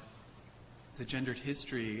about the gendered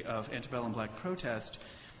history of antebellum black protest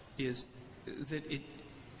is that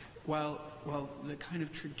while the kind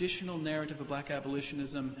of traditional narrative of black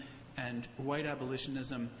abolitionism and white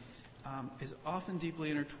abolitionism is often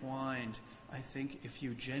deeply intertwined, I think if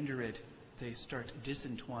you gender it, they start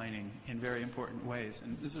disentwining in very important ways.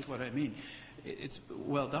 And this is what I mean. It's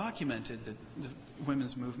well documented that the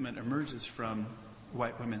women's movement emerges from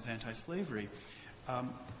white women's anti-slavery.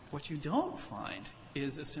 What you don't find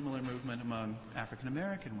is a similar movement among African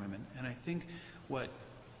American women. And I think what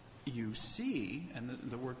you see, and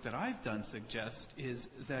the work that I've done suggests, is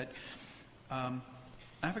that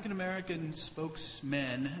African American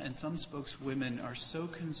spokesmen and some spokeswomen are so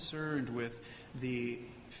concerned with the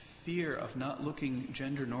fear of not looking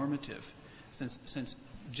gender normative, since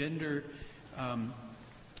gender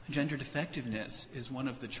defectiveness is one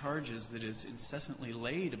of the charges that is incessantly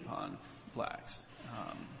laid upon blacks,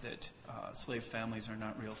 that slave families are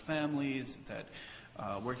not real families, that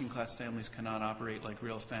working class families cannot operate like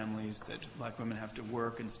real families, that black women have to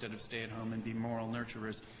work instead of stay at home and be moral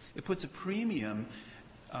nurturers. It puts a premium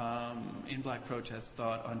in black protest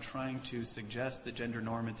thought on trying to suggest the gender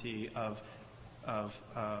normity of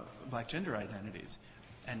black gender identities.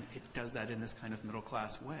 And it does that in this kind of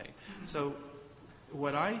middle-class way. So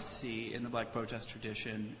what I see in the black protest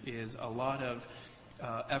tradition is a lot of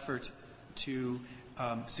effort to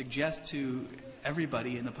suggest to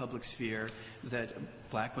everybody in the public sphere that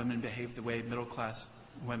black women behave the way middle-class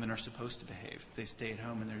women are supposed to behave. They stay at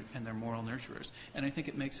home and they're moral nurturers. And I think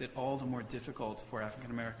it makes it all the more difficult for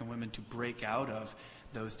African-American women to break out of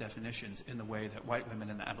those definitions in the way that white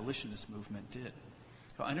women in the abolitionist movement did.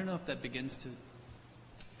 So I don't know if that begins to...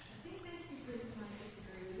 I think Nancy Prince might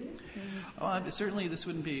disagree with you. Oh, certainly this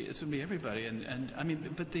wouldn't be everybody. And I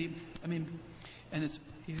mean, and it's,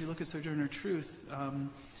 if you look at Sojourner Truth,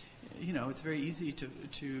 it's very easy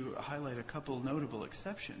to highlight a couple notable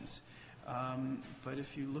exceptions. But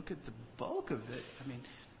if you look at the bulk of it, I mean,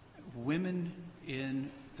 women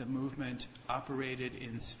in the movement operated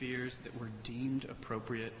in spheres that were deemed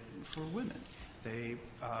appropriate for women. They,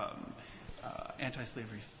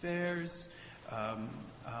 anti-slavery fairs,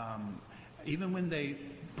 even when they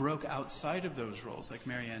broke outside of those roles, like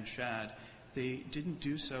Marianne Shadd, they didn't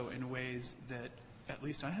do so in ways that, at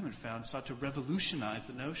least I haven't found, sought to revolutionize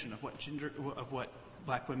the notion of what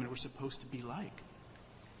black women were supposed to be like.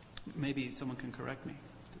 Maybe someone can correct me.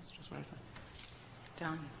 That's just what I find.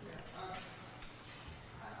 Don. Yeah,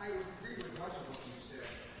 I agree with much of what you said,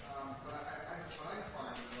 but what I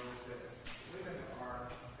find, though, is that women are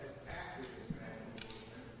as active as men in the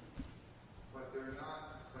movement,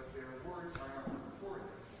 but their words are not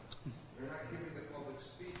recorded. They're not giving the public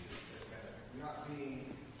speeches as men. They're not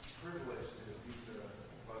being privileged, to use a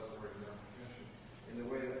buzzword in our profession, in the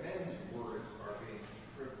way that men's words are being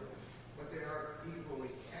privileged. But they are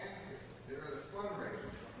equally active. They're the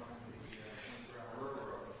fundraisers behind the Underground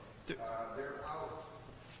Railroad. They're out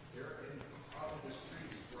in the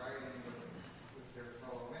streets riding with their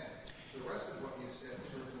fellow men. The rest of what you said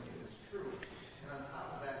certainly is true. And on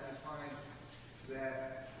top of that, you find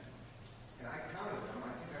that, and I counted them,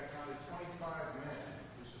 I think I counted 25 men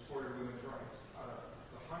who supported women's rights out of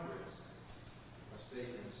the hundreds of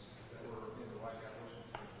statements that were in the Black Abolition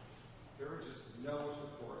Movement. There was just no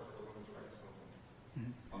support for the women's rights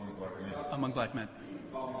movement. Among black men. Among black men.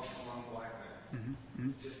 Among black men.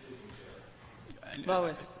 Just isn't there.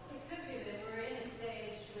 Lois. It could be that we're in a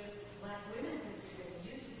stage with black women's history that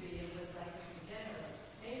used to be and with black history generally.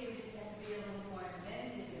 Maybe we just have to be a little more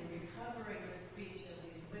inventive in recovering the speech of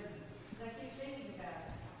these women. And I keep thinking about,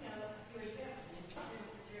 Stuart Jefferson,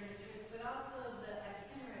 Sojourner Truth, but also the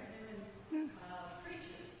itinerant women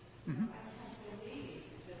preachers. I can't believe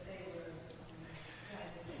that they were trying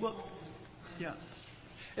to... Well, yeah.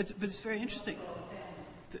 But it's very interesting.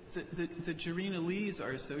 The Jarena Lees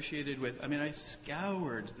are associated with, I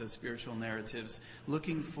scoured the spiritual narratives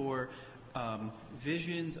looking for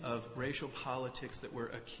visions of racial politics that were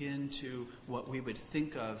akin to what we would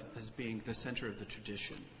think of as being the center of the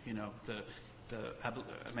tradition, the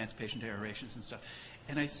Emancipation Day orations and stuff.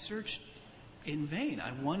 And I searched in vain.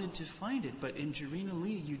 I wanted to find it, but in Jarena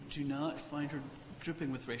Lee, you do not find her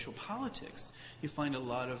dripping with racial politics. You find a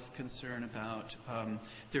lot of concern about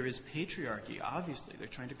there is patriarchy, obviously. They're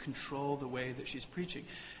trying to control the way that she's preaching.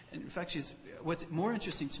 And in fact, what's more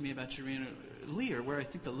interesting to me about Jarena Lee, or where I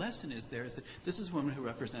think the lesson is there, is that this is a woman who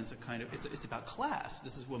represents a kind of, it's about class.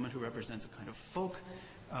 This is a woman who represents a kind of folk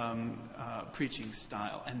preaching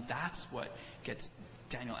style. And that's what gets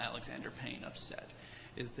Daniel Alexander Payne upset,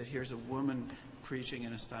 is that here's a woman preaching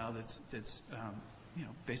in a style that's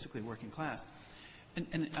basically working class.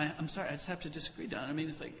 And I'm sorry, I just have to disagree, Don.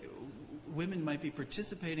 It's like women might be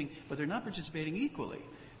participating, but they're not participating equally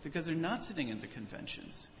because they're not sitting in the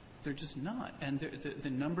conventions. They're just not. And the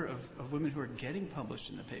number of women who are getting published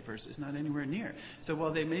in the papers is not anywhere near. So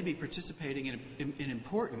while they may be participating in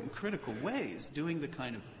important, critical ways, doing the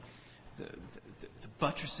kind of the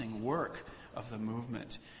buttressing work of the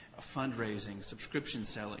movement, fundraising, subscription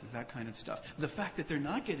selling, that kind of stuff. The fact that they're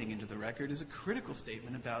not getting into the record is a critical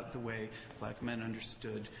statement about the way black men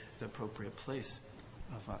understood the appropriate place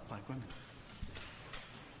of black women.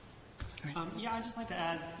 I'd just like to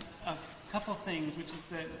add a couple things, which is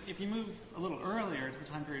that if you move a little earlier to the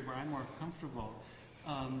time period where I'm more comfortable,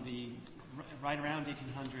 right around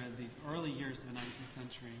 1800, the early years of the 19th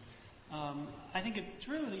century, I think it's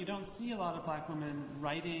true that you don't see a lot of black women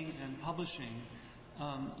writing and publishing.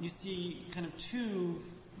 You see kind of two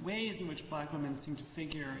ways in which black women seem to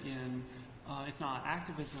figure in, if not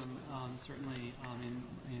activism, certainly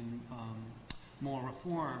in more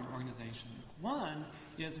reform organizations. One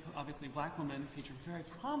is obviously black women featured very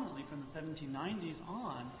prominently from the 1790s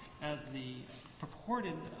on as the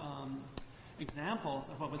purported examples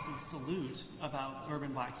of what was a salute about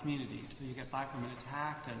urban black communities. So you get black women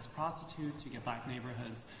attacked as prostitutes, you get black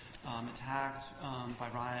neighborhoods attacked by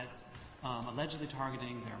riots, allegedly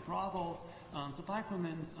targeting their brothels. So black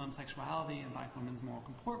women's sexuality and black women's moral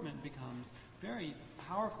comportment becomes very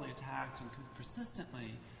powerfully attacked and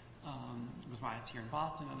persistently with riots here in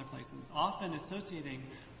Boston and other places, often associating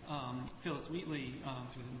Phyllis Wheatley,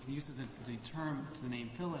 through the use of the term to the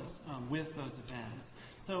name Phyllis, with those events.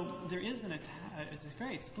 So there is an attack, it's a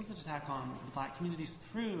very explicit attack on the black communities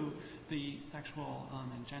through the sexual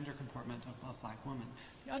and gender comportment of black women.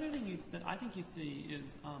 The other thing that I think you see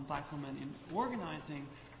is black women in organizing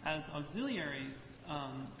as auxiliaries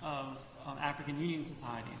of African Union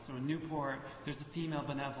societies. So in Newport, there's the Female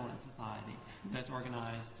Benevolent Society that's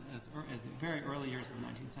organized as very early years of the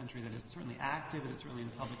 19th century, that is certainly active, that is certainly in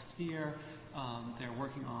the public sphere. They're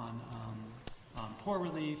working on poor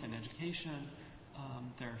relief and education.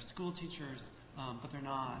 They're school teachers, but they're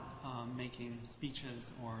not making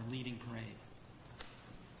speeches or leading parades.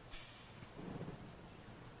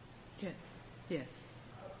 Yeah. Yes.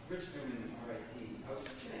 Rich Newman, RIT. I was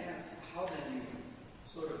just going to ask how then you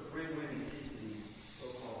sort of bring women into these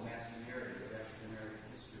so-called master narratives of African American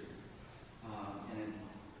history. And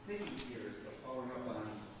thinking here, following up on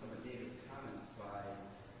some of David's comments by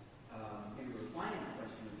maybe refining the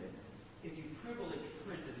question a bit, if you privilege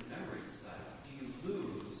print as a memory site, do you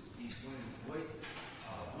lose these women's voices?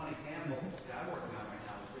 One example that I'm working on right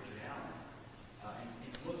now is Richard Allen.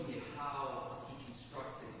 And looking at how he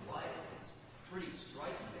constructs his life, it's pretty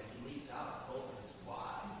striking that he leaves out both of his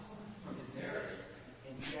wives from his narratives.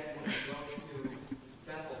 And yet when you go to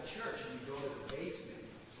Bethel Church and you go to the basement,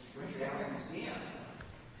 Richard Allen Museum,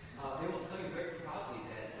 they will tell you very proudly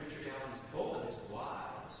that Richard Allen's both of his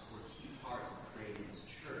wives were key parts of creating this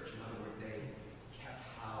church. In other words, they kept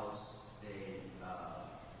house, they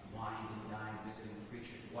wined and dined, visiting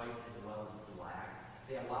preachers, white as well as black.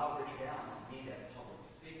 They allowed Richard Allen to be that public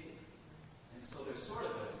figure. And so there's sort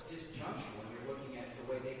of a disjunction when you're looking at the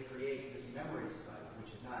way they create this memory site,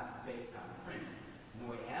 which is not based on print, and the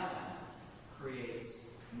way Allen creates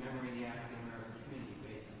memory in the African American community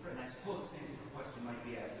based on print. And I suppose the same question might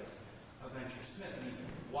be asked of Venture Smith. I mean,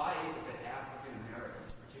 why is it that African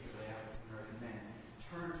Americans, particularly African American men,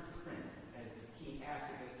 turn to print as this key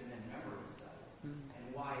activist and then memory site? And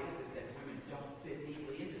why is it that women don't fit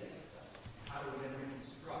neatly into that site? How do we then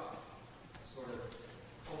reconstruct a sort of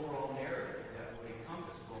overall narrative that would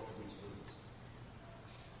encompass both of these groups?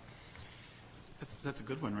 That's a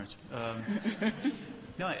good one, Rich.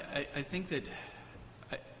 No, I think that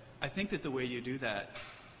the way you do that,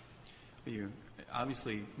 you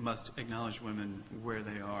obviously must acknowledge women where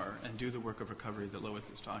they are and do the work of recovery that Lois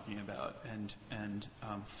is talking about, and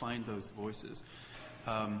find those voices.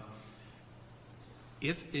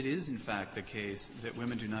 If it is in fact the case that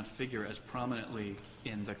women do not figure as prominently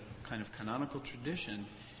in the kind of canonical tradition,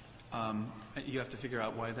 you have to figure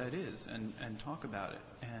out why that is and talk about it.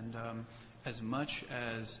 And as much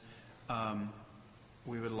as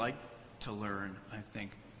we would like to learn, I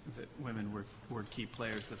think, that women were key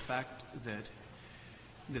players, the fact that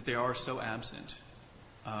they are so absent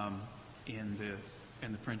in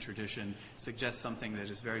the print tradition suggests something that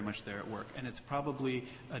is very much there at work. And it's probably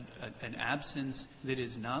an absence that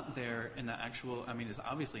is not there in the actual, I mean, it's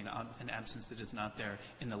obviously an absence that is not there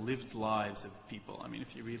in the lived lives of people. I mean,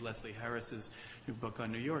 if you read Leslie Harris's new book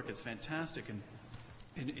on New York, it's fantastic, and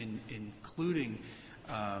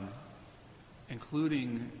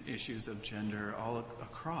including issues of gender all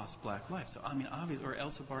across black life. So, I mean, obviously, or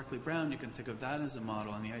Elsa Barkley Brown, you can think of that as a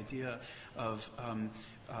model, and the idea of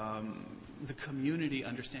the community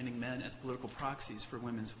understanding men as political proxies for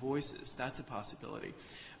women's voices. That's a possibility.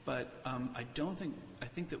 But I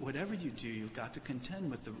think that whatever you do, you've got to contend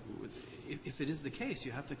with if it is the case,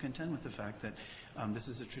 you have to contend with the fact that this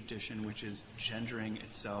is a tradition which is gendering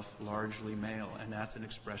itself largely male, and that's an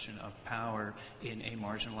expression of power in a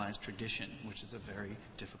marginalized tradition, which is a very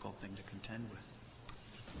difficult thing to contend with.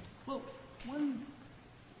 Well,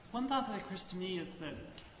 one thought that occurs to me is that,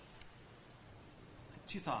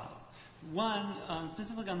 two thoughts. One,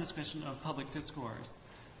 specifically on this question of public discourse.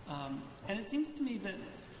 And it seems to me that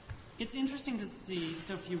it's interesting to see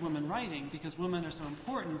so few women writing, because women are so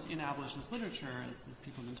important in abolitionist literature, as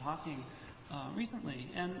people have been talking recently.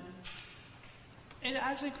 And it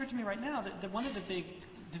actually occurred to me right now that one of the big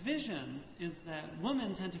divisions is that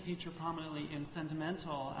women tend to feature prominently in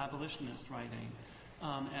sentimental abolitionist writing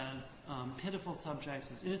as pitiful subjects,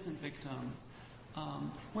 as innocent victims,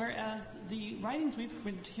 whereas the writings we've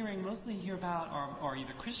been hearing mostly here about are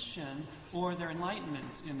either Christian or they're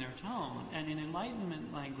Enlightenment in their tone. And in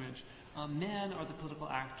Enlightenment language, men are the political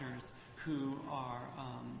actors who are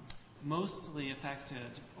mostly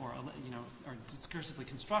affected or are discursively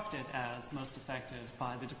constructed as most affected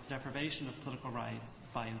by the deprivation of political rights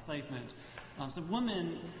by enslavement. So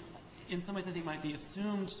women, in some ways, I think might be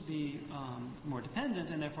assumed to be more dependent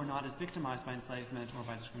and therefore not as victimized by enslavement or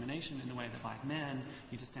by discrimination in the way that black men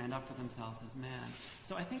need to stand up for themselves as men.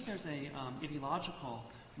 So I think there's a ideological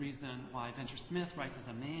reason why Venture Smith writes as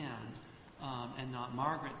a man and not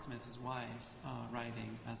Margaret Smith, his wife,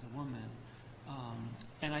 writing as a woman.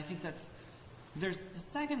 And I think there's the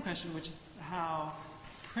second question, which is how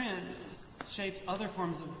print shapes other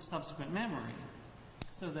forms of subsequent memory.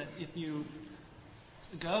 So that if you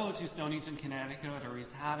go to Stonington, Connecticut, or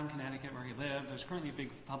East Haddam, Connecticut, where he lived, there's currently a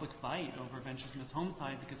big public fight over Venture Smith's home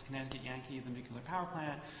site because Connecticut Yankee, the nuclear power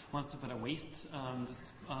plant, wants to put a waste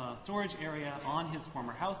storage area on his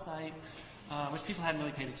former house site, which people hadn't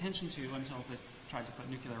really paid attention to until they tried to put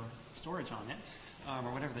nuclear storage on it.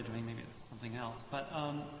 Or whatever they're doing, maybe it's something else. But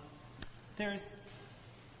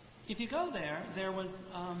if you go there,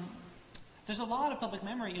 there's a lot of public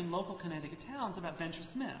memory in local Connecticut towns about Venture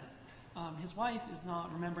Smith. His wife is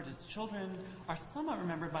not remembered. His children are somewhat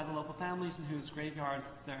remembered by the local families in whose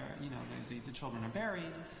graveyards the children are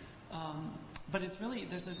buried. But it's really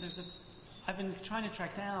I've been trying to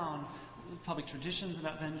track down public traditions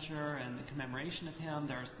about Venture and the commemoration of him.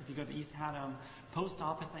 If you go to East Haddam post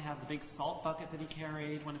office, they have the big salt bucket that he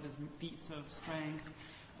carried, one of his feats of strength.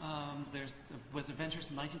 Was a Venture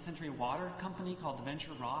 19th century water company called the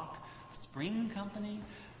Venture Rock Spring Company.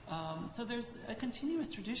 So there's a continuous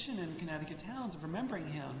tradition in Connecticut towns of remembering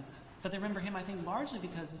him, but they remember him, I think, largely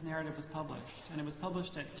because his narrative was published, and it was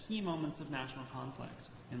published at key moments of national conflict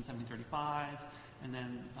in 1735, and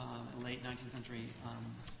then late 19th century,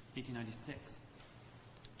 1896.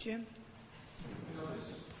 Jim? This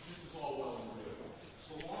is all well and good.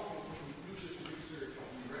 So long as when we do this research,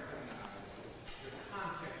 we recognize the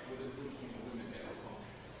context within which these women have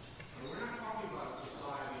functioned. And we're not talking about a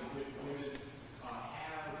society in which women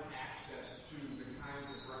have access to the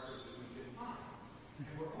kinds of records that we can find.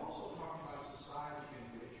 And we're also talking about a society in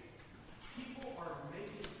which people are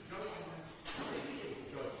making judgments, racial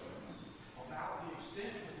judgments, about the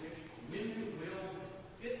extent to which women will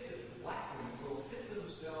black women will fit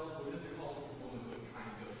themselves within the cult of womanhood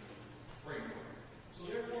kind of framework. So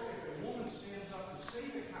therefore, if a woman stands up to say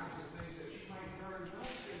the kinds of things that she might very well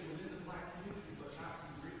say within the black community, but not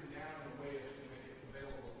be written down in a way that's going to make it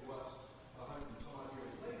available to us 100 and some odd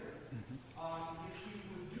years later, if she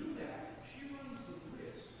would do that, she runs the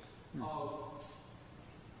risk of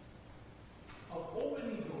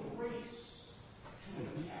opening the race to an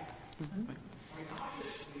attack. I mean,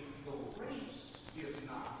 obviously, the race is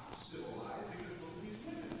not civilized because these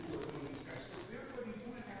women who are doing these kinds of stuff, therefore these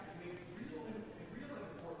women have to make real and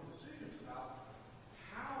important decisions about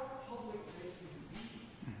how public they can be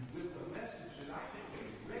with the message that I think they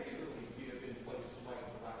regularly give in places like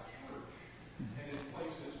the Black Church and in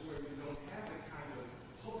places where we don't have the kind of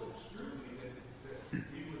public scrutiny that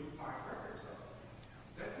we would find records of.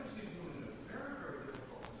 That puts these women in a very, very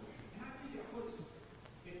difficult position. And I think it puts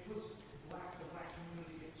the black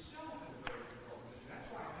community itself in a very difficult position. That's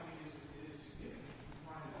why I think it is significant to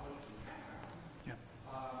find out what you have found. Yeah.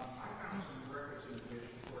 I found some records in which,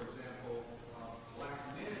 for example, black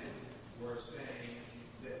men were saying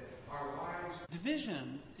that our wives...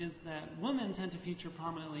 Divisions is that women tend to feature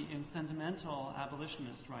prominently in sentimental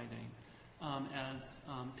abolitionist writing as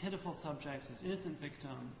pitiful subjects, as innocent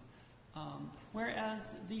victims,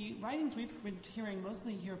 whereas the writings we've been hearing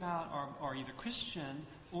mostly here about are either Christian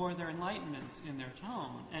or they're Enlightenment in their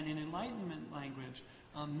tone. And in Enlightenment language,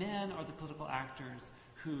 men are the political actors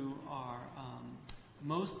who are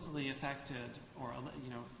mostly affected or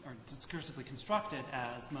are discursively constructed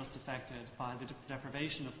as most affected by the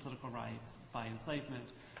deprivation of political rights by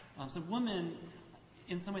enslavement. So women,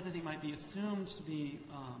 in some ways, I think might be assumed to be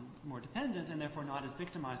more dependent and therefore not as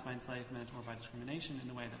victimized by enslavement or by discrimination in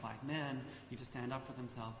the way that black men need to stand up for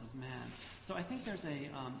themselves as men. So I think there's a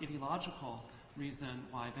ideological reason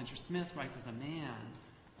why Venture Smith writes as a man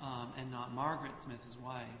and not Margaret Smith, his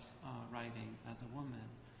wife, writing as a woman.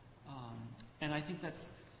 And I think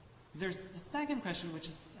there's the second question, which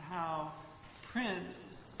is how print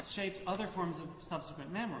shapes other forms of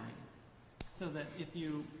subsequent memory. So that if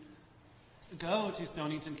you go to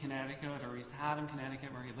Stonington, Connecticut, or East Haddam,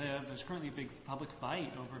 Connecticut, where he lived, there's currently a big public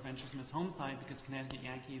fight over Venture Smith's home site because Connecticut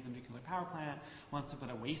Yankee, the nuclear power plant, wants to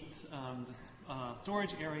put a waste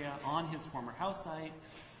storage area on his former house site,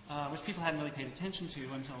 which people hadn't really paid attention to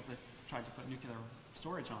until they tried to put nuclear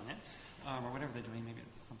storage on it, or whatever they're doing, maybe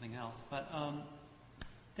it's something else. But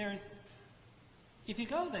if you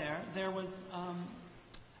go there,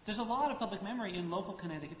 there's There's a lot of public memory in local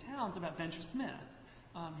Connecticut towns about Venture Smith.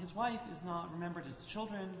 His wife is not remembered. His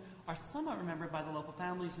children are somewhat remembered by the local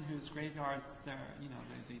families in whose graveyards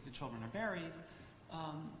the children are buried.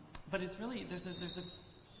 But it's really,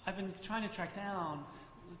 I've been trying to track down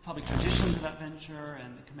public traditions about Venture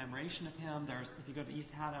and the commemoration of him. If you go to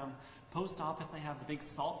East Haddam Post Office, they have the big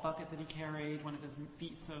salt bucket that he carried, one of his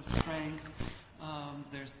feats of strength.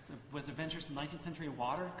 There was a Venture 19th century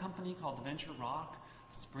water company called the Venture Rock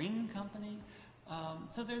Spring Company.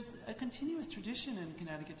 So there's a continuous tradition in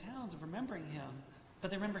Connecticut towns of remembering him.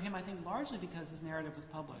 But they remember him, I think, largely because his narrative was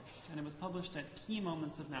published. And it was published at key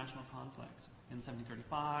moments of national conflict in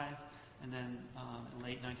 1735 and then in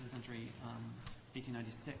late 19th century,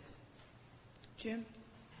 1896. Jim?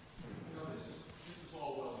 This is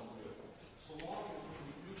all well and good. So long as when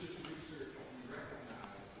we do this research, we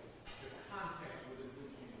recognize the context within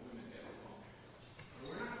which these women have functioned.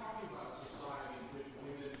 And we're not talking about a society in which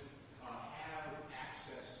women have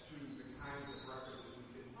access to the kinds of records that we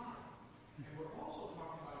can find. And we're also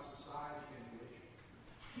talking about a society in which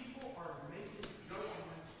people are making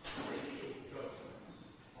judgments, racial judgments,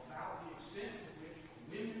 about the extent to which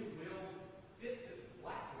women will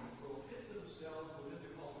black women will fit themselves within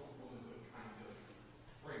the cult of womanhood kind of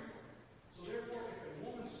framework. So therefore, if a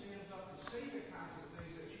woman stands up to say the kinds of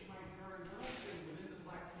things that she might very well say within the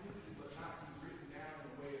black community, but not be written down in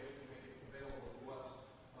a way that can make it available to us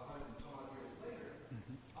 100 and some odd years later,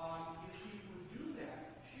 if she would do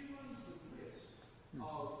that, she runs the risk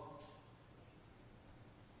of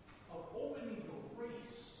opening the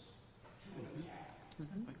race to an attack.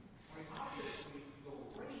 I mean, obviously, the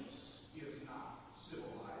race is not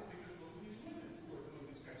civilized because of these women who are doing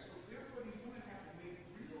these kinds. So therefore, these women have to make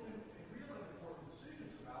real and important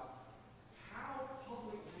decisions about how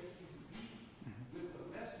public they can be with the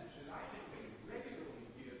message that I think they regularly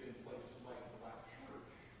give in places like the Black Church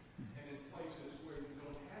and in places where you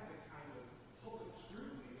don't have the kind of public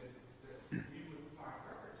scrutiny that we would find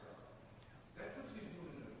records of. That puts these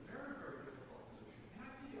women in a very, very difficult position. And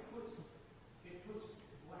I think it puts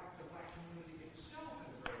the black community itself in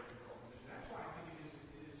a very difficult position. That's why I think it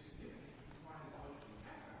is significant to find out what you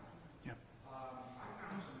have found. Yep. I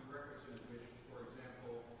found some records in which, for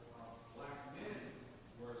example, black men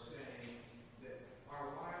were saying that our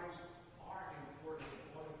lives are important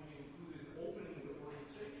and ought to be included in opening the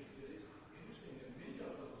organizations. It is interesting that many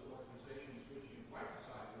of those organizations, which in white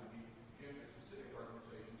society would be gender-specific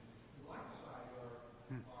organizations, in black society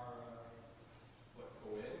are what,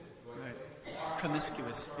 co-ed? Right.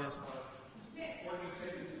 Promiscuous, yes.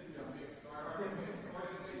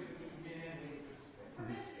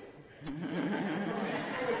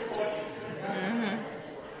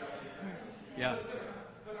 Yeah.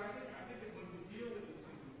 But I think that when we deal with these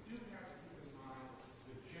things, we do have to keep in mind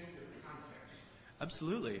the gender context.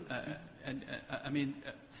 Absolutely. I mean,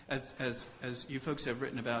 as you folks have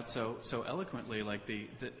written about so eloquently, like the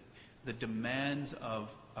demands of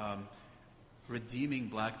redeeming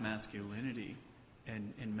black masculinity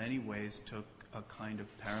in many ways took a kind of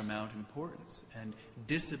paramount importance and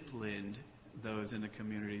disciplined those in the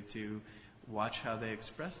community to watch how they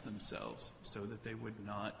express themselves so that they would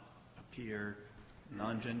not appear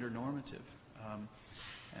non-gender normative.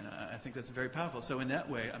 And I think that's very powerful. So in that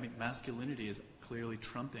way, I mean, masculinity is clearly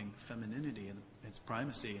trumping femininity and its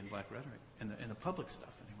primacy in black rhetoric, in the public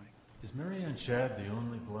stuff anyway. Is Mary Ann Shadd the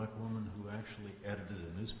only black woman who actually edited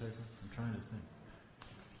a newspaper? I'm trying to think.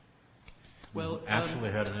 Well, who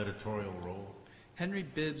actually had an editorial role? Henry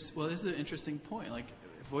Bibb's, well, this is an interesting point. Like,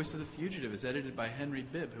 Voice of the Fugitive is edited by Henry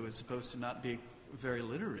Bibb, who was supposed to not be very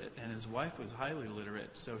literate, and his wife was highly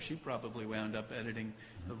literate, so she probably wound up editing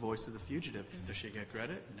The Voice of the Fugitive. Does she get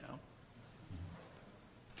credit? No.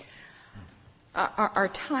 Our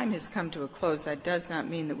time has come to a close. That does not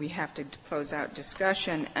mean that we have to close out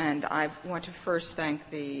discussion, and I want to first thank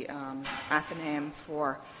the Athenaeum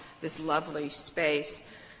for this lovely space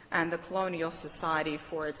and the Colonial Society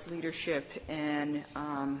for its leadership in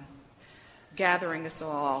gathering us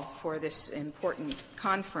all for this important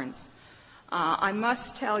conference. I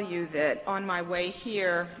must tell you that on my way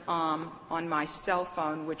here, on my cell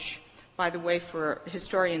phone, which, by the way, for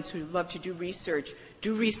historians who love to do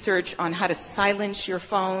research on how to silence your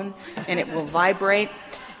phone and it will vibrate.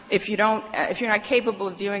 If you're not capable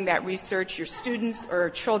of doing that research, your students or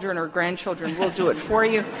children or grandchildren will do it for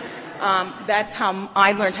you. That's how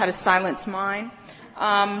I learned how to silence mine.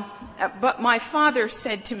 But my father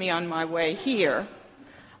said to me on my way here,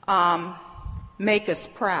 make us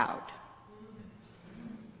proud.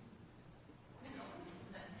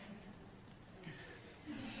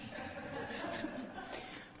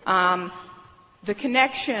 The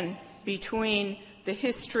connection between the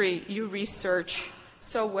history you research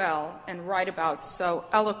so well and write about so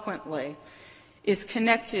eloquently is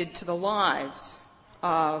connected to the lives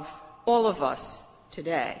of all of us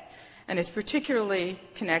today, and is particularly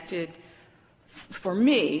connected for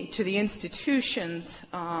me to the institutions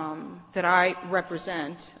that I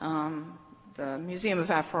represent, the Museum of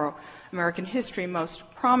Afro-American History most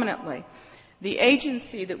prominently. The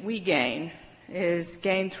agency that we gain is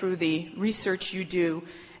gained through the research you do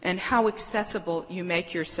and how accessible you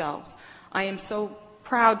make yourselves. I am so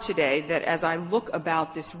proud today that as I look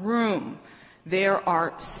about this room, there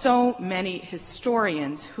are so many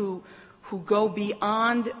historians who go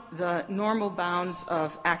beyond the normal bounds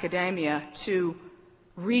of academia to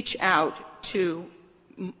reach out to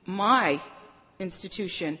my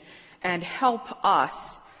institution and help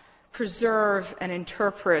us preserve and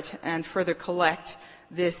interpret and further collect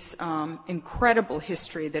this incredible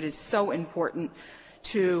history that is so important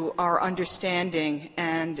to our understanding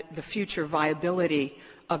and the future viability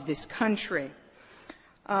of this country.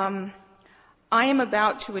 I am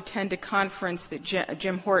about to attend a conference that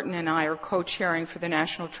Jim Horton and I are co-chairing for the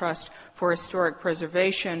National Trust for Historic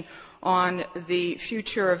Preservation on the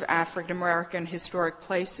future of African American historic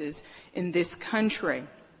places in this country.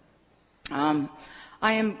 I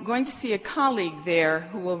am going to see a colleague there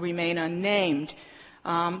who will remain unnamed,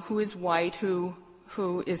 who is white, who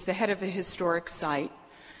is the head of a historic site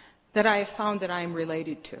that I have found that I am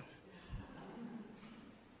related to.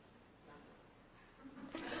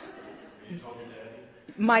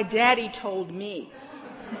 My daddy told me.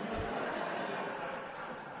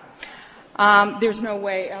 There's no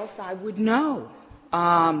way else I would know.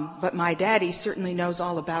 But my daddy certainly knows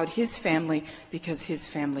all about his family because his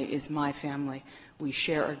family is my family. We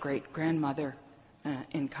share a great-grandmother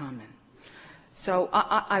in common. So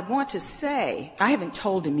I want to say, I haven't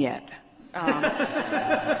told him yet,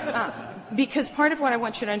 because part of what I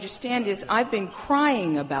want you to understand is I've been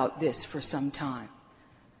crying about this for some time.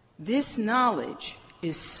 This knowledge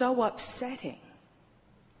is so upsetting.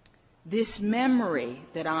 This memory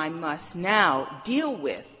that I must now deal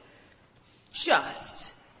with,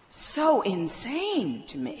 just so insane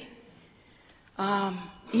to me.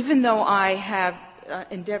 Even though I have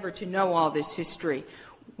endeavored to know all this history,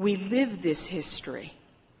 we live this history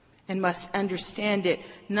and must understand it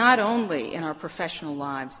not only in our professional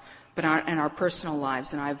lives, but in our personal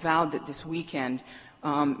lives. And I vowed that this weekend,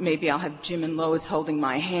 maybe I'll have Jim and Lois holding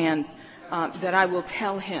my hands, that I will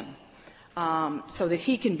tell him so that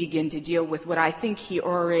he can begin to deal with what I think he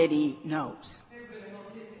already knows.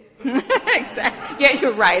 Exactly. Yeah,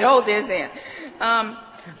 you're right. Hold his hand.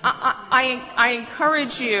 I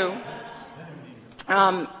encourage you,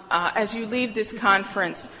 as you leave this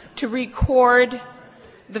conference, to record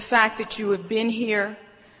the fact that you have been here,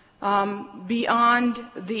 beyond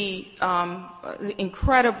the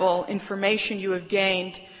incredible information you have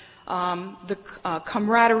gained, the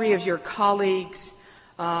camaraderie of your colleagues,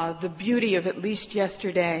 the beauty of at least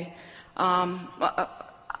yesterday.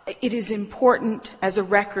 It is important as a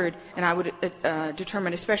record, and I would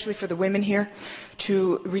determine, especially for the women here,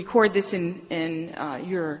 to record this in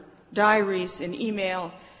your diaries, in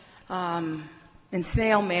email, in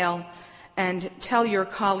snail mail, and tell your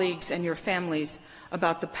colleagues and your families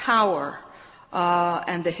about the power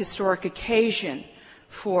and the historic occasion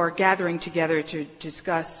for gathering together to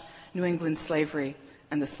discuss New England slavery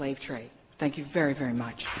and the slave trade. Thank you very, very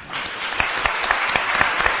much.